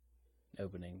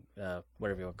opening,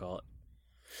 whatever you want to call it.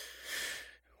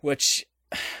 Which,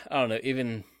 I don't know,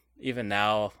 even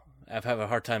now, I have a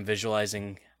hard time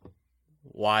visualizing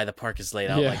why the park is laid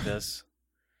out like this.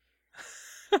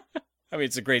 I mean,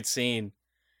 it's a great scene.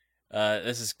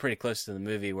 This is pretty close to the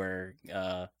movie where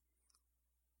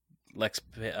Lex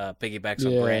piggybacks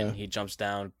on Grant. He jumps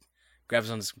down, grabs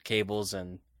onto some cables,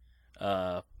 and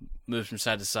moves from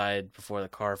side to side before the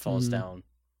car falls down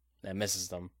and misses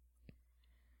them.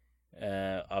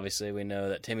 Obviously, we know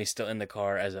that Timmy's still in the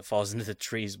car as it falls into the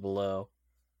trees below.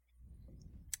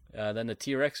 Then the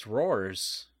T-Rex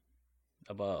roars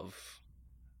above.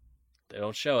 They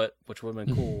don't show it, which would have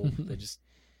been cool.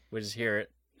 We just hear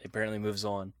it. It apparently moves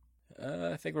on.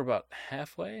 I think we're about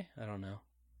halfway. I don't know.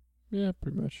 Yeah,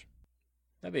 pretty much.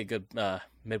 That'd be a good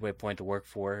midway point to work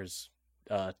for. Is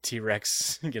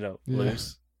T-Rex,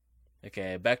 loose.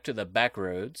 Okay, back to the back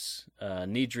roads.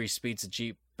 Nidri speeds the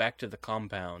Jeep back to the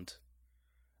compound.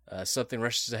 Something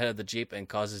rushes ahead of the Jeep and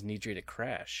causes Nidri to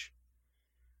crash.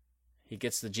 He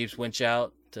gets the Jeep's winch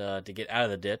out to get out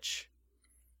of the ditch.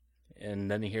 And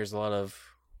then he hears a lot of...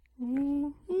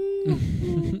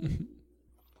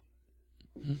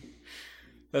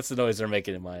 That's the noise they're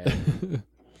making in my head.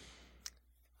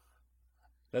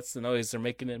 That's the noise they're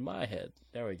making in my head.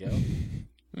 There we go.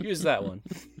 Use that one.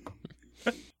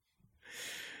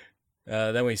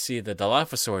 Then we see the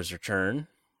Dilophosaurs return,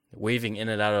 weaving in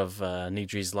and out of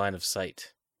Nidri's line of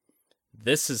sight.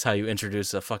 This is how you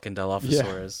introduce a fucking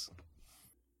Dilophosaurus. Yeah.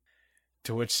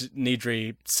 To which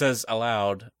Nidri says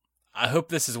aloud, "I hope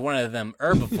this is one of them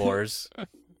herbivores."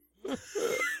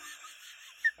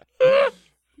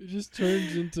 It just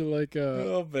turns into like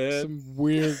some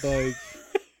weird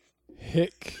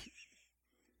hick,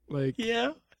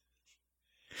 yeah.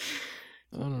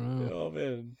 I don't know. Oh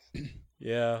man,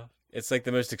 yeah. It's like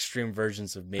the most extreme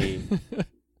versions of me.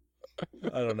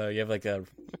 I don't know. You have like a...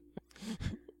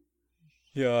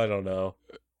 Yeah, I don't know.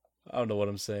 I don't know what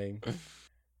I'm saying.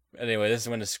 Anyway, this is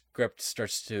when the script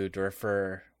starts to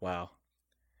refer... Wow.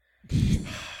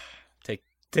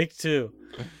 Take two.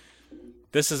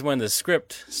 This is when the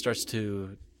script starts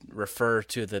to refer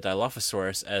to the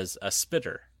Dilophosaurus as a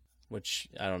spitter, which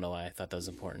I don't know why I thought that was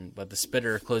important. But the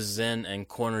spitter closes in and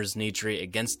corners Nidri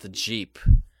against the Jeep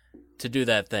to do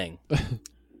that thing.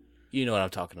 You know what I'm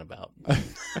talking about.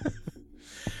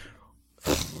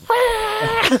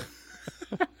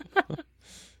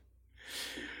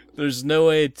 There's no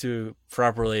way to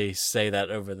properly say that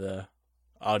over the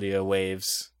audio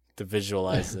waves to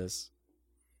visualize this.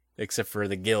 Except for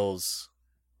the gills.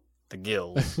 The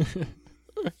gills.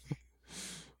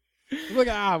 Look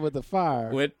out with the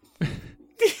fire. But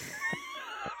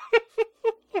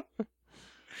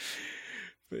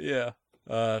yeah.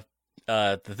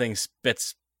 The thing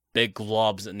spits big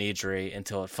globs at Nidri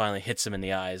until it finally hits him in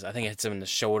the eyes. I think it hits him in the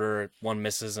shoulder. One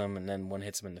misses him, and then one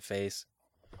hits him in the face.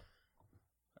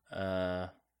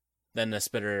 then the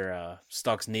spitter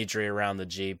stalks Nidri around the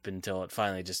Jeep until it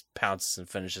finally just pounces and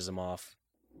finishes him off.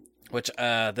 Which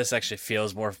this actually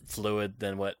feels more fluid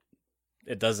than what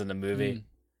it does in the movie.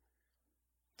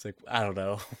 It's like, I don't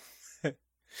know.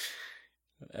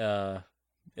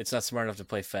 It's not smart enough to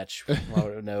play fetch. Why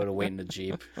would it know to wait in the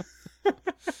Jeep?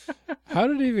 How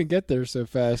did it even get there so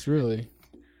fast, really?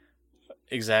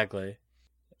 Exactly.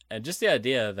 And just the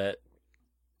idea that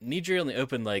Nidri only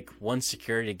opened like one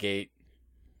security gate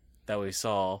that we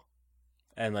saw,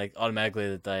 and like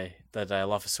automatically the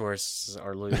Dilophosaurus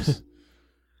are loose.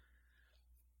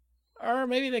 Or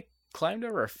maybe they climbed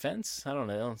over a fence? I don't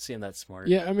know. I don't seem that smart.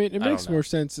 Yeah, I mean, it makes more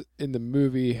sense in the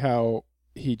movie how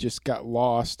he just got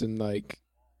lost and like,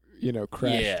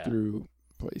 crashed through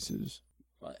places.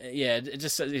 Yeah, it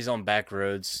just says he's on back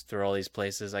roads through all these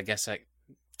places. I guess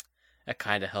that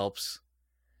kind of helps.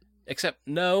 Except,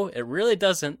 no, it really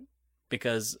doesn't,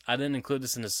 because I didn't include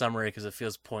this in the summary because it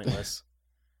feels pointless.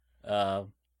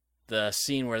 The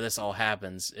scene where this all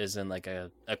happens is in like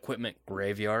a equipment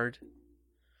graveyard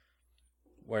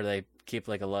where they keep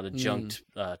like a lot of junked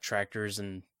tractors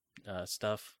and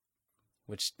stuff,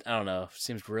 which, I don't know,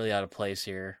 seems really out of place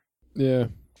here. Yeah.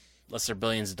 Unless their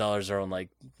billions of dollars are on like,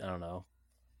 I don't know,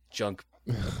 junk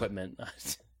equipment.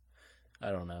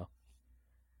 I don't know.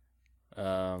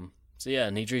 So yeah,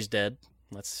 Nidri's dead.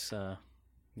 That's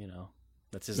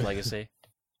that's his legacy.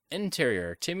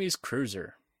 Interior, Timmy's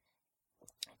cruiser.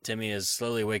 Timmy is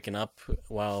slowly waking up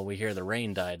while we hear the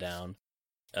rain die down.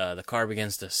 The car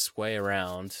begins to sway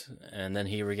around, and then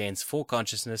he regains full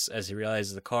consciousness as he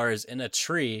realizes the car is in a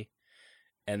tree,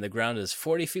 and the ground is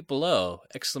 40 feet below!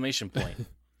 Exclamation point.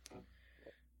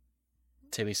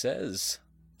 Timmy says,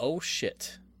 "Oh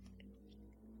shit!"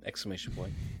 Exclamation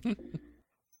point.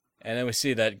 And then we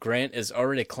see that Grant is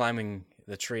already climbing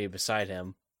the tree beside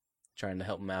him, trying to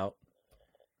help him out.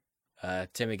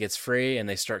 Timmy gets free, and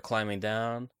they start climbing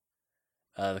down.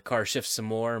 The car shifts some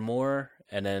more and more,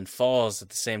 and then falls at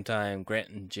the same time. Grant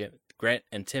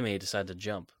and Timmy decide to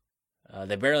jump.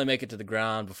 They barely make it to the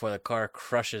ground before the car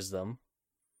crushes them,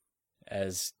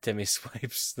 as Timmy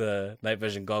swipes the night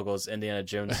vision goggles Indiana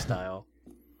Jones style.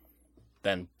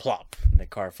 Then plop, and the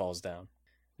car falls down.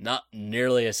 Not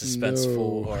nearly as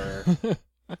suspenseful or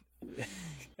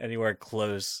anywhere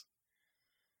close.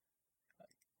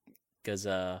 Because,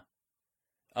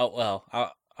 I'll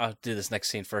do this next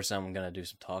scene first, and I'm going to do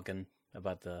some talking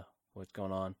about what's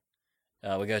going on.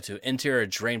 We go to interior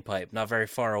drain pipe, not very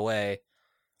far away.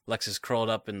 Lex is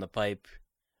curled up in the pipe,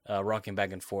 rocking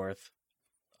back and forth.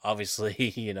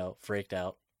 Obviously, freaked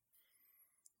out.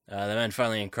 The men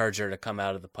finally encourage her to come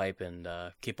out of the pipe and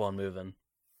keep on moving.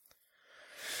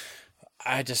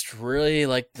 I just really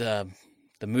like the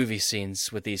movie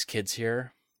scenes with these kids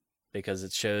here, because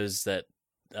it shows that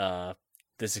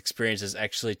this experience is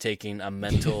actually taking a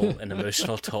mental and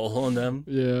emotional toll on them.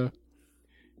 Yeah.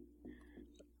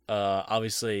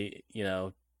 Obviously,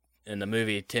 in the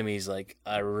movie, Timmy's like,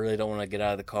 I really don't want to get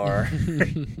out of the car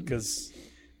because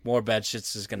more bad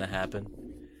shit's just going to happen.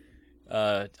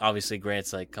 Obviously,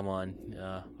 Grant's like, come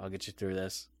on, I'll get you through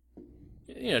this.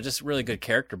 Just really good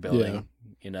character building.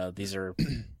 Yeah. These are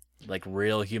like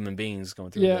real human beings going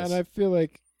through this. Yeah, and I feel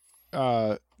like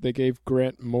they gave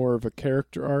Grant more of a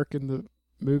character arc in the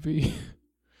movie.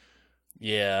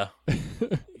 Yeah.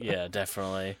 Yeah,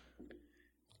 definitely.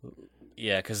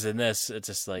 Yeah, because in this, it's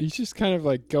just like... He's just kind of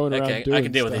like going around doing I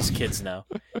can deal with these kids now.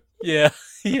 Yeah,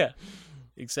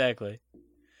 exactly.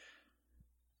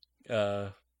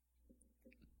 Because,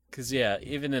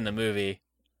 even in the movie,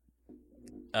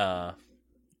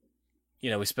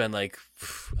 we spend like,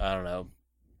 I don't know,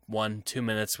 1-2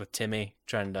 minutes with Timmy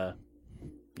trying to,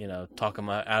 talk him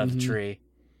out of the tree.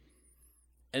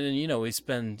 And then, we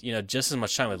spend, just as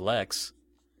much time with Lex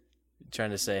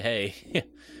trying to say, hey,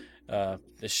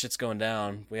 this shit's going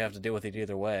down. We have to deal with it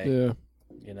either way.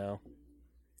 Yeah.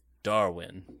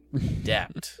 Darwin.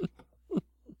 Adapt.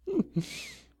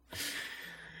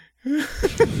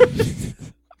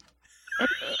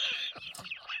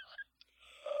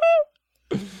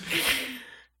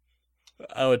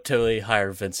 I would totally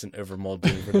hire Vincent over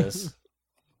Muldoon for this.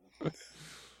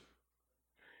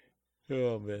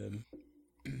 Oh, man.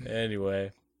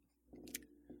 Anyway.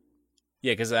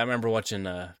 Yeah, because I remember watching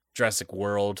Jurassic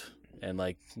World, and,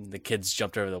 like, the kids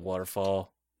jumped over the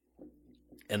waterfall,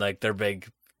 and, like, their big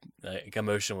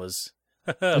emotion was,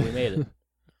 we made it.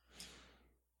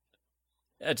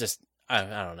 I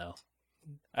don't know.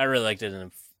 I really liked it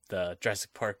in the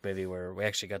Jurassic Park movie where we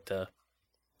actually got to,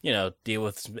 deal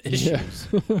with some issues.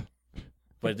 Yeah.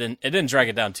 But it didn't drag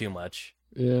it down too much.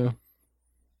 Yeah.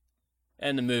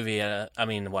 And the movie,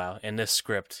 in this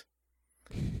script,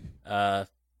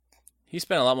 He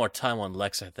spent a lot more time on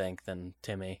Lex, I think, than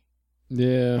Timmy.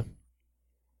 Yeah.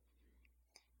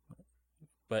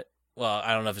 But, well,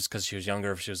 I don't know if it's because she was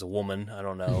younger, if she was a woman. I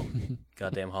don't know.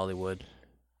 Goddamn Hollywood.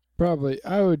 Probably,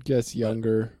 I would guess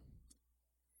younger.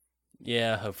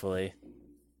 Yeah, hopefully.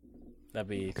 That'd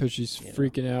be... Because she's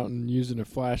freaking out and using a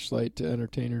flashlight to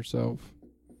entertain herself.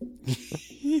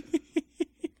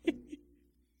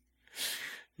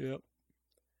 Yep.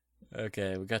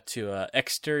 Okay, we got to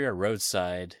exterior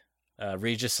roadside.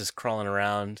 Regis is crawling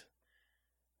around.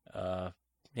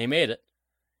 He made it.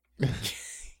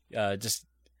 Just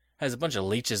has a bunch of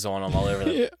leeches on him all over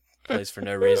the place for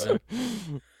no reason.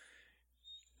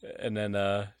 And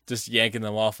then just yanking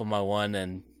them off on my one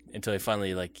and until he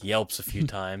finally like yelps a few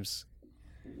times.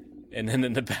 And then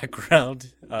in the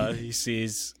background, he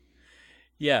sees,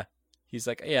 he's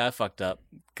like, yeah, I fucked up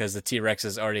because the T-Rex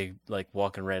is already like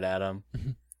walking right at him.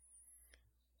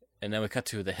 And then we cut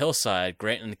to the hillside.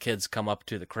 Grant and the kids come up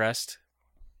to the crest.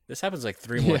 This happens like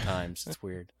 3 more times. It's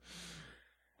weird.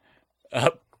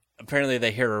 Apparently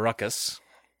they hear a ruckus.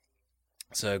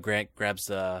 So Grant grabs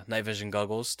the night vision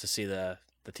goggles to see the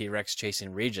T-Rex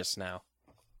chasing Regis now.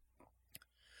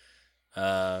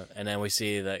 And then we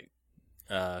see that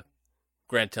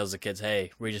Grant tells the kids,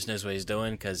 hey, Regis knows what he's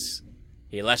doing because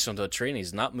he latched onto a tree and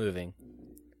he's not moving.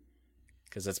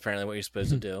 Because that's apparently what you're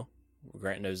supposed to do.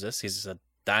 Grant knows this. He's a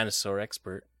dinosaur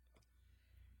expert.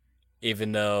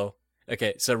 Even though...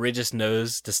 Okay, so Regis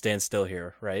knows to stand still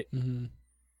here, right? Mm-hmm.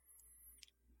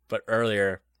 But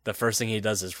earlier, the first thing he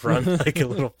does is run like a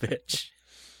little bitch.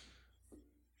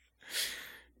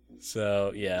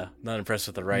 So, yeah, not impressed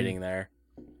with the writing there.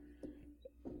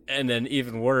 And then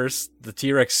even worse, the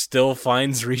T-Rex still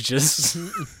finds Regis.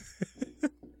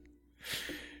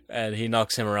 And he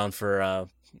knocks him around for a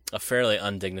fairly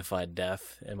undignified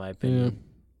death, in my opinion.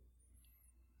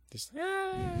 Just,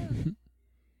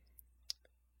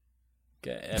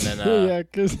 Okay, and then... yeah,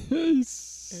 because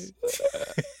he's...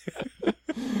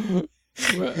 Do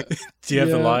you have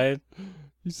the line?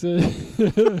 He said...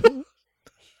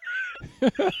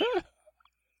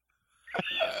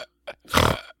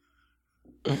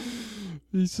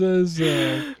 He says,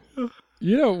 you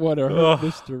don't want to hurt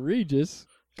Mr. Regis.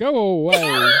 Go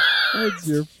away. That's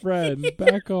your friend.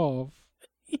 Back off.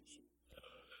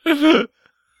 And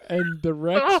the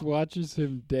Rex watches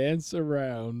him dance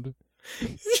around.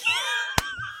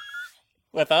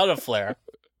 Without a flare.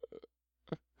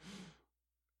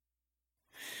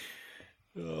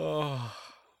 Oh,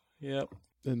 yep.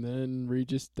 And then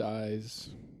Regis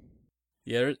dies.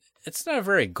 Yeah, it's not a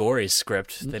very gory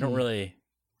script. They don't really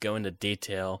go into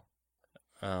detail.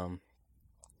 And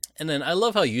then I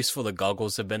love how useful the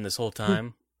goggles have been this whole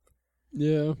time.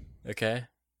 Yeah. Okay.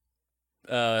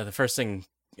 The first thing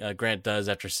Grant does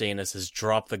after seeing this is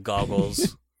drop the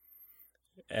goggles.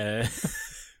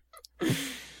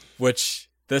 Which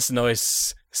this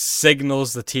noise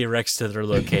signals the T-Rex to their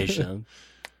location.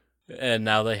 And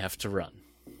now they have to run.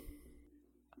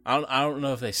 I don't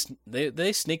know if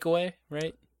they sneak away,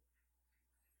 right?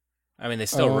 I mean, they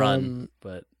still run,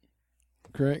 but...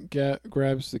 Grant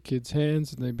grabs the kid's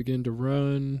hands and they begin to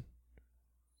run.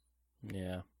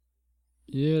 Yeah.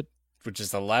 Yeah. Which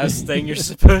is the last thing you're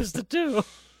supposed to do.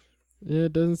 Yeah,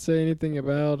 it doesn't say anything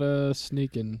about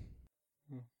sneaking.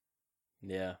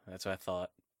 Yeah, that's what I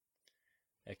thought.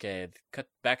 Okay, cut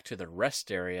back to the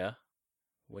rest area,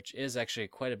 which is actually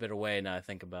quite a bit away now I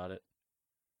think about it.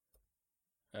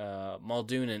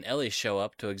 Muldoon and Ellie show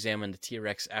up to examine the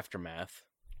T-Rex aftermath.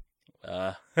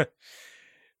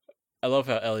 I love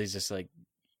how Ellie's just like,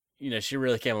 she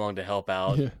really came along to help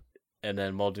out. Yeah. And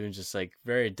then Muldoon's just like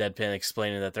very deadpan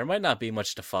explaining that there might not be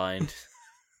much to find.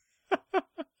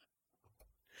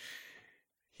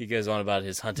 He goes on about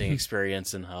his hunting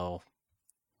experience and how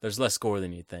there's less gore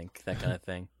than you think, that kind of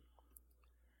thing.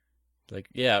 Like,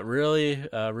 yeah, really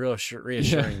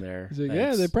reassuring there. He's like,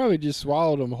 yeah, they probably just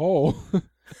swallowed him whole.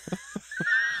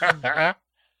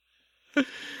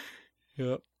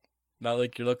 Yep. Not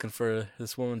like you're looking for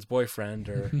this woman's boyfriend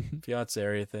or fiance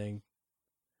or anything.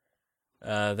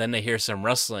 Then they hear some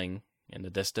rustling in the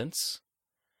distance.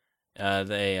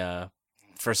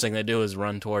 First thing they do is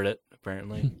run toward it,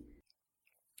 apparently.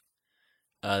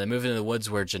 They move into the woods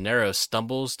where Gennaro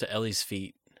stumbles to Ellie's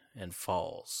feet and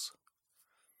falls.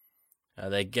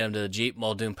 They get him to the Jeep.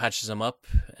 Muldoon patches him up,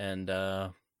 and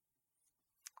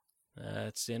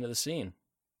that's the end of the scene.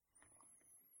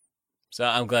 So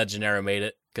I'm glad Gennaro made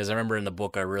it, because I remember in the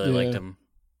book I really liked him.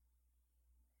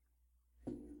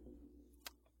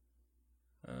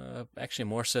 Actually,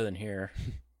 more so than here.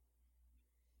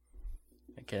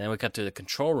 Okay, then we cut to the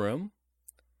control room.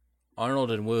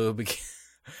 Arnold and Wu begin...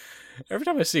 Every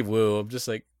time I see Wu, I'm just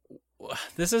like,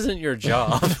 this isn't your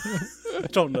job. I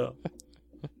don't know.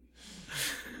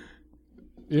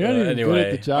 You're not even anyway, good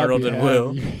at the job Arnold and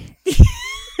Woo.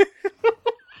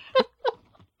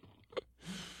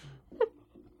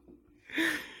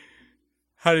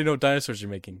 How do you know what dinosaurs you're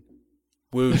making?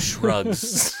 Woo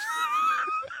shrugs.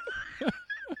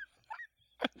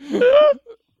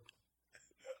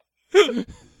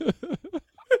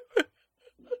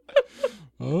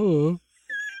 Oh.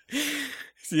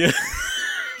 Yeah.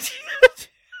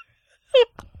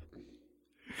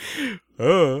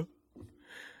 Oh.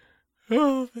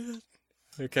 Oh, man.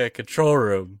 Okay, control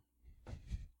room.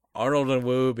 Arnold and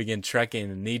Woo begin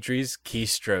tracking Nedry's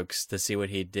keystrokes to see what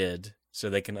he did so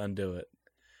they can undo it.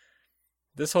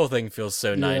 This whole thing feels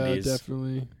so 90s. Yeah,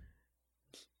 definitely.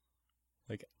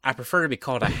 Like, I prefer to be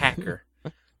called a hacker.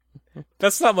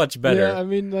 That's not much better. Yeah, I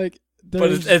mean, like...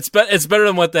 But it's better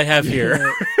than what they have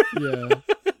here. Yeah.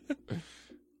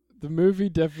 The movie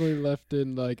definitely left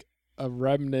in, like, a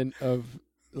remnant of,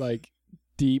 like,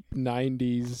 deep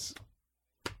 90s,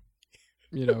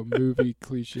 movie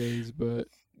cliches, but...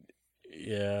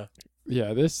 Yeah.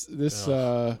 Yeah, this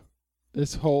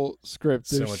whole script,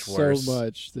 So there's much so worse.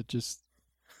 much that just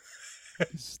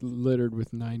is littered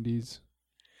with 90s.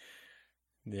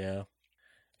 Yeah.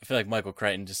 I feel like Michael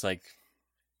Crichton just, like...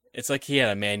 It's like he had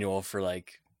a manual for,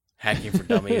 like, hacking for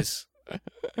dummies.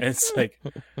 And it's like,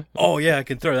 oh, yeah, I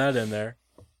can throw that in there.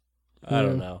 I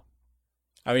don't know.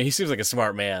 I mean, he seems like a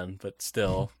smart man, but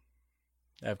still,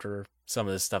 after some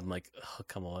of this stuff, I'm like, oh,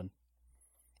 come on.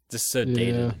 Just so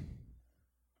dated.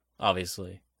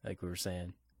 Obviously, like we were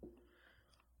saying.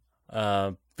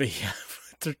 But yeah,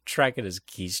 they're tracking his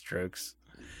keystrokes.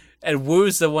 And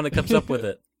Woo's the one that comes up with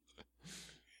it.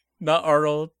 Not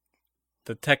Arnold,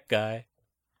 the tech guy.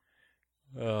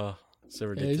 Oh, so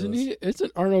ridiculous. Yeah,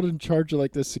 isn't Arnold in charge of,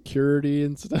 like, the security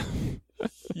and stuff?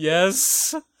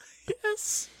 Yes.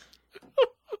 Yes.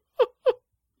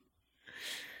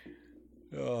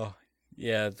 Oh,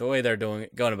 yeah. The way they're going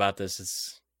about this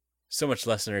is so much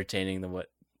less entertaining than what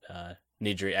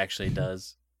Nedry actually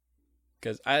does.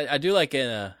 Because I do like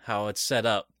how it's set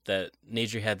up that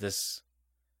Nedry had this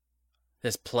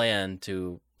plan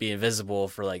to be invisible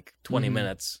for like 20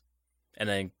 minutes and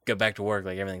then go back to work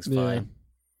like everything's fine.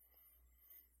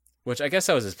 Which I guess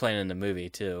that was his plan in the movie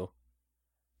too.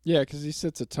 Yeah, because he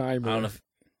sets a timer. I don't know if...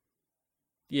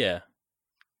 Yeah.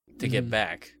 To get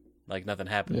back. Like nothing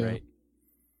happened, right?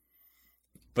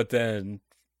 But then,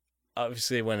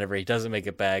 obviously, whenever he doesn't make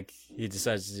it back, he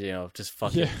decides to, just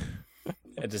fuck it.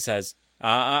 It just says,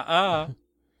 you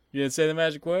didn't say the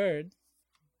magic word.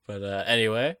 But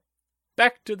anyway,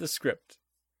 back to the script.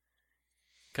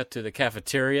 Cut to the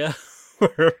cafeteria,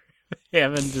 where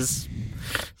Hammond is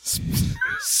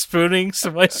spooning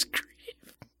some ice cream.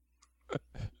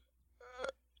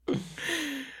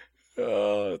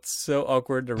 Oh, it's so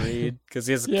awkward to read because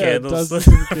he has candles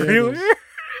everywhere.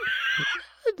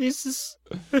 He's just,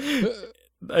 I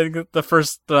think the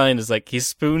first line is like he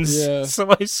spoons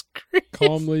some ice cream,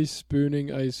 calmly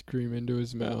spooning ice cream into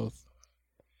his mouth,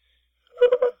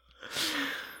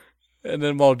 and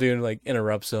then Muldoon like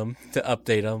interrupts him to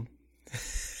update him,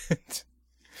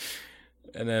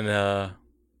 and then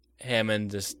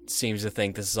Hammond just seems to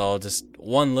think this is all just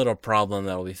one little problem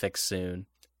that will be fixed soon.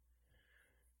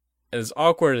 As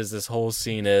awkward as this whole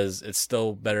scene is, it's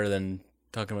still better than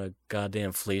talking about a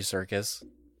goddamn flea circus.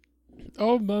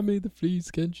 Oh, mommy, the fleas.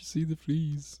 Can't you see the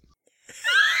fleas?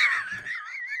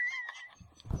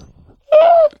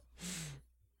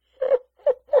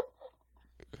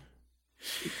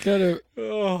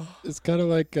 It's kind of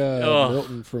like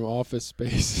Milton from Office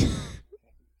Space.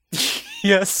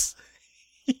 Yes.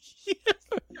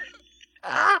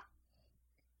 I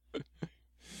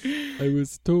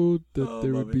was told that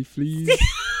there would be fleas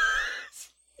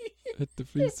at the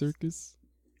flea circus.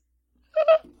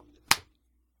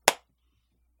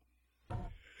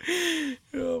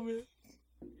 Oh man,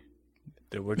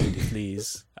 there weren't any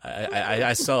fleas.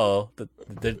 I saw that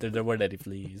there weren't any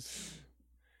fleas.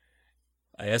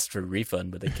 I asked for a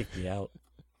refund, but they kicked me out.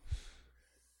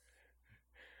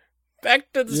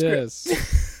 Back to the script.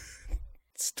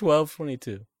 It's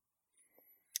 12:22.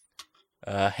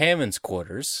 Hammond's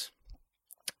quarters.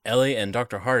 Ellie and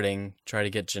Dr. Harding try to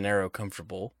get Gennaro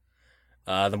comfortable.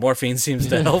 The morphine seems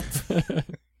to help.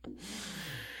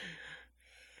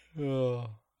 Oh.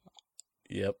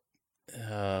 Yep.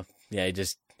 Yeah,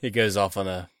 he goes off on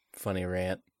a funny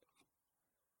rant.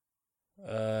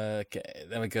 Okay,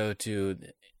 then we go to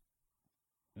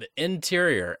the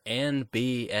interior, Anne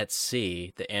B at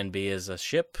sea. The Anne B is a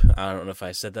ship. I don't know if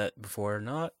I said that before or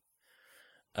not.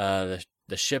 The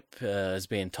ship is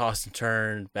being tossed and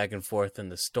turned back and forth in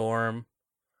the storm.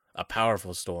 a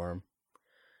powerful storm.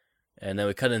 And then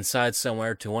we cut inside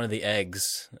somewhere to one of the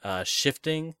eggs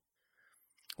shifting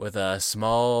with a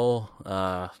small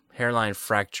hairline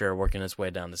fracture working its way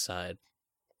down the side.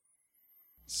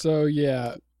 So,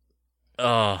 yeah.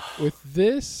 With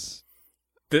this...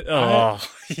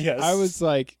 yes. I was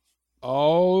like,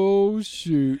 oh,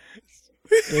 shoot.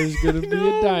 There's going to be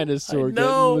a dinosaur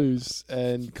getting loose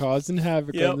and causing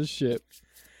havoc on the ship.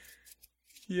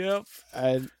 Yep.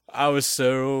 And I was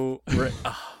so...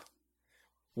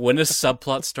 When the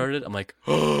subplot started, I'm like,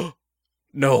 oh,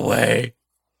 no way.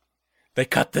 They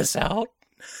cut this out?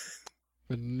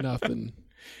 Nothing.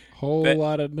 Whole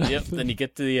lot of nothing. Yep, then you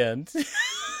get to the end.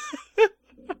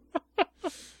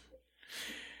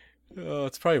 Oh,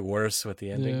 it's probably worse with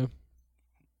the ending. Yeah.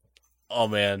 Oh,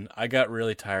 man. I got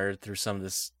really tired through some of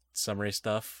this summary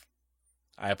stuff.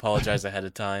 I apologize ahead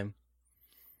of time.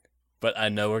 But I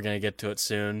know we're going to get to it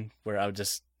soon, where I'll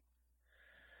just...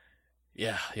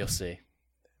 Yeah, you'll see.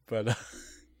 But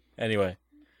anyway,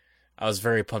 I was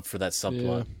very pumped for that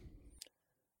subplot.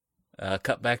 Yeah.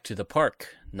 Cut back to the park.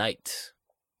 Night.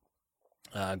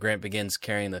 Grant begins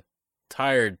carrying the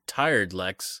tired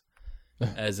Lex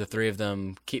as the three of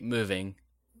them keep moving.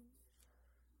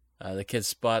 The kids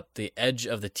spot the edge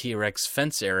of the T-Rex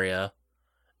fence area,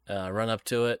 run up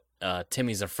to it.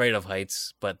 Timmy's afraid of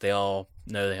heights, but they all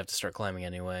know they have to start climbing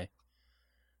anyway.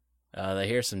 They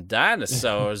hear some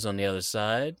dinosaurs on the other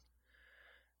side,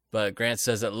 but Grant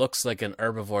says it looks like an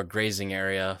herbivore grazing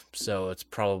area, so it's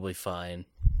probably fine.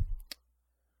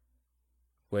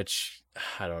 Which,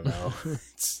 I don't know.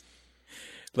 It's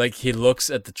like he looks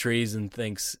at the trees and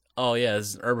thinks, oh yeah, this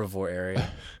is an herbivore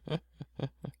area.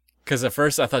 Because at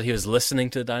first I thought he was listening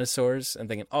to the dinosaurs and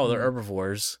thinking, oh, they're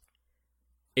herbivores.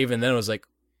 Even then it was like,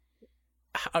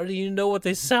 how do you know what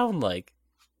they sound like?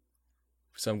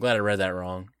 So I'm glad I read that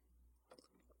wrong.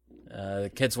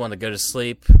 The kids want to go to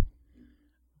sleep,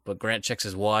 but Grant checks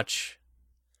his watch.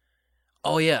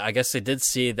 Oh yeah, I guess they did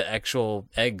see the actual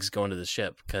eggs going to the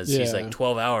ship, because he's like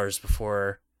 12 hours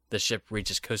before the ship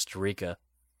reaches Costa Rica.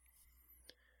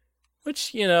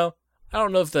 Which, you know, I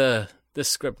don't know if this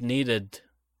script needed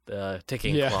the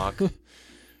ticking clock.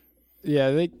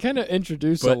 Yeah, they kind of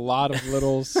introduce a lot of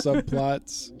little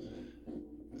subplots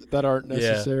that aren't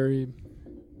necessary.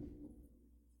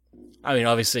 I mean,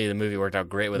 obviously the movie worked out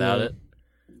great without it.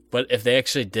 But if they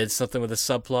actually did something with the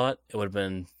subplot, it would have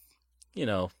been, you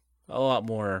know, a lot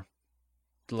more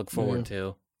to look forward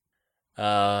to.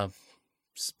 But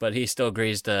he still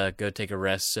agrees to go take a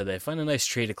rest, so they find a nice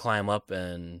tree to climb up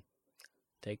and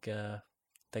take the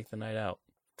night out.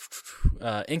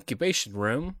 Incubation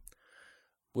room.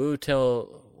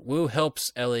 Wu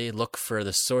helps Ellie look for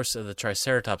the source of the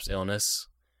Triceratops illness,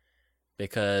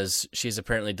 because she's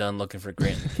apparently done looking for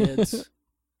Grant and the kids.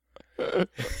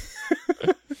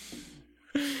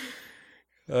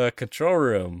 Control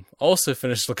room. Also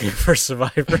finished looking for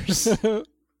survivors.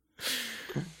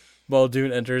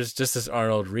 Muldoon enters just as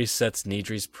Arnold resets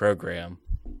Nedry's program.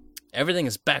 Everything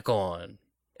is back on,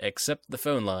 except the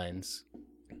phone lines.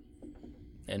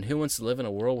 And who wants to live in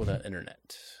a world without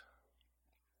internet?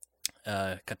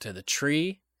 Cut to the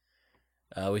tree.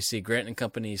 We see Grant and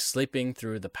company sleeping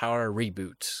through the power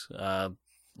reboot.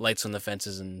 Lights on the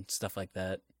fences and stuff like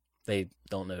that. They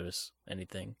don't notice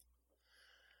anything.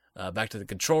 Back to the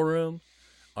control room.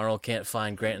 Arnold can't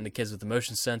find Grant and the kids with the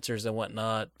motion sensors and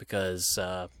whatnot because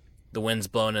the wind's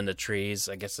blowing in the trees.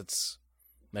 I guess it's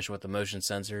meshing with the motion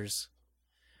sensors.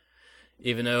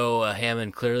 Even though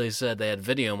Hammond clearly said they had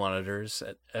video monitors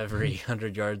at every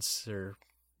 100 yards or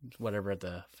whatever at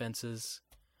the fences.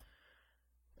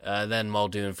 Then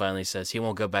Muldoon finally says he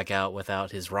won't go back out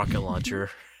without his rocket launcher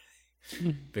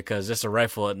because just a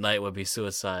rifle at night would be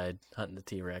suicide hunting the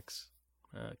T-Rex.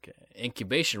 Okay.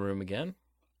 Incubation room again.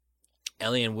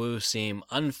 Ellie and Wu seem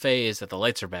unfazed that the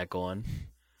lights are back on.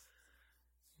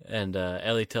 And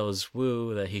Ellie tells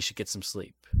Wu that he should get some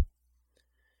sleep.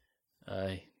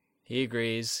 He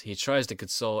agrees. He tries to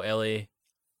console Ellie,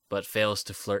 but fails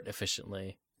to flirt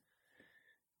efficiently.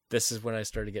 This is when I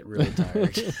started to get really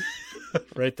tired.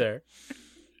 Right there.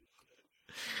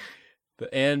 The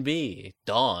A&B,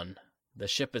 Dawn. The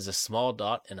ship is a small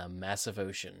dot in a massive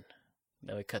ocean.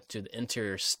 Now we cut to the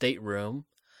interior stateroom.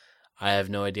 I have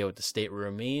no idea what the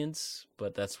stateroom means,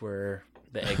 but that's where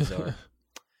the eggs are.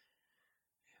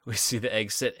 We see the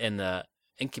eggs sit in the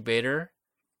incubator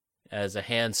as a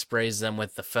hand sprays them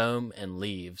with the foam and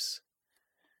leaves.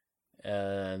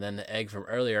 And then the egg from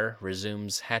earlier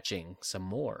resumes hatching some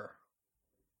more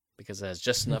because it has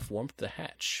just enough warmth to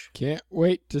hatch. Can't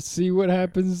wait to see what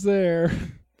happens there.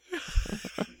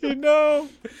 You know,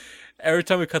 every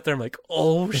time we cut there, I'm like,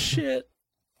 oh shit.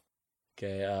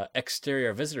 Okay,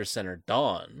 exterior visitor center,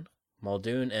 dawn.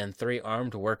 Muldoon and 3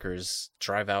 armed workers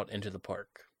drive out into the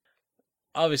park.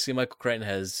 Obviously, Michael Crichton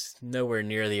has nowhere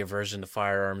near the aversion to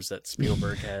firearms that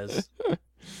Spielberg has.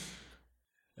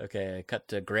 Okay, cut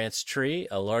to Grant's tree.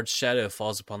 A large shadow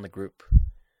falls upon the group.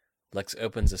 Lex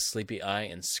opens a sleepy eye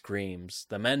and screams.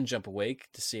 The men jump awake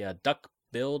to see a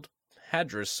duck-billed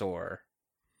hadrosaur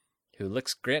who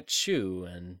licks Grant's shoe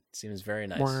and seems very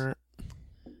nice.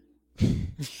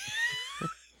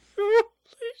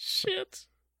 Holy shit.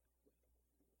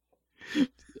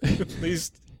 At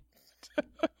least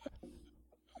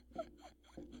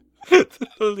the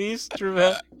least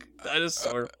dramatic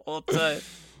dinosaur of all time.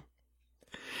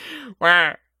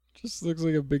 Just looks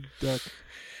like a big duck.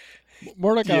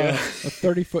 More like a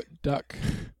 30-foot duck.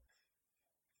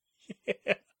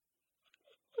 Yeah.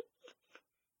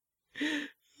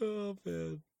 Oh,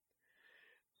 man.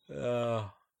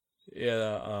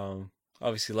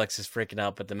 Obviously Lex is freaking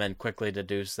out, but the men quickly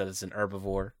deduce that it's an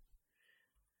herbivore.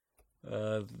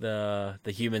 The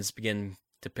humans begin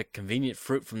to pick convenient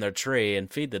fruit from their tree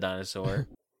and feed the dinosaur,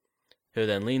 who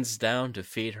then leans down to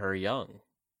feed her young.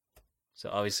 So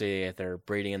obviously they're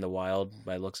breeding in the wild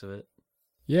by the looks of it.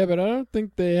 Yeah, but I don't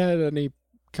think they had any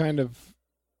kind of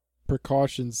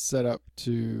precautions set up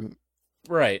to...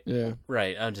 Right. Yeah.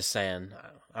 Right. I'm just saying,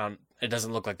 it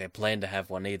doesn't look like they plan to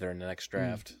have one either in the next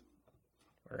draft.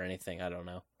 Or anything, I don't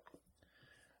know.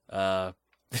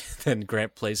 Then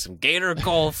Grant plays some gator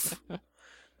golf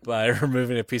by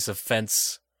removing a piece of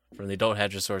fence from the adult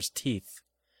hadrosaur's teeth,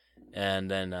 and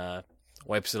then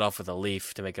wipes it off with a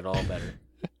leaf to make it all better.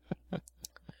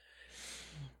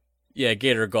 Yeah,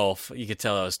 gator golf. You could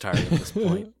tell I was tired at this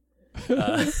point.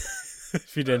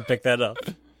 If you didn't pick that up.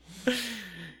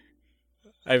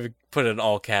 I put it in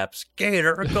all caps.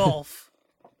 Gator golf.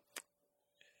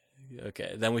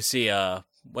 Okay, then we see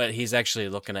what he's actually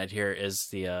looking at here is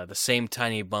the same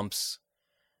tiny bumps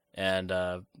and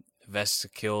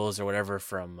vesicles or whatever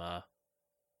from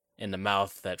in the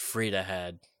mouth that Frida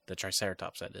had, the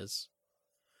Triceratops that is.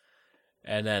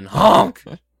 And then honk!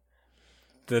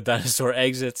 The dinosaur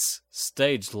exits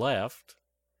stage left.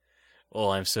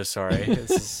 Oh, I'm so sorry.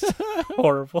 This is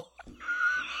horrible.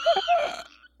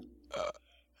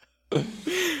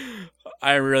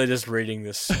 I'm really just reading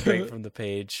this straight from the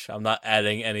page. I'm not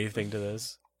adding anything to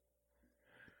this.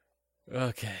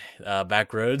 Okay,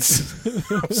 back roads.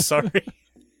 I'm sorry.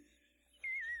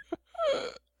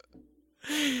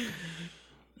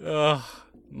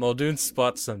 Muldoon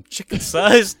spots some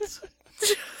chicken-sized...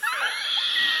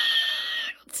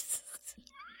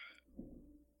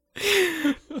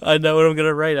 I know what I'm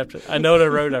gonna write after. I know what I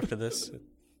wrote after this.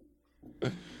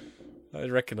 I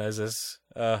recognize this.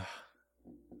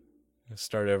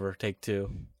 Start over. Take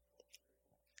 2.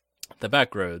 The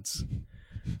back roads.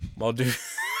 Muldoon.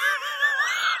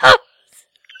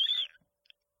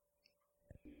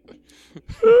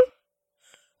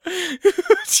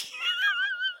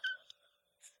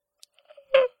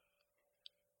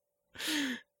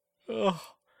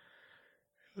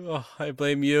 I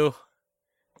blame you.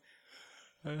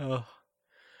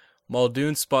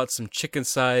 Muldoon spots some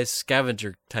chicken-sized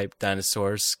scavenger-type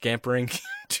dinosaurs scampering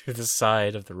to the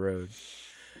side of the road.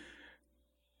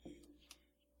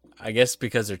 I guess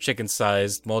because they're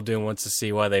chicken-sized, Muldoon wants to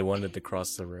see why they wanted to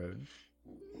cross the road.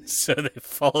 So they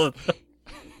follow them.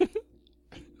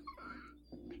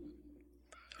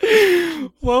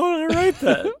 Why would I write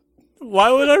that?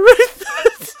 Why would I write that?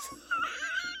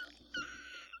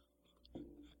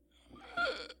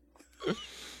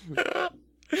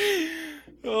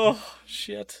 Oh,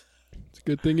 shit. It's a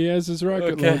good thing he has his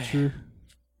rocket launcher.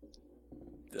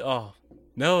 Oh,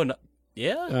 no, not...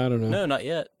 Yeah? I don't know. No, not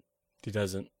yet. He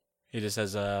doesn't. He just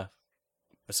has a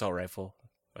assault rifle,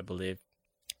 I believe.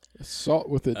 Assault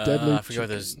with a deadly I forget what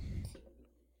those...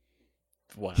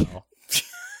 Wow.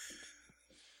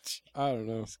 I don't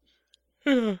know.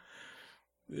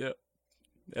 Yep.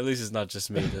 At least it's not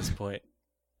just me at this point.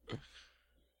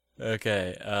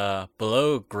 Okay,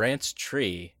 below Grant's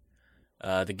tree,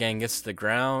 the gang gets to the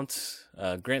ground.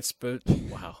 Grant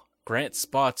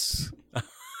spots...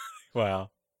 Wow.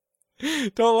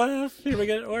 Don't laugh. You're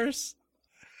making it worse.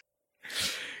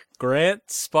 Grant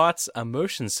spots a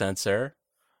motion sensor,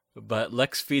 but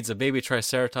Lex feeds a baby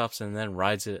Triceratops and then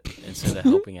rides it instead of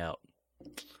helping out.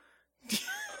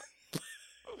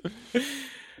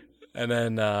 And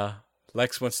then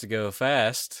Lex wants to go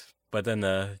fast, but then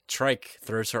the trike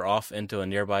throws her off into a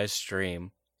nearby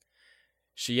stream.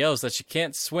 She yells that she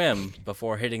can't swim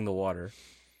before hitting the water.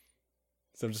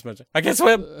 So I'm just mentioning, I can't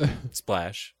swim!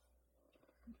 Splash.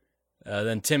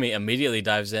 Then Timmy immediately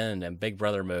dives in, and Big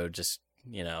Brother mode just,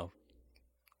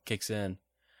 kicks in.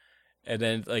 And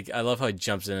then, like, I love how he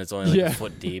jumps in. It's only, like, a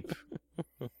foot deep.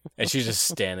 And she's just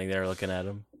standing there looking at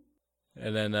him.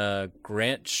 And then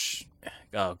Grant shoos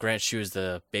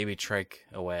the baby trike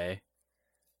away.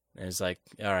 And he's like,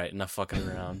 all right, enough fucking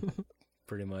around.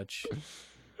 Pretty much.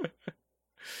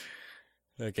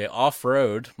 Okay,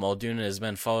 off-road, Muldoon and his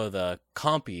men follow the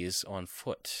compies on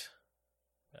foot.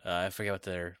 I forget what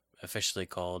they're officially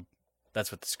called.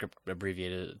 That's what the script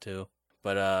abbreviated it to.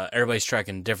 But everybody's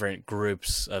tracking different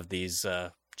groups of these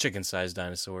chicken-sized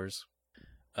dinosaurs.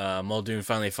 Muldoon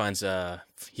finally finds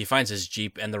his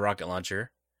Jeep and the rocket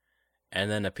launcher,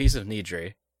 and then a piece of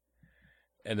Nidre.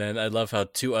 And then I love how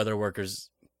two other workers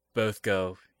both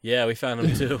go, yeah, we found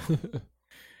him too.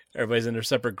 Everybody's in their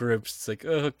separate groups. It's like,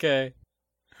 oh, okay.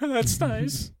 That's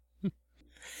nice.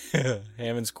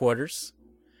 Hammond's quarters.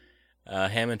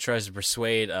 Hammond tries to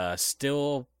persuade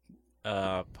still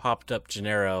popped up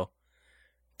Gennaro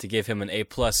to give him an A+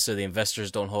 so the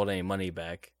investors don't hold any money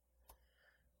back.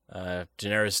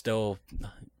 Gennaro is still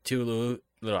too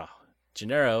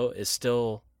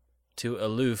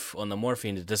aloof on the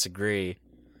morphine to disagree.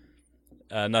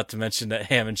 Not to mention that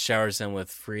Hammond showers him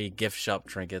with free gift shop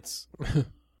trinkets.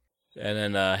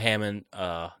 And then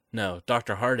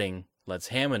Dr. Harding lets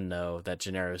Hammond know that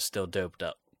Gennaro is still doped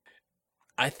up.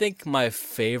 I think my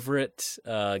favorite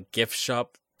gift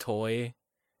shop toy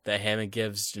that Hammond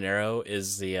gives Gennaro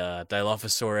is the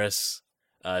Dilophosaurus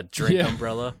drink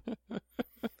umbrella.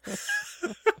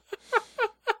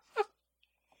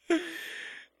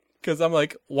 Because I'm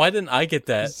like, why didn't I get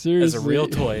that as a real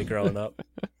toy growing up?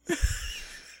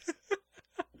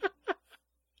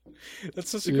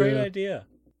 That's such a great idea.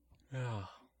 Oh.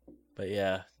 But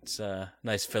yeah, it's a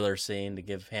nice filler scene to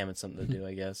give Hammond something to do,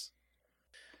 I guess.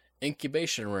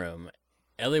 Incubation room.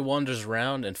 Ellie wanders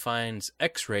around and finds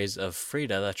x-rays of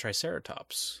Frida the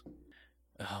Triceratops.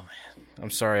 Oh man,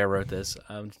 I'm sorry I wrote this.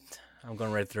 I'm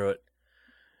going right through it.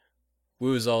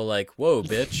 Woo's all like, whoa,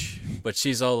 bitch. But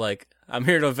she's all like, I'm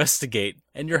here to investigate,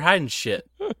 and you're hiding shit.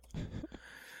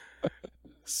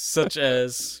 Such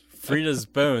as Frida's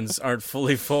bones aren't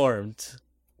fully formed.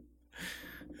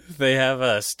 They have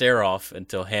a stare-off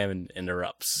until Hammond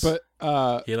interrupts. But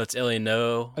he lets Ellie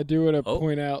know. I do want to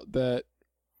point out that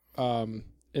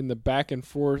in the back and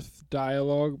forth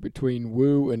dialogue between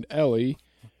Woo and Ellie,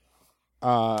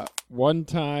 one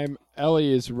time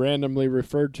Ellie is randomly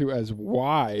referred to as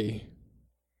Y.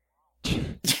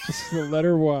 Just the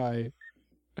letter Y.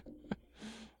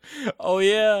 Oh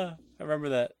yeah, I remember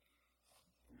that.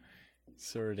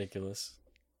 So ridiculous.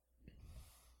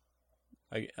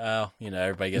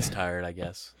 Everybody gets tired, I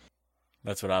guess.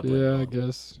 That's what I believe. Yeah, I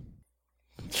guess.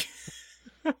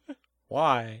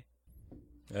 Why?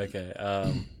 Okay,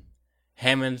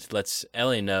 Hammond lets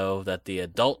Ellie know that the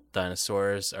adult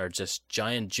dinosaurs are just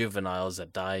giant juveniles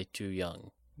that die too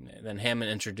young. And then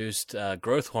Hammond introduced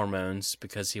growth hormones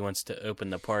because he wants to open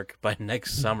the park by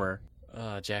next summer.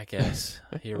 Oh, jackass.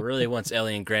 He really wants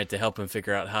Ellie and Grant to help him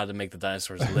figure out how to make the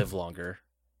dinosaurs live longer.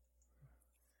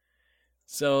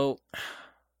 So,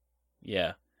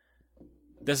 yeah.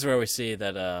 This is where we see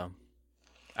that,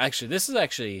 this is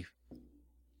actually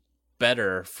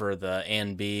better for the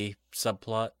Ann B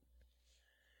subplot.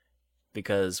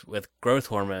 Because with growth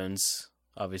hormones,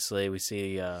 obviously, we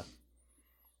see,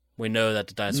 we know that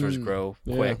the dinosaurs grow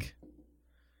quick.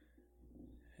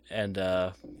 And,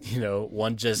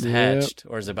 one just hatched,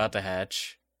 or is about to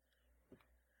hatch.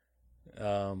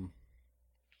 I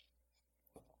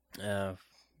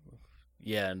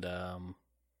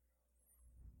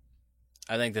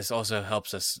think this also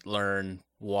helps us learn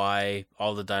why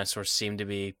all the dinosaurs seem to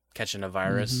be catching a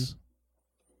virus.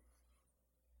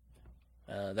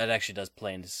 Mm-hmm. That actually does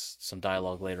play into some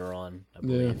dialogue later on, I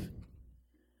believe.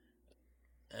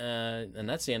 And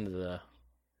that's the end of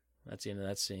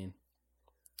that scene.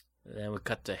 Then we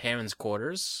cut to Hammond's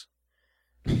quarters.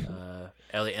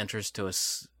 Ellie enters to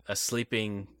a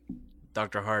sleeping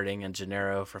Dr. Harding and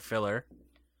Gennaro for filler.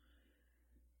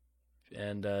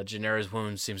 And Gennaro's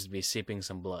wound seems to be seeping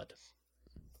some blood,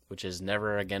 which is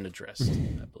never again addressed,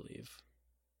 I believe.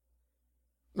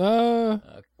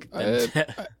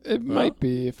 It might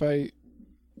be. If I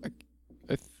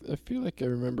feel like I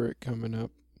remember it coming up.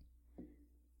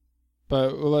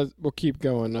 But we'll keep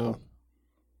going now.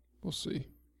 We'll see.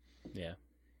 Yeah.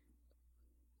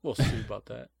 We'll see about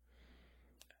that.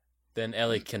 Then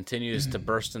Ellie continues to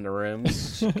burst into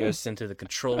rooms. She goes into the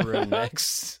control room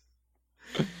next.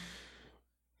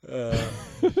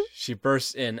 She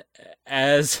bursts in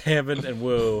as Hammond and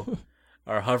Woo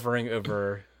are hovering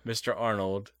over Mr.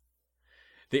 Arnold,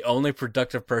 the only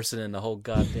productive person in the whole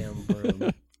goddamn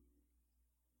room.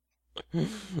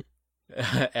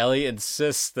 Ellie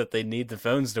insists that they need the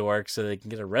phones to work so they can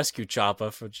get a rescue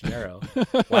chopper for Gennaro.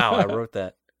 Wow, I wrote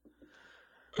that.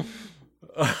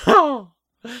 Oh,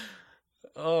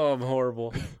 I'm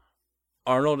horrible.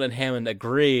 Arnold and Hammond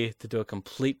agree to do a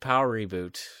complete power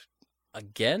reboot.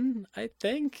 Again, I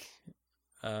think.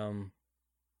 Yeah,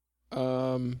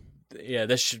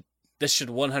 this should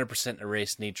 100%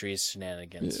 erase Nitri's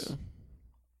shenanigans. Yeah.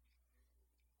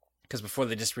 Because before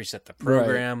they just reset the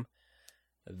program,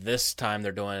 this time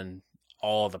they're doing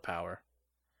all the power.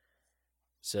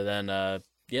 So then,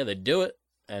 they do it,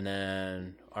 and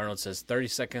then Arnold says 30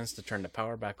 seconds to turn the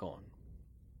power back on.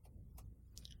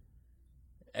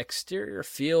 Exterior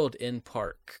field in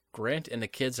park. Grant and the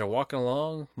kids are walking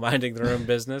along, minding their own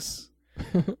business.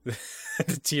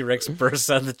 The T-Rex bursts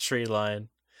out of the tree line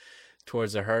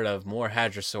towards a herd of more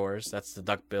hadrosaurs, that's the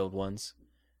duck-billed ones,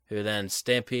 who then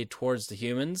stampede towards the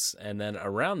humans, and then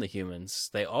around the humans.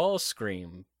 They all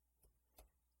scream.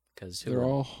 They're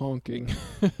all honking.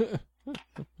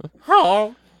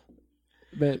 Oh!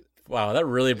 But, wow, that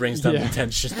really brings down the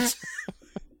tension. It's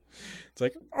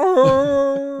like,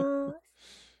 oh!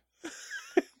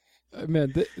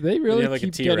 Man, they really like keep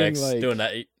a T-Rex getting doing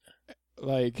that.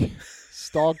 Like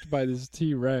stalked by this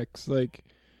T-Rex, like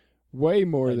way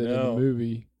more than in the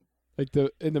movie. Like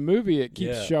in the movie, it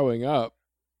keeps showing up,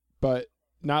 but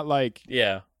not like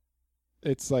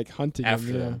it's like hunting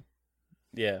after them.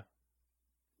 Yeah.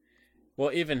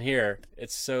 Well, even here,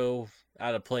 it's so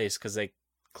out of place because they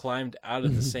climbed out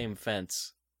of the same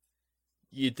fence.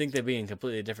 You'd think they'd be in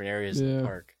completely different areas of the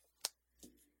park.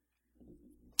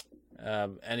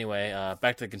 Anyway,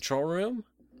 back to the control room.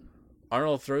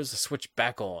 Arnold throws the switch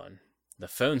back on. The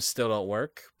phones still don't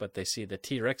work, but they see the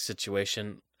T-Rex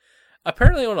situation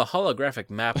apparently on a holographic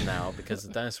map now because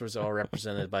the dinosaurs are all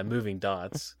represented by moving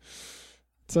dots.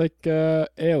 It's like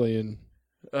Alien.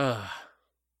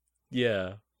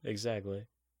 Yeah, exactly.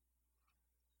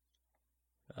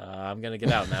 I'm going to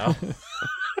get out now.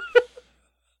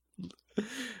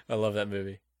 I love that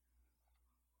movie.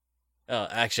 Oh,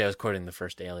 actually, I was quoting the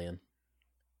first Alien.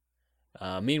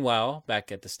 Meanwhile,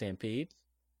 back at the Stampede,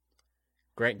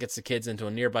 Grant gets the kids into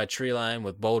a nearby tree line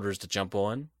with boulders to jump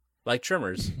on, like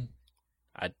trimmers.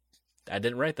 I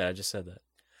didn't write that, I just said that.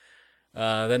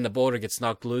 Then the boulder gets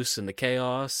knocked loose in the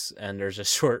chaos, and there's a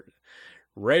short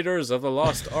Raiders of the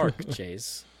Lost Ark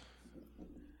chase.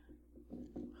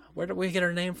 Where did we get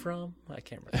our name from? I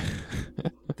can't remember.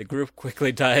 The group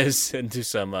quickly dives into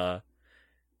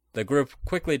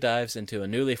a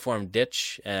newly formed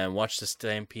ditch and watch the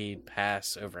Stampede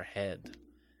pass overhead.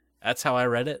 That's how I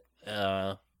read it.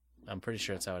 I'm pretty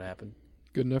sure that's how it happened.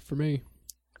 Good enough for me.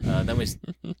 Then we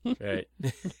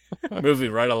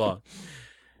moving right along.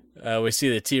 We see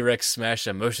the T-Rex smash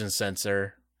a motion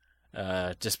sensor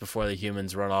just before the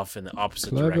humans run off in the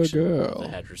opposite direction of the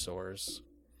hadrosaurs.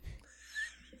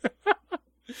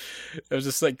 It was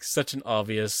just like such an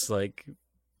obvious, like,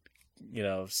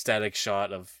 static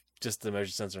shot of just the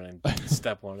motion sensor and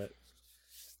step on it.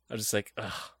 I was just like,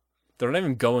 ugh, they're not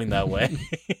even going that way.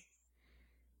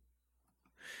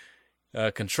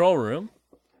 Control room.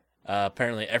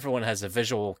 Apparently everyone has a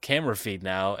visual camera feed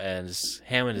now, as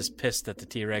Hammond is pissed that the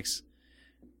T-Rex,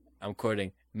 I'm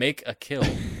quoting, make a kill.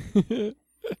 He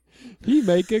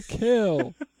make a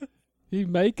kill. He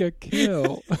make a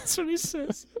kill. That's what he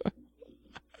says.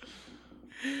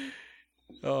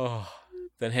 Oh,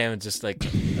 then Hammond just like,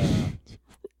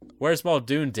 where's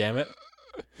Muldoon, damn it?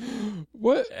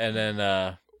 What? And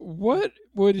then, what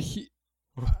would he?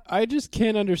 I just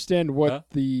can't understand what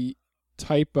the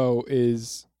typo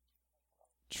is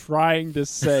trying to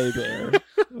say there.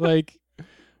 Like,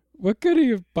 what could he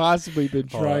have possibly been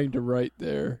trying to write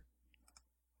there?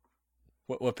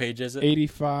 What page is it?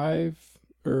 85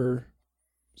 or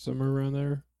somewhere around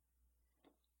there.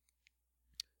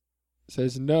 It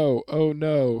says, no, oh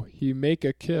no, he make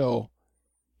a kill.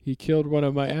 He killed one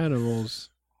of my animals.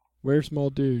 Where's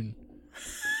Muldoon?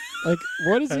 Like,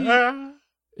 what is he?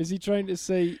 Is he trying to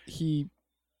say he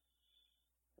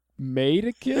made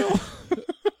a kill?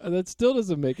 That still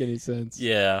doesn't make any sense.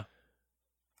 Yeah.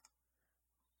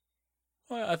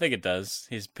 Well, I think it does.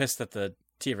 He's pissed that the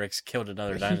T-Rex killed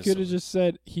another dinosaur. He could have just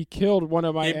said, he killed one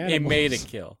of my animals. He made a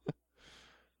kill.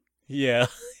 Yeah.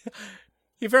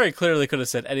 He very clearly could have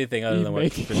said anything other than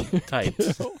what he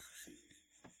typed.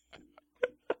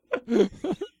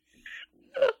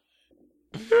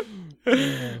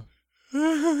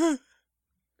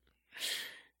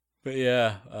 But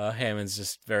yeah, Hammond's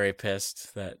just very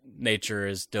pissed that nature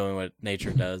is doing what nature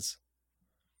does.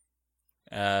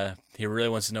 He really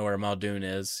wants to know where Muldoon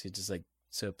is. He's just like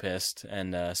so pissed.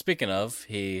 And speaking of,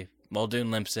 Muldoon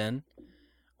limps in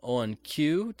on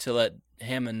cue to let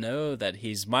Hammond know that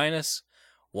he's minus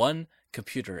one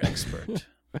computer expert.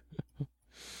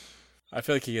 I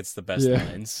feel like he gets the best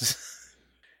lines.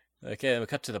 Okay, then we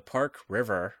cut to the Park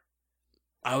River.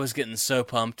 I was getting so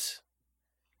pumped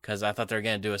because I thought they were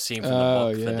going to do a scene from the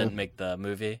book that didn't make the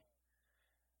movie.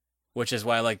 Which is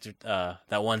why I liked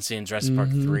that one scene in Jurassic Park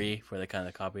 3 where they kind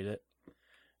of copied it.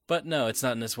 But no, it's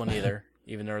not in this one either.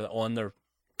 Even though they're on their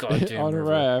goddamn on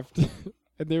river. a raft.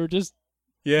 And they were just...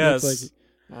 Yes. Like,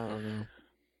 I don't know.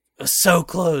 It was so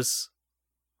close.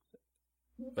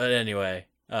 But anyway,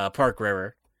 Park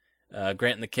River.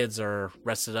 Grant and the kids are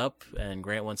rested up, and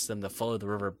Grant wants them to follow the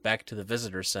river back to the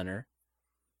visitor center.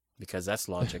 Because that's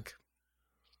logic.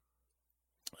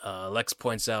 Lex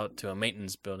points out to a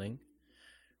maintenance building.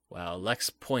 Wow, Lex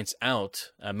points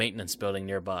out a maintenance building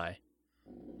nearby.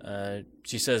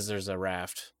 She says there's a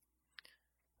raft.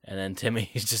 And then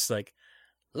Timmy's just like,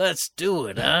 let's do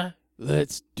it, huh?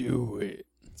 Let's do it.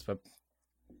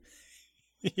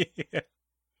 Yeah.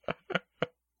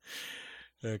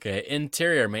 Okay,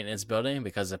 interior maintenance building,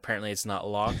 because apparently it's not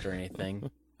locked or anything.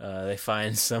 They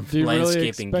find some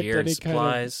landscaping really gear and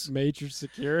supplies. Kind of major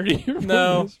security from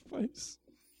No. this place?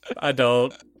 I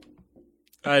don't.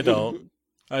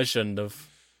 I shouldn't have.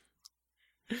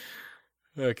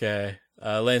 Okay.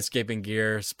 Landscaping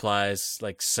gear, supplies,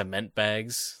 like cement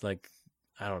bags. Like,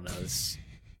 I don't know. It's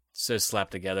so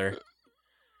slapped together.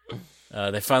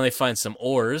 They finally find some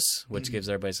oars, which gives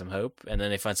everybody some hope. And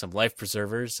then they find some life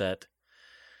preservers that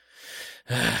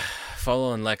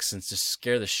follow in Lex and just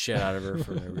scare the shit out of her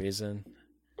for no reason.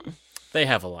 They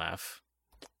have a laugh.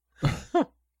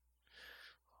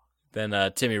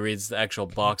 Then Timmy reads the actual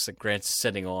box that Grant's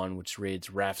sitting on, which reads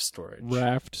raft storage.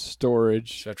 Raft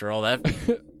storage. So after all that...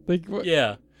 Like, what?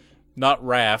 Yeah. Not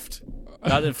raft.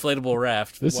 Not inflatable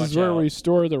raft. This Watch is where out. we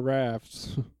store the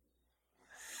rafts.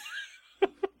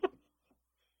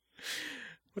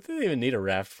 What do they even need a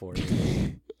raft for?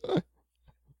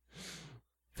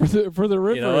 for the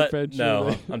river You know what? adventure.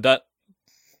 No, I'm done.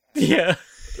 Yeah.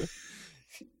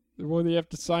 The one you have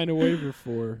to sign a waiver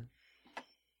for.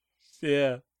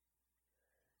 Yeah.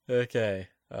 Okay.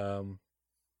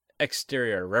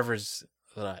 Exterior River's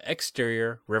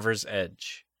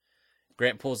Edge.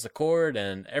 Grant pulls the cord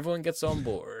and everyone gets on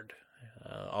board.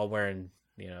 All wearing,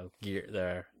 gear.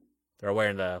 They're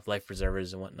wearing the life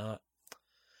preservers and whatnot.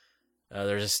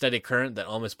 There's a steady current that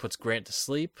almost puts Grant to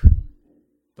sleep,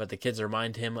 but the kids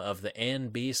remind him of the Anne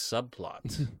B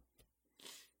subplot.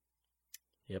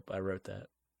 Yep, I wrote that.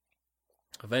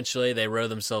 Eventually, they row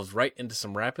themselves right into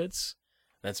some rapids,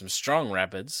 then some strong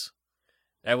rapids.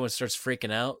 Everyone starts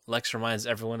freaking out. Lex reminds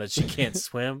everyone that she can't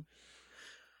swim.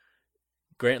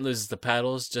 Grant loses the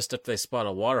paddles just after they spot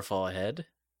a waterfall ahead.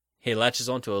 He latches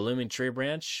onto a looming tree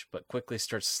branch, but quickly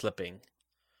starts slipping.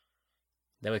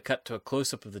 Then we cut to a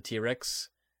close-up of the T-Rex,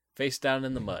 face down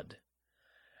in the mud.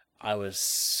 I was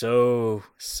so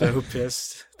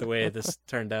pissed the way this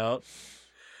turned out.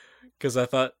 Because I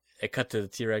thought it cut to the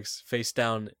T-Rex face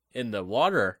down in the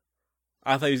water.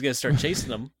 I thought he was going to start chasing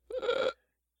them.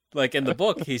 Like in the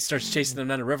book, he starts chasing them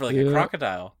down the river like a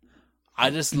crocodile.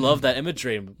 I just love that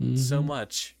imagery so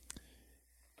much.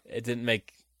 It didn't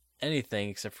make anything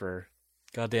except for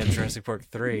goddamn Jurassic Park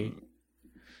 3.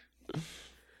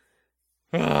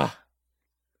 But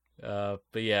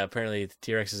yeah, apparently the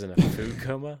T-Rex is in a food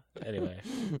coma. Anyway.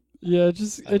 Yeah, it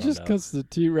just cuts the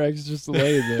T-Rex just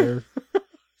laying there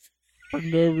for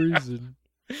no reason.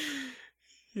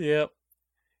 Yep.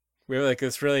 We have like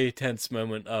this really tense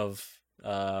moment of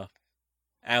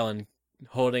Alan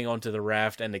holding onto the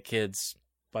raft and the kids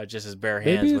by just his bare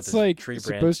hands. Maybe with it's his like tree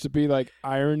branch. Supposed to be like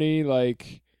irony,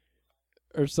 like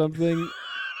or something.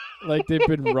 Like they've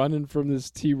been running from this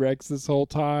T-Rex this whole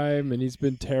time, and he's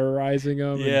been terrorizing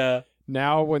them. Yeah. And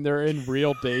now, when they're in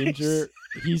real danger,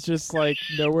 he's just like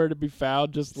nowhere to be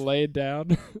found, just laying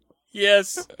down.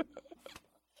 Yes.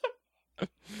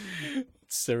 It's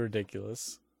so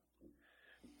ridiculous.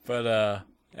 But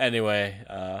anyway,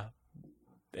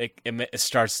 it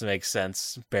starts to make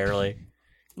sense barely,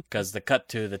 because the cut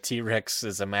to the T-Rex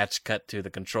is a match cut to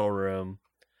the control room,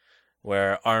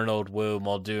 where Arnold, Wu,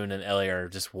 Muldoon, and Ellie are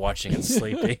just watching and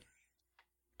sleeping.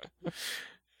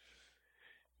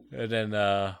 And then,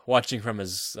 watching from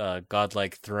his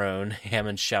godlike throne,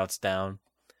 Hammond shouts down,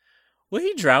 "Will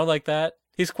he drown like that?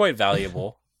 He's quite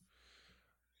valuable."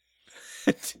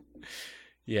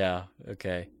 Yeah,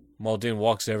 okay. Muldoon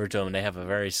walks over to him, and they have a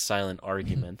very silent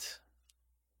argument,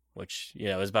 which,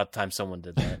 it was about time someone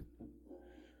did that.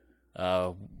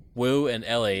 Wu and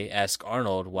Ellie ask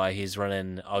Arnold why he's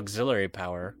running auxiliary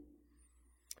power.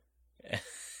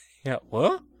 Yeah,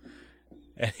 what?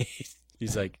 And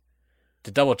he's like,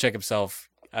 to double check himself,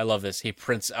 I love this. He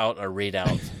prints out a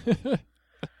readout.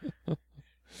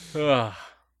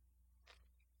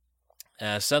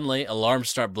 Suddenly, alarms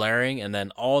start blaring, and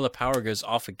then all the power goes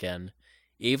off again,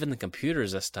 even the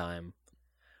computers this time.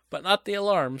 But not the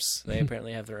alarms. They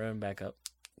apparently have their own backup.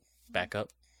 Backup?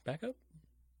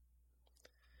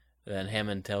 Then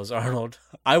Hammond tells Arnold,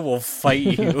 I will fight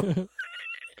you.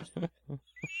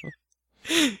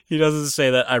 He doesn't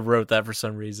say that. I wrote that for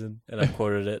some reason, and I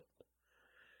quoted it.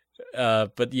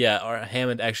 But yeah,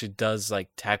 Hammond actually does like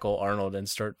tackle Arnold and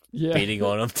start beating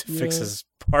on him to fix his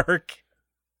park.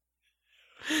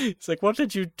 He's like, "What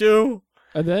did you do?"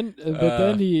 And then,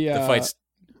 then he the fight's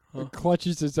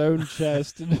clutches his own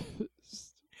chest.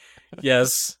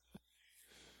 Yes.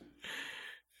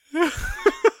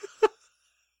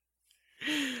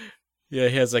 Yeah,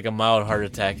 he has like a mild heart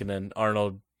attack, and then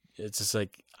Arnold, it's just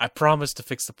like, I promise to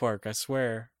fix the park, I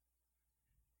swear.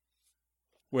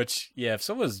 Which, yeah, if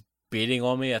someone's beating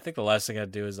on me, I think the last thing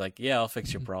I'd do is like, yeah, I'll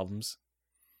fix your problems.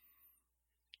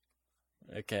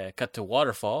 Okay, cut to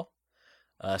Waterfall.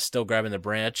 Still grabbing the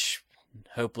branch,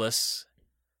 hopeless.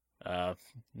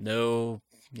 No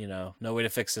way to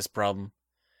fix this problem.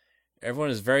 Everyone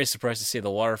is very surprised to see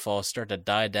the waterfall start to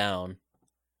die down,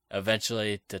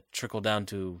 eventually to trickle down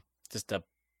to just a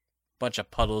bunch of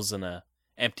puddles in a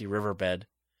empty riverbed.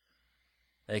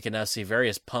 They can now see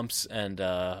various pumps and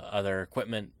other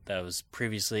equipment that was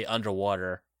previously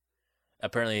underwater.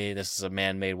 Apparently, this is a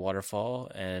man-made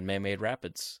waterfall and man-made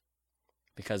rapids.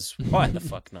 Because why the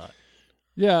fuck not?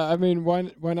 Yeah, I mean,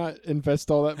 why not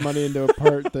invest all that money into a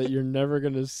part that you're never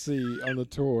going to see on the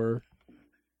tour?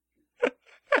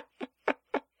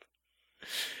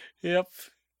 Yep.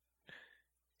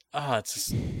 It's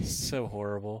just so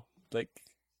horrible. Like,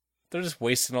 they're just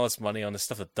wasting all this money on the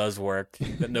stuff that does work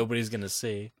that nobody's going to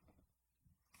see.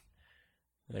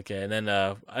 Okay, and then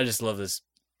I just love this.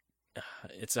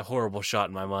 It's a horrible shot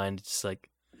in my mind. It's just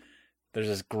like, there's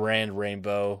this grand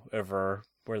rainbow over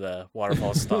where the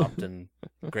waterfall stopped, and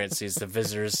Grant sees the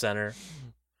visitors center.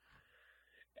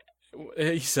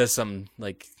 He says something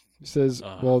like... He says,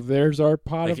 well, there's our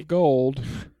pot of gold.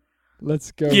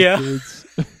 Let's go, yeah. Kids.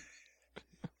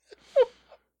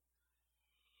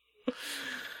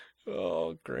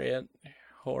 Oh, Grant.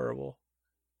 Horrible.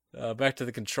 Back to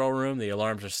the control room. The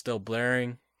alarms are still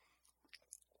blaring.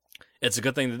 It's a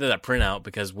good thing they did that printout,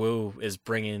 because Wu is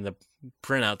bringing the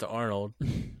printout to Arnold.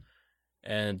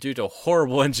 And due to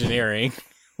horrible engineering,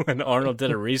 when Arnold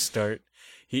did a restart,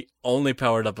 he only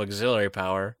powered up auxiliary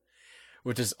power,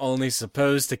 which is only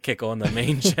supposed to kick on the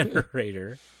main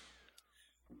generator.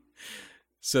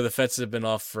 So the fences have been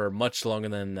off for much longer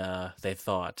than they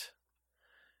thought.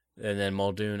 And then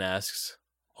Muldoon asks,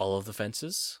 all of the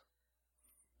fences?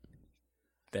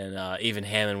 Then even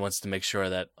Hammond wants to make sure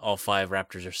that all 5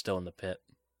 raptors are still in the pit.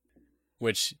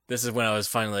 Which, this is when I was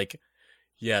finally like,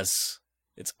 yes,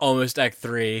 it's almost Act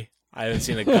 3. I haven't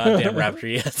seen a goddamn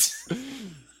raptor yet.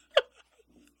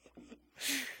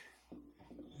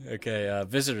 Okay,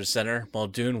 Visitor Center.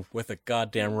 Muldoon with a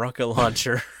goddamn rocket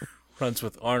launcher runs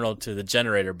with Arnold to the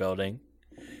generator building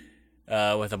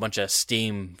with a bunch of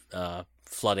steam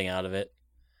flooding out of it.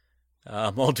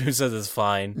 Muldoon says it's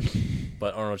fine,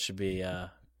 but Arnold should be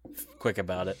quick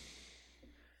about it.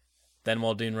 Then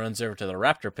Muldoon runs over to the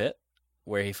raptor pit,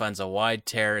 where he finds a wide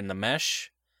tear in the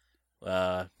mesh.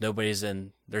 Nobody's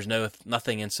in. There's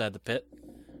nothing inside the pit.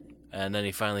 And then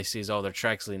he finally sees all their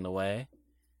tracks leading the way.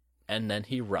 And then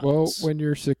he runs. Well, when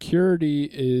your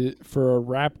security for a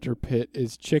raptor pit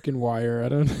is chicken wire, I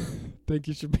don't think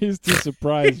you should be too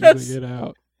surprised when they get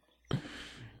out.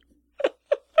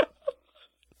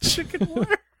 Chicken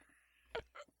wire?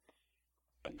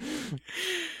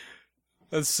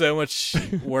 That's so much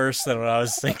worse than what I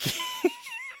was thinking.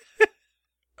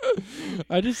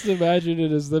 I just imagine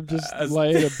it as them just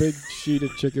laying a big sheet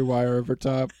of chicken wire over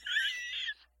top.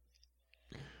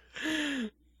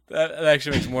 That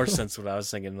actually makes more sense than what I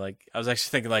was thinking. Like, I was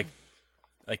actually thinking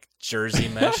like jersey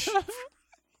mesh.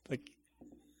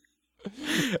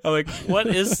 I'm like, what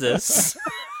is this?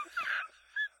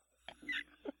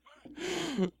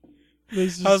 I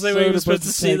was like, we were supposed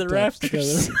to see the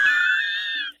raptors.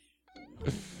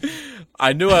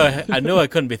 I knew I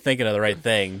couldn't be thinking of the right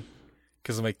thing,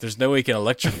 because I'm like, there's no way you can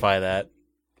electrify that.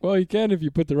 Well, you can if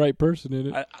you put the right person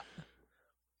in it.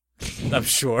 I'm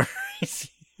sure.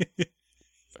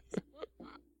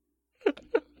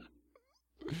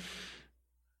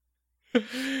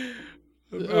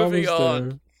 Moving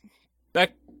on.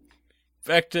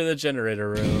 Back to the generator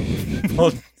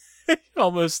room.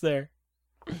 Almost there.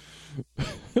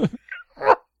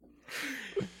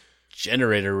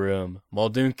 Generator room.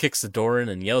 Muldoon kicks the door in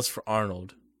and yells for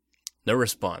Arnold. No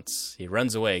response. He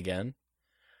runs away again.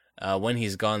 When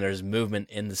he's gone, there's movement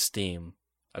in the steam.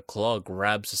 A claw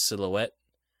grabs a silhouette,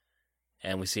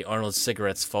 and we see Arnold's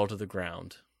cigarettes fall to the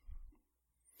ground.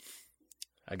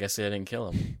 I guess they didn't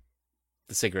kill him.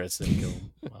 The cigarettes didn't kill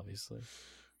him, obviously.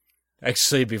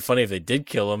 Actually, it'd be funny if they did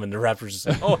kill him and the Raptors just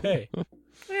like, oh, hey.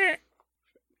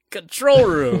 Control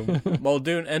room.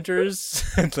 Muldoon enters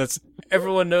and lets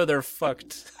everyone know they're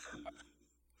fucked.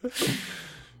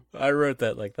 I wrote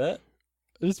that like that.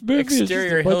 This movie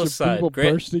Exterior is just a bunch hillside. of people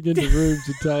bursting into rooms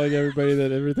and telling everybody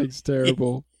that everything's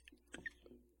terrible.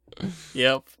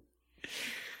 Yep.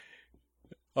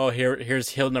 Oh, here's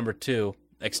hill number 2.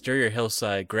 Exterior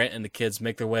hillside. Grant and the kids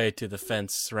make their way to the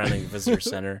fence surrounding the visitor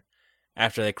center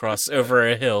after they cross over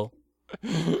a hill.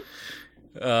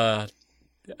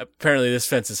 Apparently this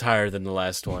fence is higher than the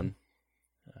last one.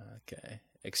 Okay.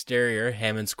 Exterior,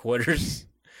 Hammond's quarters.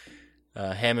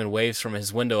 Hammond waves from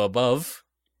his window above.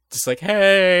 Just like,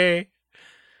 hey!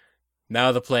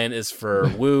 Now the plan is for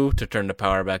Wu to turn the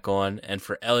power back on and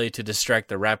for Ellie to distract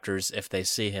the Raptors if they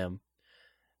see him.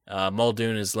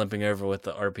 Muldoon is limping over with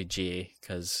the RPG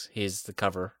because he's the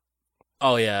cover.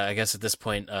 Oh yeah, I guess at this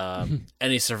point,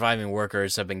 any surviving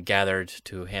workers have been gathered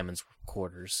to Hammond's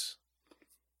quarters.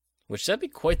 Which that'd be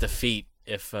quite the feat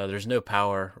if there's no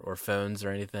power or phones or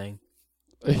anything.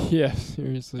 Yeah,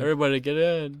 seriously. Everybody get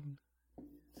in.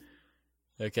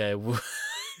 Okay.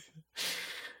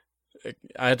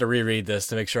 I had to reread this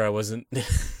to make sure I wasn't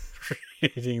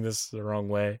reading this the wrong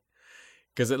way.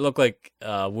 Because it looked like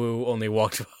Wu only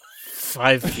walked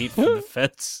 5 feet from the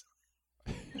fence.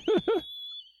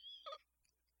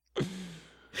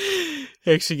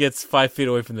 He actually gets 5 feet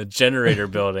away from the generator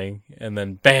building, and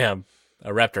then bam,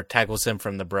 a raptor tackles him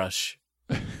from the brush.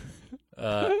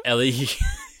 Ellie,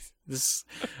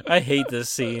 I hate this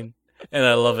scene, and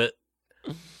I love it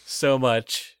so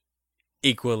much,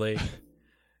 equally.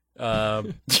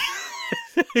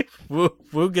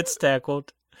 Wu gets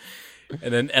tackled,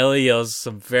 and then Ellie yells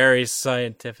some very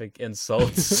scientific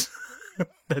insults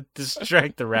that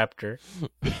distract the raptor.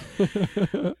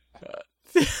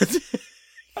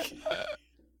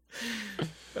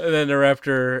 And then the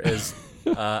raptor is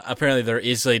apparently they're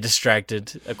easily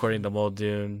distracted, according to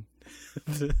Muldoon.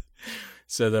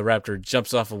 So the raptor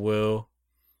jumps off of Wu,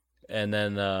 and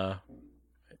then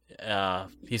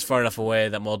he's far enough away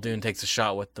that Muldoon takes a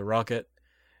shot with the rocket,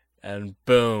 and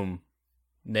boom,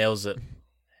 nails it.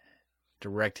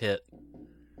 Direct hit.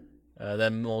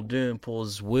 Then Muldoon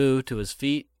pulls Wu to his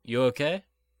feet. You okay?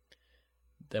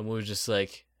 Then Wu's just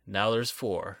like, now there's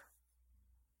 4.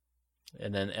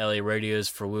 And then Ellie radios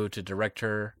for Wu to direct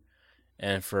her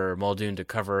and for Muldoon to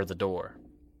cover the door.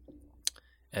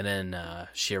 And then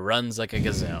she runs like a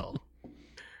gazelle.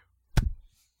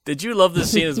 Did you love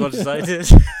this scene as much as I did?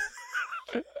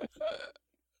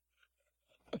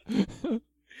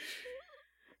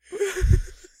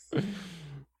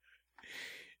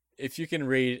 If you can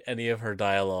read any of her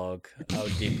dialogue, I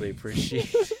would deeply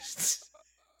appreciate it.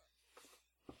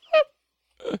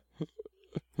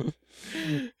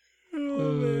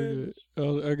 Oh, man.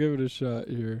 I'll give it a shot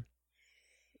here.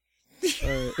 All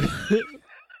right.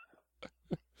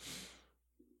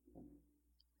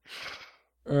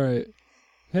 All right.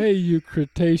 Hey, you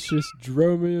Cretaceous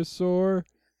dromaeosaur.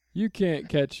 You can't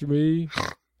catch me.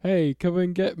 Hey, come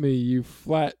and get me, you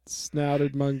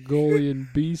flat-snouted Mongolian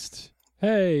beast.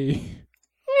 Hey.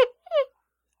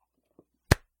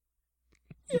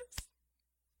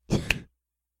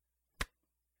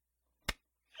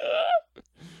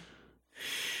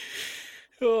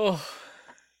 Oh,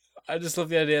 I just love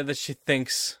the idea that she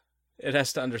thinks it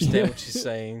has to understand what she's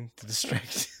saying to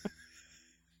distract.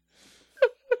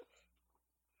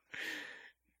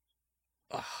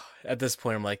 At this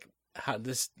point, I'm like, how did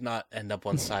this not end up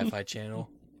on Sci-Fi Channel?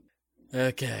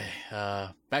 Okay,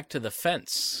 back to the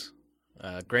fence.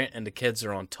 Grant and the kids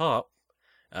are on top,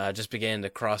 just beginning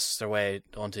to cross their way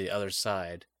onto the other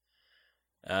side.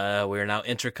 We are now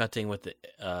intercutting with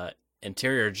the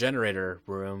interior generator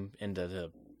room into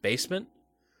the basement,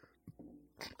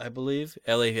 I believe.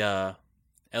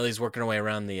 Ellie's working her way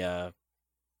around the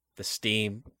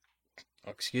steam.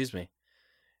 Oh, excuse me.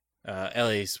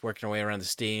 Ellie's working her way around the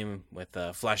steam with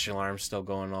flashing alarms still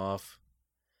going off.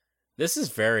 This is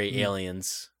very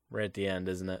Aliens right at the end,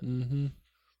 isn't it? Mm-hmm.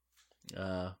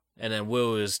 And then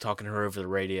Wu is talking to her over the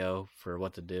radio for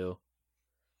what to do.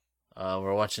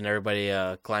 We're watching everybody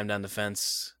climb down the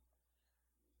fence.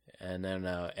 And then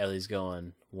Ellie's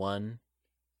going 1,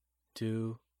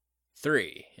 2,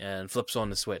 3, and flips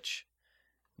on the switch.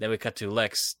 Then we cut to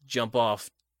Lex jump off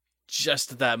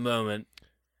just at that moment.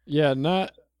 Yeah,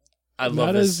 I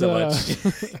love this so much.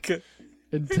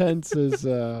 Intense as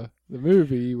the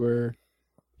movie where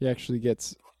he actually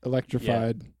gets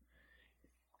electrified.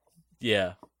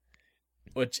 Yeah.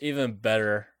 Which even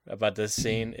better about this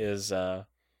scene is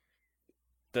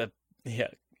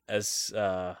as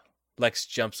Lex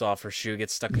jumps off, her shoe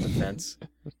gets stuck in the fence.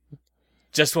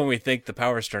 Just when we think the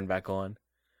power's turned back on.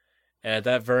 And at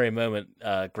that very moment,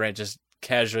 Grant just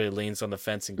casually leans on the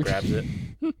fence and grabs it.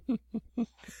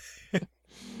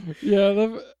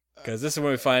 Yeah. Because this is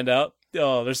when we find out,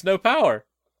 there's no power.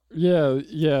 Yeah.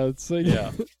 It's like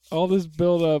all this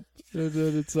build up, and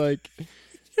then it's like,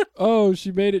 oh,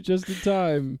 she made it just in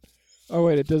time. Oh,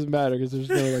 wait, it doesn't matter because there's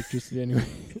no electricity anyway.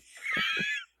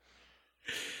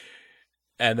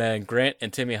 And then Grant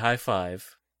and Timmy high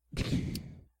five.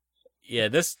 Yeah,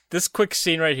 this quick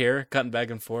scene right here, cutting back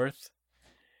and forth,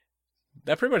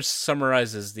 that pretty much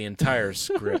summarizes the entire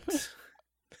script.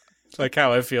 It's like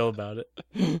how I feel about it.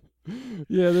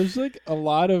 Yeah, there's like a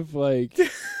lot of like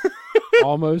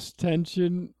almost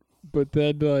tension, but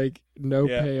then like no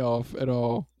payoff at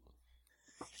all.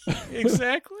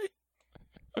 Exactly.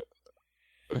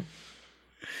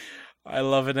 I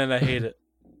love it and I hate it.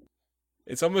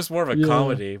 It's almost more of a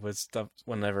comedy with stuff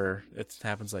whenever it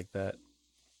happens like that.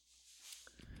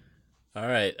 All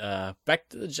right, back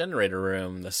to the generator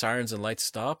room. The sirens and lights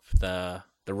stop. The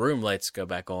room lights go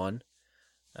back on.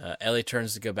 Ellie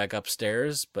turns to go back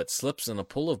upstairs, but slips in a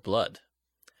pool of blood.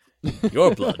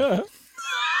 Your blood.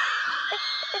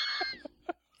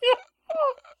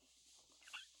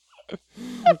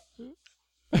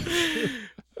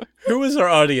 Who is our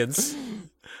audience?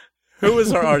 Who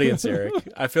is our audience, Eric?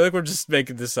 I feel like we're just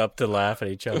making this up to laugh at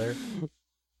each other.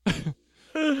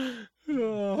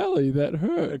 Ellie, that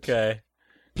hurt. Okay.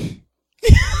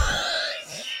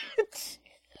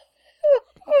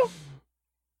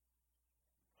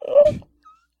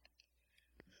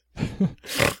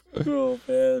 Oh,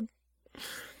 man.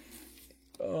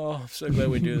 Oh, I'm so glad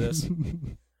we do this.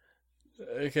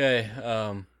 Okay.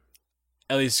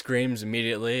 Ellie screams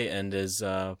immediately and is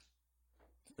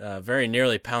very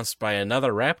nearly pounced by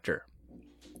another raptor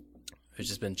who's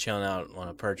just been chilling out on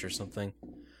a perch or something.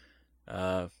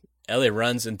 Ellie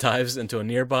runs and dives into a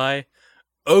nearby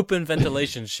open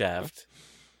ventilation shaft.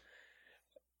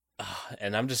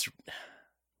 And I'm just...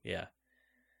 Yeah.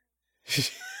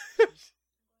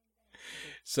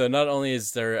 So not only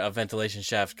is there a ventilation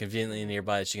shaft conveniently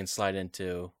nearby that she can slide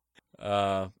into,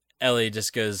 Ellie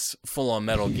just goes full on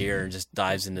Metal Gear and just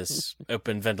dives in this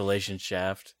open ventilation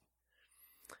shaft.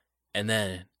 And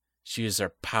then she uses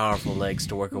her powerful legs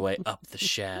to work her way up the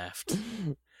shaft.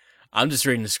 I'm just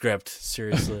reading the script,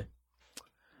 seriously.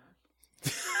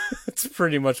 That's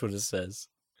pretty much what it says.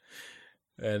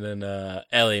 And then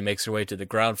Ellie makes her way to the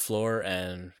ground floor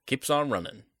and keeps on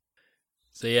running.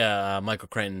 So yeah, Michael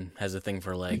Crichton has a thing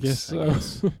for legs. I guess so.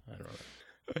 I don't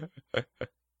know.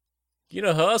 You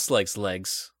know who else likes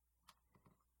legs?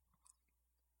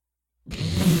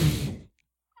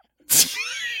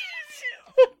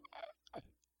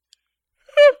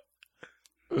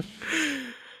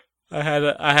 I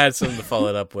had something to follow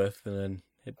it up with, and then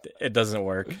it doesn't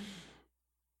work.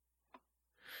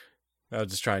 I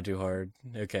was just trying too hard.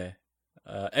 Okay.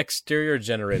 Exterior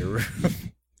generator room.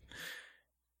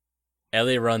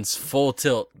 Ellie runs full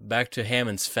tilt back to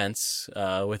Hammond's fence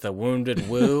with a wounded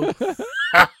Woo.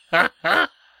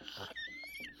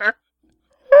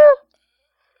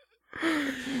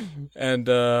 And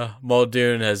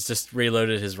Muldoon has just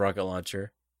reloaded his rocket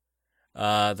launcher.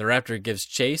 The Raptor gives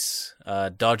chase,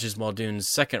 dodges Muldoon's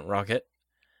second rocket,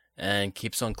 and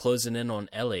keeps on closing in on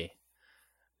Ellie.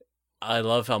 I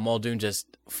love how Muldoon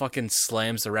just fucking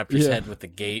slams the Raptor's head with the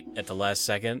gate at the last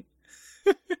second.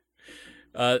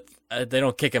 They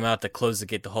don't kick him out to close the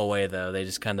gate the whole way, though. They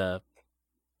just kind of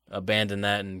abandon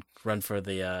that and run for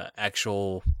the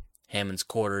actual Hammond's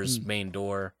quarters main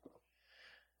door.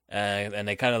 And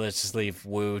they kind of just leave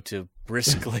Woo to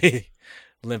briskly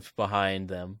limp behind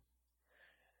them.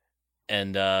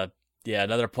 And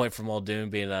another point for Muldoon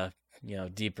being a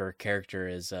deeper character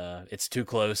is it's too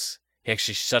close. He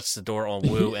actually shuts the door on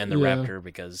Woo and the Raptor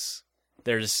because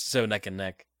they're just so neck and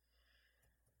neck.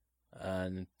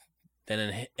 And then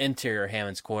in interior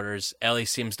Hammond's quarters, Ellie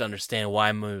seems to understand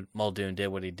why Muldoon did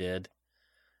what he did.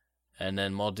 And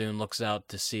then Muldoon looks out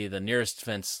to see the nearest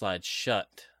fence slide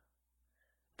shut.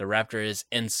 The Raptor is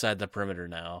inside the perimeter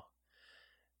now.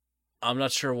 I'm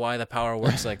not sure why the power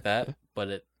works like that, but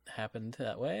it happened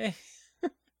that way.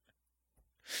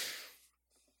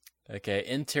 Okay,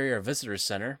 interior visitor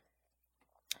center.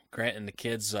 Grant and the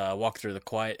kids walk through the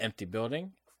quiet, empty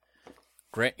building.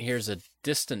 Grant hears a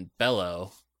distant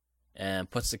bellow and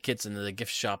puts the kids into the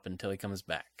gift shop until he comes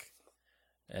back.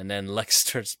 And then Lex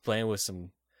starts playing with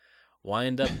some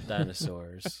Wind up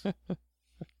dinosaurs.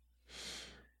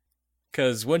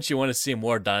 Because wouldn't you want to see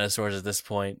more dinosaurs at this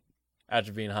point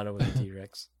after being hunted with a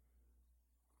T-Rex?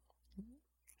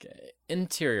 Okay.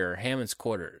 Interior, Hammond's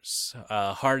quarters.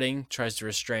 Harding tries to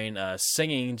restrain a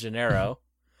singing Gennaro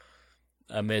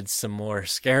amid some more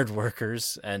scared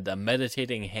workers and a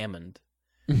meditating Hammond.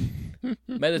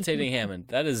 Meditating Hammond.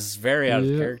 That is very out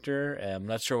of character. I'm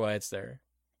not sure why it's there.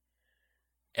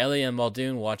 Ellie and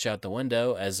Muldoon watch out the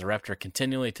window as the raptor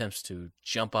continually attempts to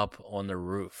jump up on the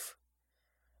roof.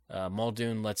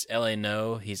 Muldoon lets Ellie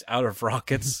know he's out of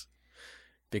rockets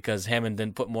because Hammond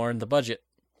didn't put more in the budget.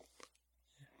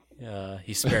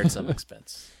 He spared some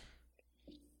expense.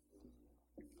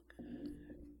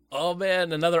 Oh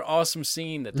man, another awesome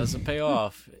scene that doesn't pay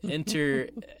off. Interior,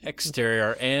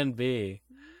 exterior, and B.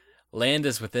 Land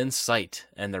is within sight,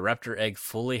 and the raptor egg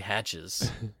fully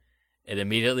hatches. It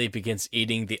immediately begins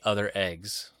eating the other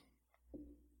eggs.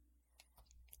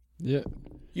 Yeah.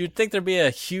 You'd think there'd be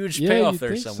a huge payoff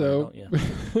there somewhere, so. Don't you?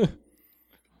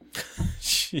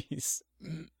 Jeez.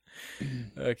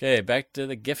 Okay, back to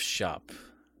the gift shop.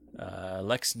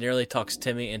 Lex nearly talks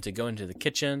Timmy into going to the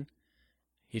kitchen.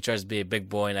 He tries to be a big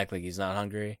boy and act like he's not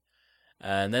hungry.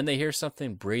 And then they hear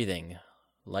something breathing.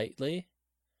 Lightly?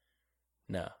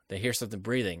 No, they hear something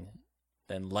breathing.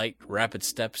 Then light, rapid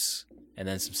steps, and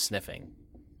then some sniffing.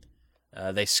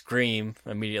 They scream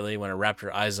immediately when a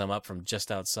raptor eyes them up from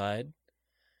just outside.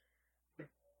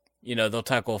 You know, they'll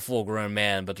tackle a full-grown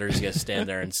man, but they're just going to stand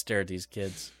there and stare at these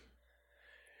kids.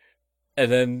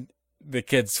 And then the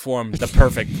kids form the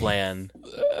perfect plan.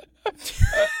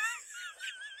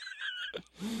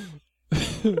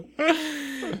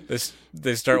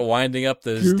 They start winding up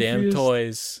those damn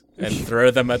toys and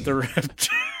throw them at the raptor.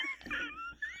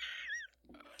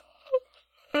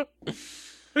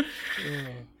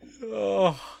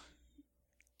 Oh.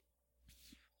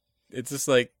 It's just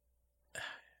like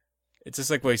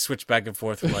we switch back and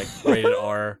forth from like rated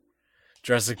R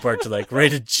Jurassic Park to like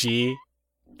rated G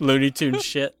Looney Tunes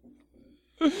shit.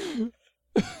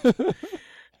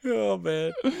 Oh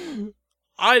man.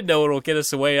 I know what'll get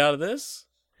us a way out of this.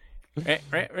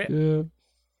 Yeah.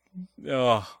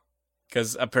 Oh.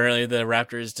 Because apparently the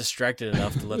raptor is distracted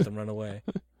enough to let them run away.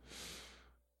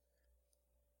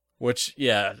 Which,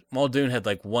 yeah, Muldoon had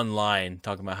like one line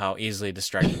talking about how easily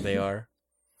distracted they are.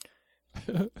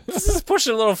 This is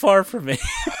pushing a little far for me.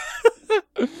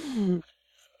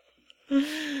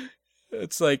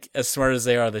 It's like, as smart as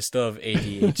they are, they still have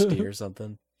ADHD or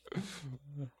something.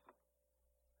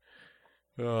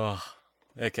 Oh,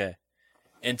 okay.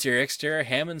 Interior, exterior,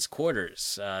 Hammond's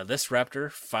quarters. This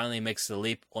raptor finally makes the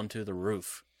leap onto the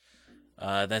roof.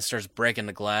 Then starts breaking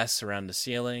the glass around the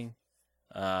ceiling.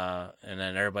 And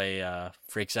then everybody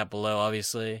freaks out below,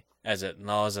 obviously, as it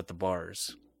gnaws at the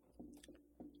bars.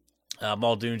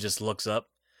 Muldoon just looks up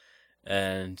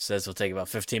and says it'll take about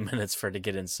 15 minutes for it to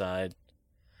get inside.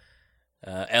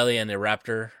 Ellie and the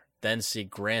raptor then see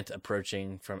Grant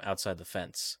approaching from outside the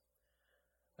fence.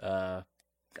 I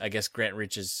guess Grant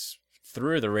reaches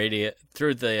through the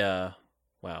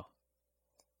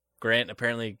Grant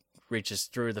apparently reaches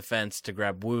through the fence to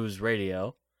grab Woo's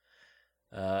radio.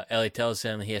 Ellie tells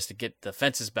him he has to get the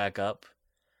fences back up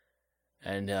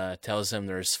and tells him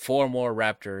there's 4 more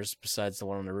raptors besides the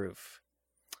one on the roof.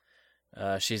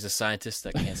 She's a scientist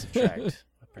that can't subtract,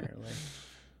 apparently.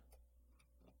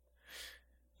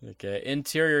 Okay,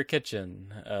 interior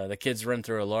kitchen. The kids run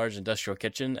through a large industrial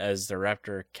kitchen as the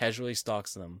raptor casually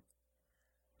stalks them.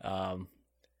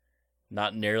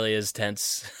 Not nearly as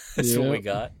tense as what we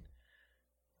got,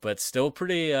 but still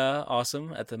pretty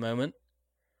awesome at the moment.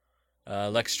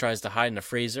 Lex tries to hide in the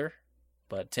freezer,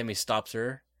 but Timmy stops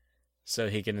her so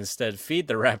he can instead feed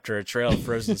the raptor a trail of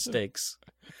frozen steaks.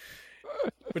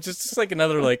 Which is just like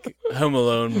another like Home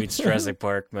Alone meets Jurassic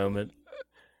Park moment.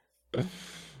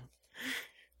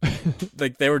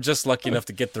 Like they were just lucky enough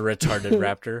to get the retarded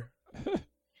raptor.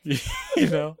 You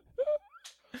know?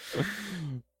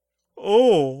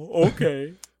 Oh,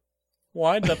 okay.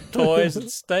 Wind up toys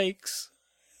and steaks.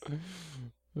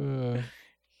 You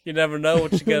never know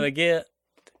what you're gonna get.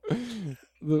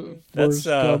 That's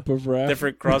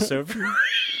different crossover.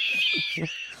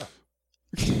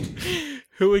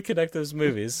 Who would connect those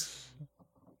movies?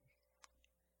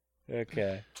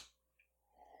 Okay.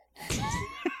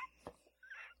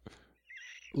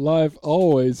 Life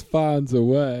always finds a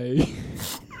way.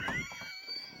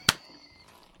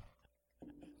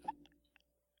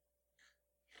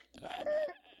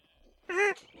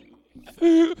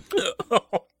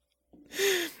 Oh,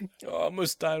 I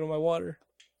almost died on my water.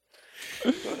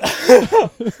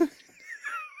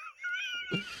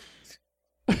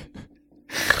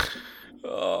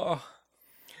 Oh.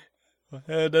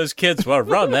 Those kids were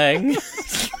running.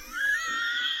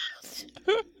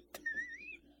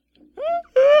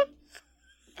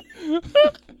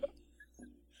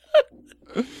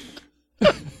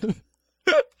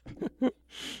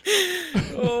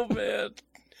 Oh, man.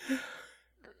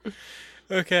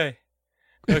 Okay.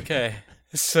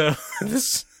 So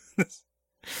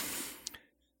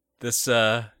this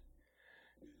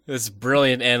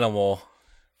brilliant animal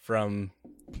from,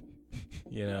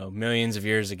 millions of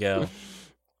years ago,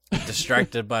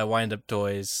 distracted by wind-up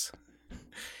toys,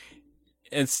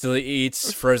 instantly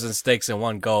eats frozen steaks in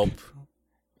one gulp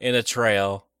in a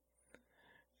trail.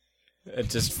 It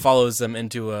just follows them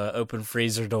into an open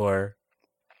freezer door,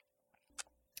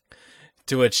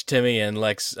 to which Timmy and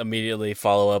Lex immediately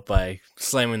follow up by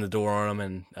slamming the door on them,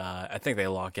 and I think they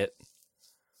lock it.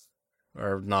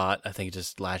 Or not, I think it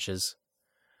just latches.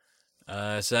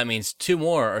 So that means 2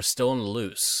 more are still on the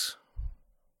loose.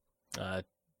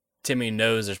 Timmy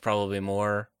knows there's probably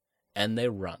more, and they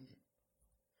run.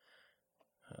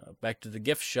 Back to the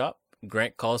gift shop,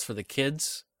 Grant calls for the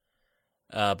kids,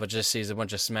 but just sees a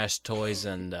bunch of smashed toys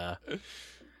and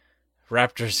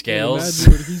raptor scales.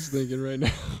 Imagine what he's thinking right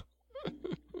now.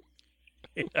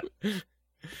 Yeah.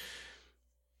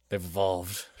 They've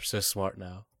evolved. They're so smart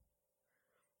now.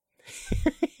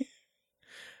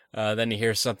 Then he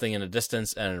hears something in the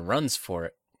distance and runs for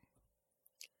it.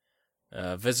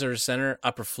 Visitor center,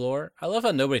 upper floor. I love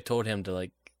how nobody told him to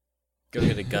go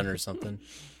get a gun or something.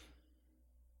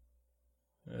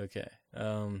 Okay.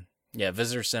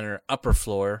 Visitor center, upper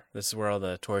floor. This is where all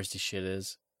the touristy shit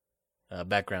is.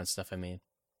 Background stuff, I mean.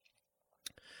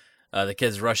 The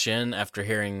kids rush in after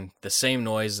hearing the same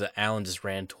noise that Alan just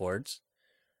ran towards.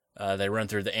 They run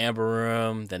through the amber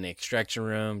room, then the extraction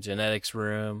room, genetics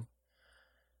room,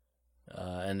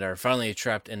 and are finally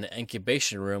trapped in the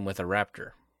incubation room with a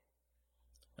raptor.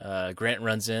 Grant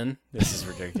runs in. This is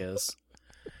ridiculous.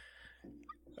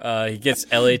 He gets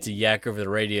Ellie to yak over the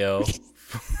radio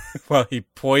while he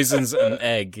poisons an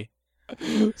egg.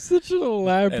 Such an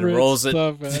elaborate and rolls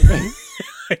stuff, it. man.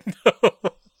 I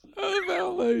know. I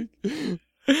felt like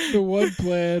the one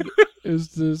plan is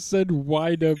to send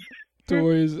wind-up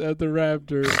toys at the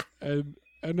raptor, and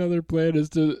another plan is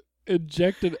to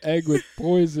inject an egg with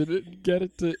poison and get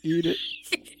it to eat it.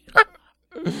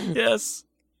 Yes.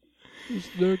 There's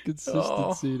no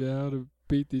consistency to how to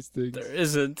beat these things. There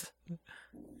isn't.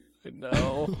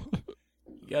 No.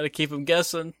 You gotta keep them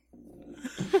guessing.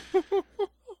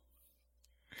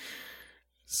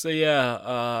 So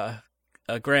yeah,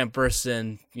 Grant bursts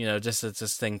in, just as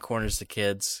this thing corners the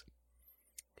kids.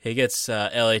 He gets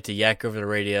Ellie to yak over the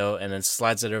radio and then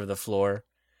slides it over the floor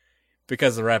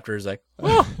because the raptor is like,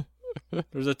 oh,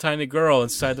 there's a tiny girl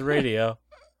inside the radio.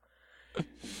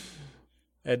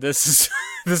 And this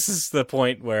is the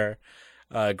point where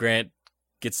Grant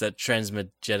gets that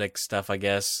transmagnetic stuff, I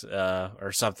guess,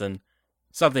 or something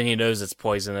he knows it's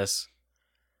poisonous.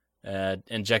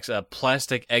 Injects a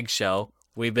plastic eggshell.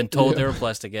 We've been told they were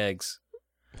plastic eggs.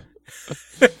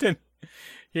 Then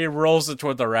he rolls it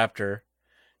toward the raptor,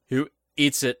 who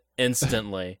eats it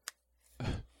instantly.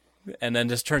 And then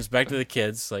just turns back to the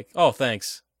kids like, oh,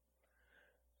 thanks.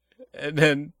 And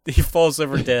then he falls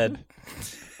over dead.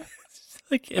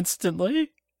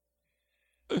 Instantly.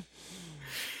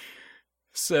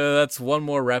 So that's 1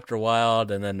 more raptor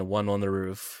wild and then 1 on the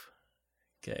roof.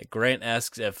 Okay, Grant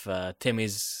asks if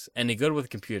Timmy's any good with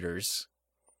computers.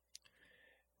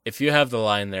 If you have the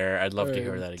line there, I'd love to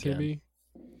hear that again. Timmy.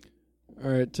 All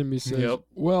right, Timmy says,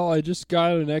 well, I just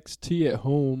got an XT at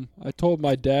home. I told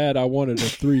my dad I wanted a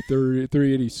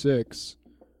 386.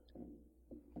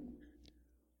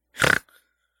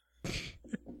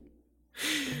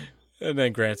 And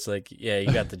then Grant's like, yeah,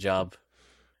 you got the job.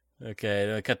 Okay,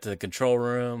 then we cut to the control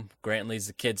room. Grant leads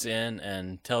the kids in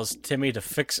and tells Timmy to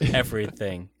fix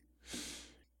everything.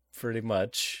 Pretty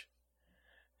much.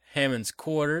 Hammond's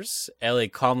quarters. Ellie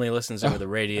calmly listens over the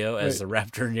radio as the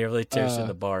raptor nearly tears through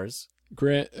the bars.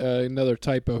 Grant, another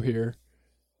typo here.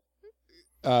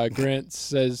 Grant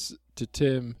says to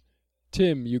Tim,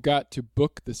 you got to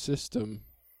book the system.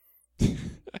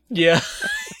 Yeah.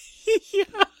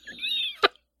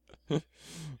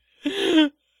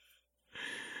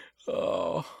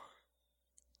 Oh.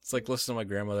 It's like listening to my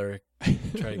grandmother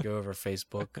try to go over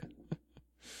Facebook.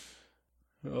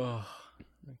 Oh,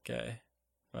 okay.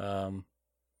 So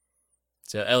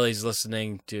Ellie's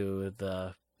listening to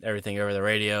the everything over the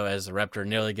radio as the raptor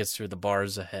nearly gets through the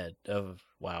bars ahead. Oh,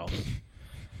 wow.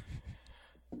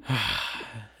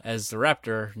 As the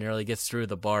raptor nearly gets through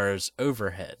the bars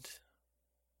overhead.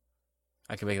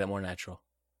 I can make that more natural.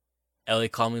 Ellie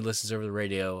calmly listens over the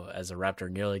radio as the raptor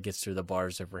nearly gets through the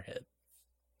bars overhead.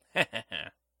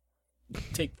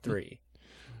 Take 3.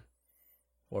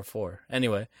 Or 4.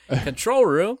 Anyway, control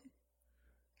room.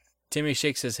 Timmy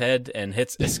shakes his head and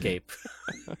hits escape.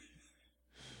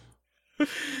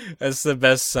 That's the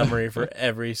best summary for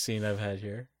every scene I've had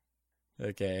here.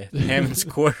 Okay, Hammond's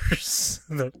quarters.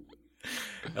 The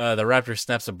raptor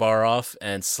snaps a bar off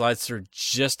and slides through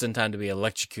just in time to be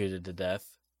electrocuted to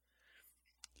death.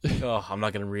 Oh, I'm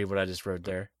not going to read what I just wrote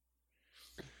there.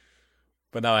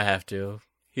 But now I have to.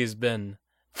 He's been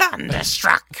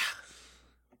thunderstruck.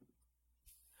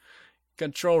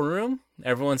 Control room.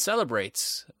 Everyone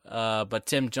celebrates. But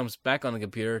Tim jumps back on the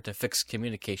computer to fix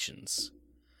communications.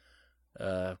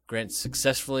 Grant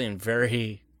successfully and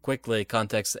very quickly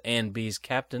contacts the A&B's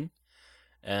captain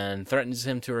and threatens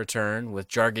him to return with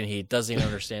jargon he doesn't even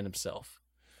understand himself.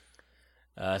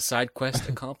 Side quest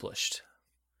accomplished.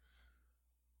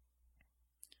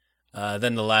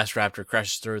 Then the last raptor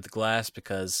crashes through the glass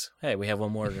because, hey, we have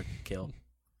one more to kill.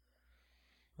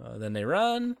 Then they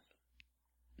run.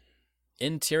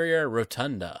 Interior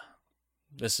rotunda.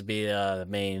 This would be the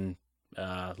main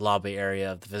lobby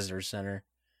area of the visitor center.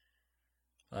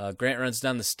 Grant runs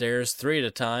down the stairs 3 at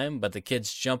a time, but the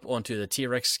kids jump onto the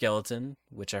T-Rex skeleton,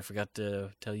 which I forgot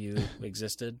to tell you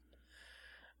existed.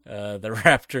 The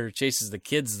raptor chases the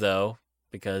kids, though,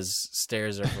 because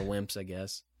stairs are for wimps, I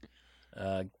guess.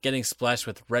 Getting splashed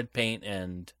with red paint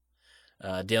and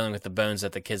dealing with the bones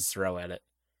that the kids throw at it,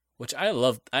 which I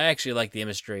love. I actually like the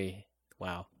imagery.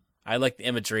 Wow. I like the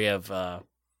imagery of a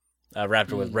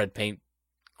raptor with red paint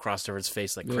crossed over its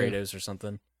face like Kratos or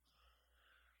something.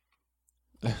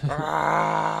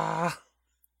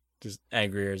 Just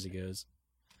angrier as he goes.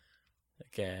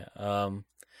 Okay.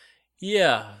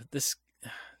 Yeah, this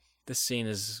scene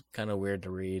is kind of weird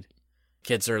to read.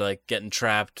 Kids are like getting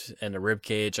trapped in a rib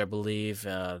cage, I believe.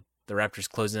 The raptor's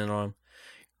closing in on them.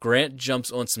 Grant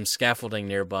jumps on some scaffolding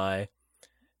nearby.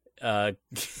 He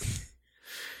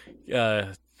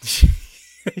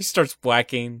starts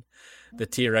whacking the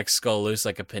T-Rex skull loose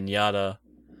like a piñata,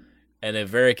 and it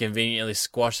very conveniently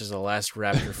squashes the last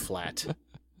raptor flat.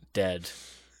 Dead.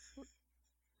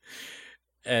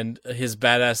 And his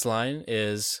badass line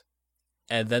is,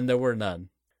 "And then there were none."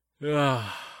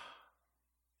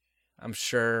 I'm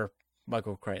sure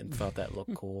Michael Crichton thought that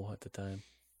looked cool at the time.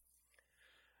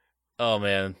 Oh,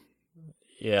 man.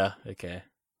 Yeah, okay.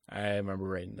 I remember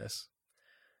reading this.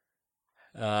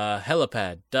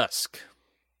 Helipad, dusk.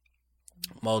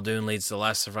 Muldoon leads the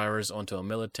last survivors onto a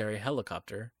military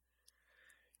helicopter.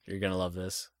 You're going to love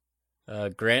this.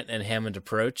 Grant and Hammond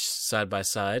approach side by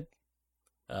side.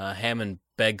 Hammond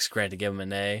begs Grant to give him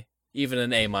an A, even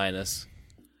an A-.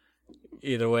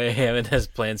 Either way, Hammond has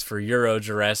plans for Euro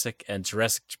Jurassic and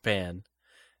Jurassic Japan.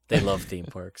 They love theme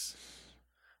parks.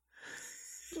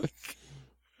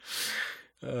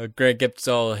 Grant gets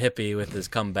all hippie with his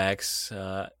comebacks,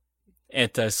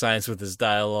 anti-science with his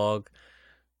dialogue,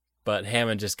 but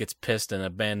Hammond just gets pissed and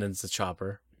abandons the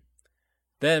chopper.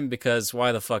 Then, because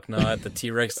why the fuck not, the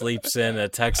T-Rex leaps in and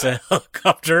attacks a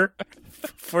helicopter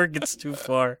before it gets too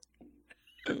far.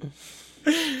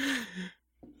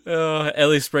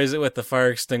 Ellie sprays it with the fire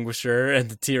extinguisher,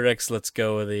 and the T-Rex lets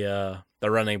go of the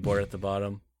running board at the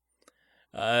bottom.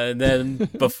 And then,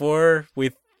 before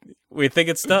we think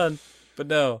it's done, but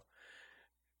no.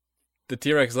 The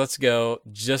T-Rex lets go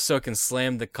just so it can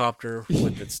slam the copter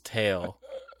with its tail.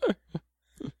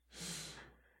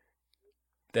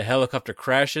 The helicopter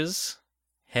crashes.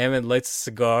 Hammond lights a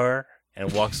cigar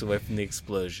and walks away from the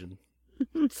explosion.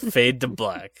 Fade to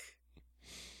black.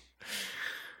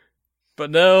 But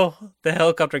no, the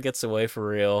helicopter gets away for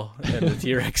real, and the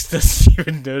T-Rex doesn't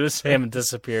even notice Hammond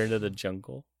disappear into the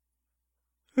jungle.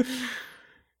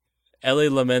 Ellie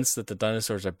laments that the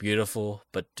dinosaurs are beautiful,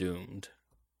 but doomed.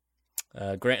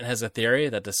 Grant has a theory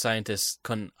that the scientists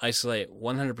couldn't isolate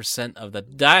 100% of the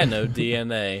dino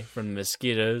DNA from the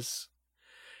mosquitoes,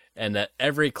 and that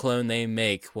every clone they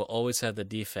make will always have the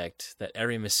defect that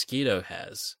every mosquito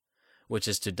has, which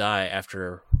is to die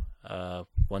after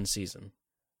one season.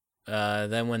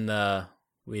 Then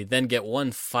we get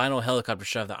one final helicopter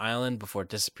shot of the island before it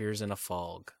disappears in a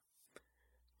fog.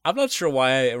 I'm not sure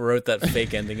why I wrote that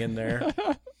fake ending in there.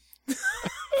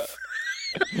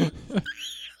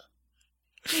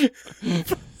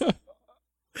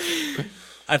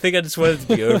 I think I just wanted it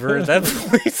to be over at that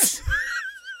point.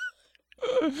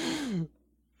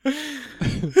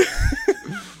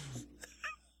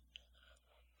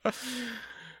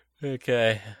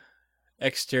 Okay.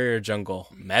 Exterior jungle.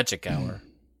 Magic hour.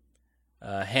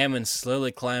 Hammond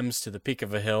slowly climbs to the peak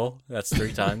of a hill. That's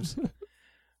 3 times.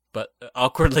 But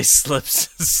awkwardly slips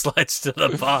and slides to the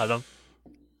bottom.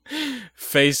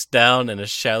 face down in a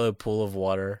shallow pool of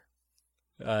water.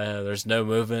 There's no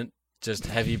movement, just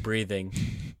heavy breathing.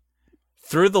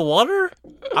 Through the water?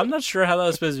 I'm not sure how that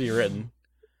was supposed to be written.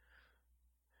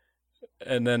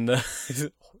 And then,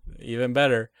 even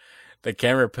better, the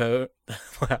camera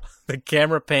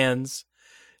pans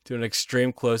to an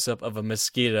extreme close-up of a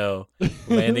mosquito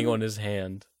landing on his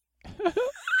hand.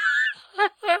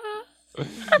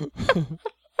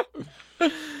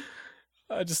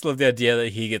 I just love the idea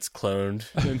that he gets cloned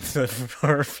in the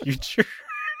far future.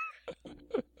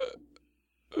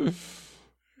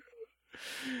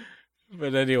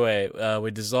 But anyway,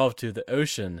 we dissolve to the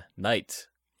ocean, night.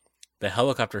 The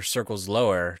helicopter circles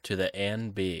lower to the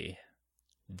Ann B.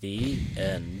 The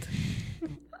end.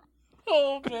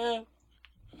 Oh, man.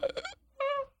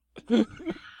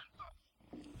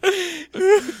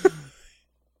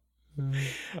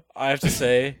 I have to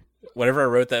say, whenever I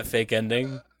wrote that fake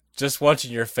ending, just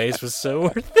watching your face was so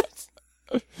worth it.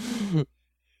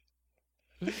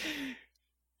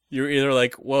 You were either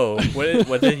like, whoa,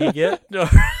 what did he get? No.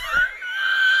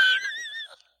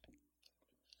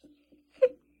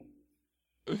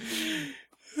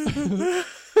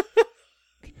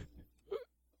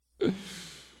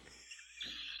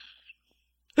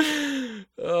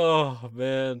 Oh,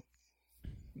 man.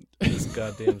 This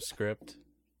goddamn script.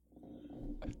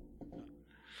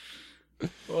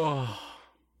 Oh.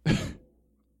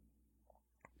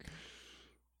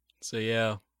 So,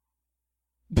 yeah.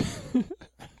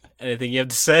 Anything you have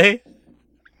to say?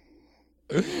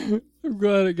 I'm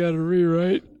glad I got a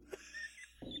rewrite.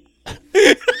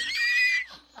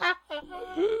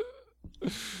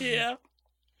 Yeah.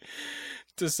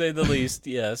 To say the least,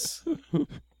 yes.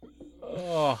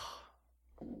 Oh.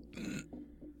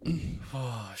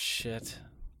 Oh, shit.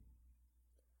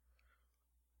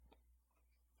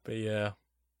 But yeah.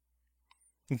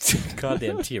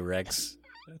 Goddamn T-Rex.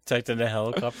 Attacked in a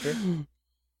helicopter.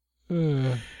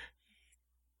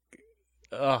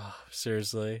 Oh,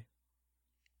 seriously.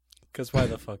 Because why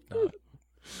the fuck not?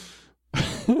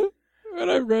 When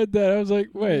I read that, I was like,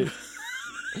 wait.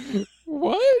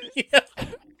 What? Yeah.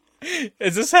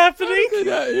 Is this happening? How did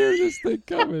they not hear this thing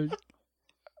coming?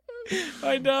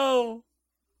 I know.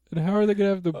 And how are they going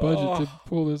to have the budget to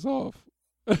pull this off?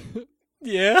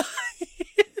 Yeah.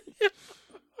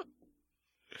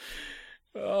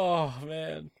 Oh,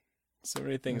 man. So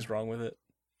many things wrong with it.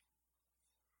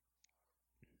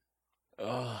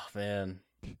 Oh, man.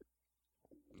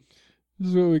 This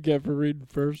is what we get for reading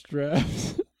first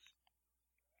drafts.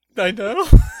 I know.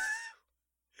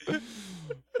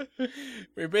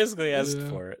 We basically asked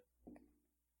for it.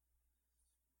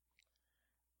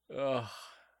 Oh.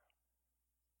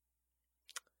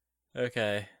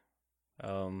 Okay.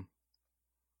 I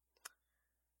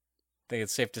think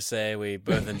it's safe to say we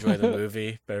both enjoy the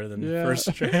movie better than the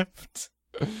first draft.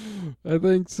 I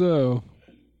think so.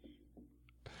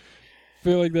 I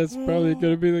feel like that's probably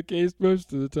going to be the case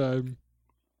most of the time.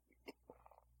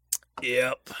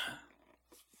 Yep.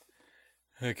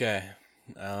 Okay.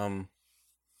 Out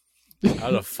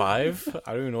of 5,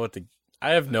 I don't even know what to.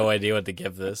 I have no idea what to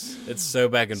give this. It's so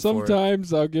back and forth.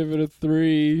 Sometimes I'll give it a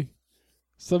 3.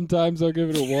 Sometimes I'll give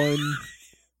it a 1.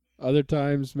 Other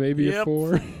times maybe a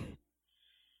 4.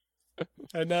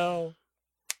 I know.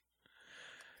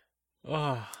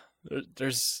 Oh,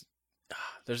 there's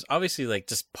obviously like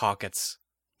just pockets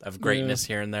of greatness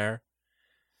here and there,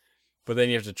 but then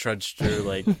you have to trudge through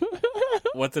like,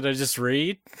 what did I just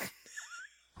read?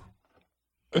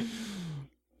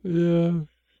 Yeah.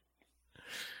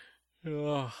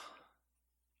 Oh.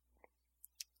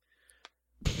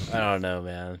 I don't know,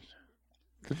 man.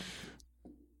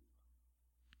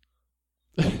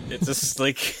 It's just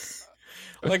like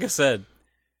I said,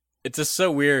 it's just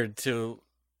so weird to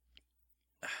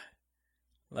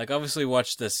like obviously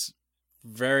watch this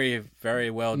very,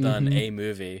 very well done A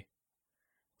movie,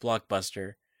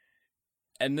 blockbuster,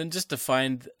 and then just to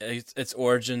find its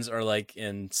origins are like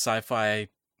in sci-fi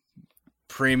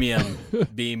premium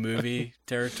B movie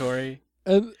territory.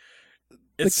 And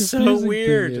it's so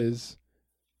weird. Thing is,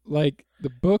 like, the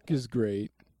book is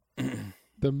great.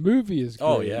 The movie is great.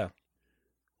 Oh, yeah.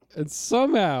 And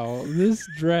somehow this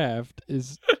draft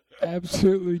is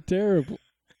absolutely terrible.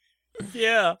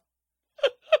 Yeah.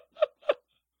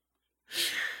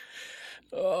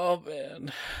 Oh,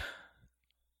 man.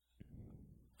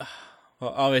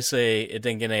 Well, obviously, it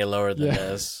didn't get any lower than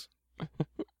this.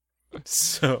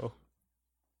 So,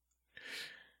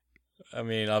 I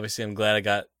mean, obviously, I'm glad I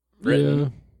got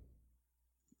written.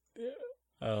 Yeah.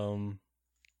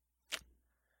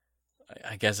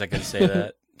 I guess I could say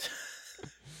that.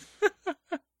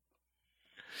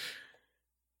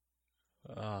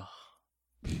 Oh.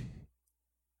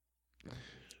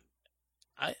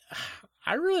 I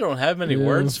really don't have many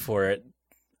words for it.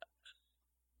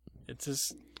 It's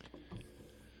just...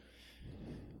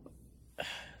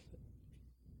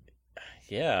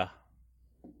 Yeah.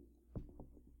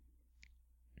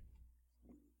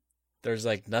 There's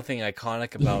like nothing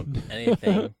iconic about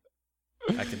anything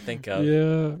I can think of.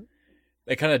 Yeah.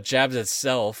 It kind of jabs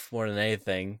itself more than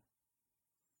anything.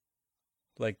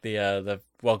 Like the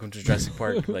Welcome to Jurassic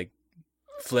Park, like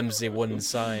flimsy wooden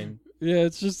sign. Yeah,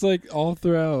 it's just like all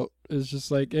throughout. It's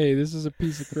just like, hey, this is a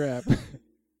piece of crap.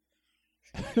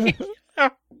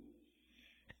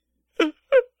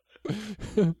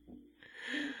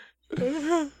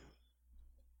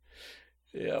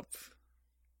 Yep.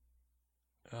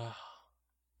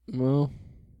 Well.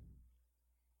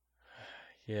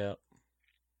 Yeah.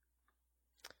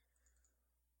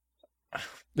 I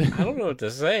don't know what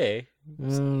to say. I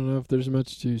don't know if there's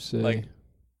much to say. Like,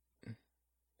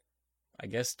 I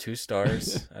guess 2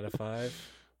 stars out of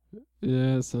 5.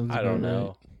 Yeah, it sounds I don't about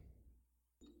know.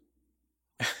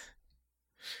 Right.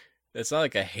 It's not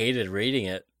like I hated reading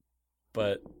it,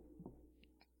 but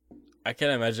I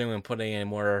can't imagine when putting any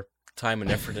more time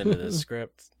and effort into this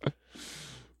script.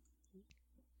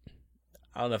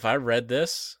 I don't know if I read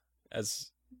this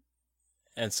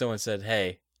and someone said,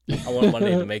 "Hey, I want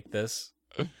money to make this."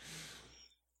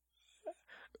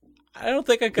 I don't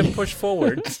think I could push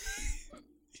forward.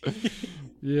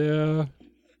 Yeah.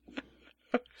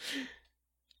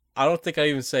 I don't think I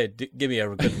even say, "Give me a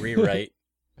good rewrite."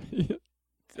 Yeah.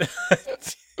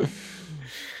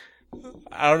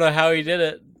 I don't know how he did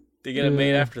it to get it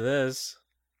made after this,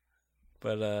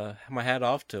 but my hat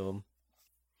off to him.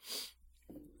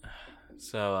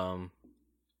 So,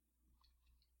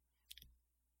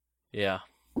 yeah.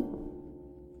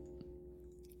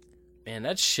 Man,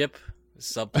 that ship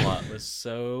subplot was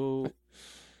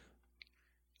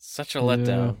such a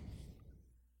letdown.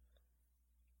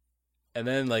 And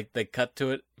then, like, they cut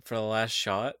to it for the last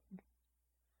shot.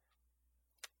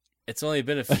 It's only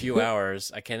been a few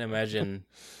hours. I can't imagine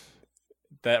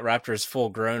that Raptor's full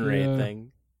grown or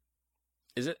anything.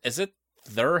 Is it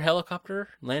their helicopter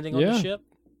landing on the ship?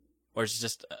 Or is it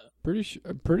just...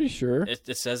 I'm pretty sure.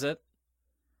 It says it?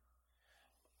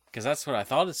 Because that's what I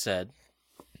thought it said.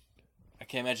 I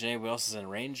can't imagine anybody else is in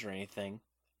range or anything.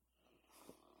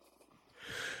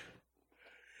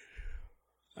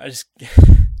 I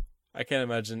can't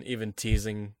imagine even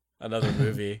teasing another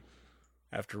movie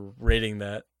after reading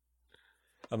that.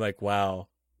 I'm like, wow.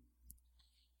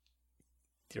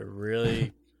 You're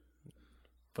really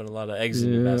putting a lot of eggs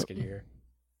in your basket here.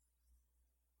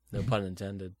 No pun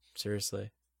intended.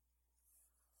 Seriously.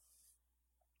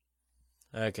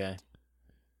 Okay.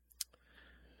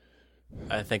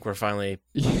 I think we're finally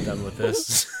done with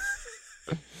this.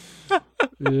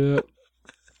 Yeah.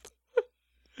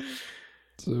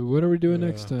 So what are we doing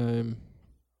next time?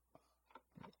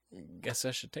 Guess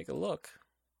I should take a look.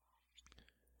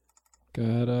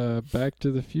 Got Back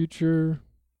to the Future.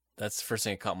 That's the first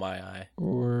thing that caught my eye.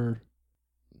 Or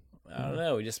I don't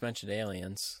know. We just mentioned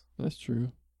aliens. That's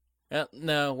true.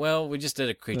 No, well, we just did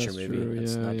a creature movie. True.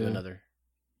 Let's not do another.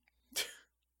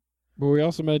 But we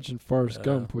also mentioned Forrest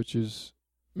Gump, which is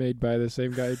made by the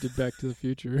same guy who did Back to the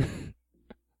Future.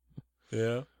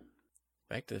 Yeah.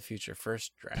 Back to the Future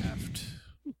first draft.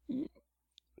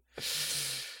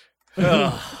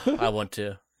 I want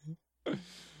to.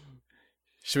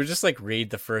 Should we just like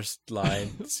read the first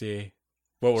line and see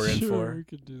what we're in for? We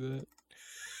could do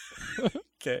that.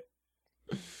 Okay.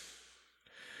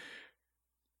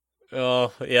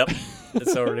 Oh, yep.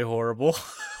 It's already horrible.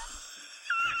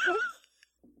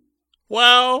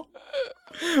 Wow.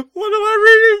 What am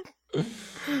I reading?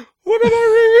 What am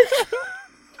I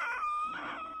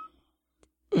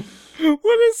reading?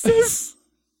 What is this?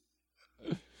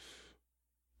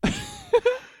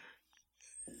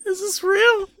 Is this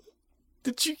real?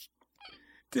 Did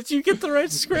you get the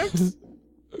right script?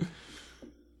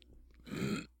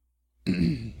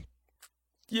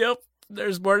 Yep,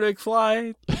 there's Marty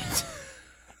McFly.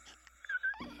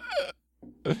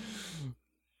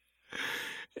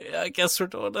 Yeah, I guess we're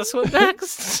doing this one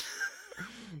next.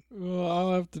 Well,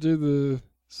 I'll have to do the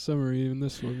summary in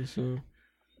this one, so.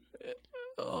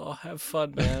 Oh, have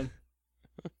fun, man.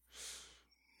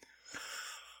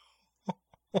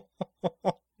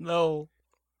 No.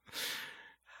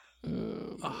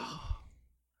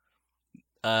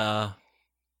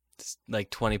 It's like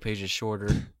 20 pages shorter.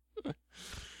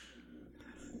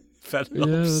 Yeah,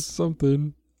 that's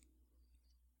something.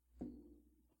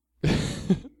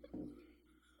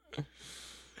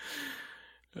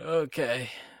 Okay.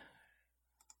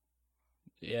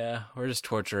 Yeah, we're just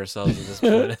torturing ourselves at this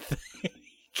point, I think.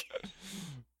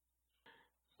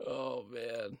 Oh,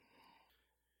 man.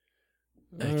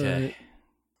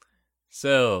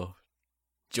 So,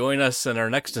 join us in our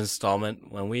next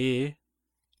installment when we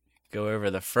go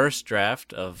over the first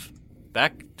draft of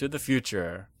Back to the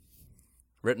Future,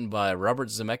 written by Robert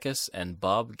Zemeckis and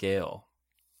Bob Gale.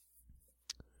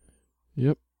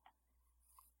 Yep.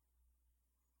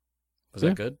 Was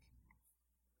that good?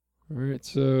 All right,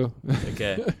 so...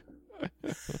 Okay.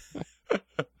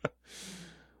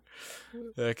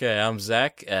 Okay, I'm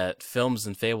Zach at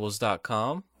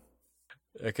filmsandfables.com.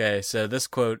 Okay, so this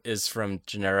quote is from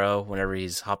Gennaro whenever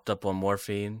he's hopped up on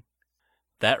morphine.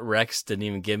 That Rex didn't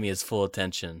even give me his full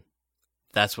attention.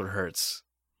 That's what hurts.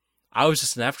 I was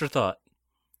just an afterthought.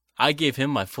 I gave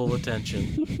him my full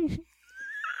attention.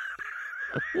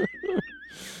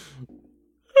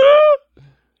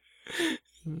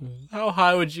 How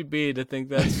high would you be to think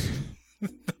that's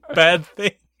a bad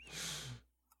thing?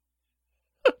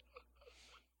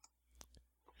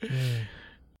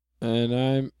 And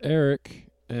I'm Eric,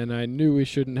 and I knew we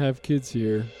shouldn't have kids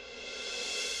here.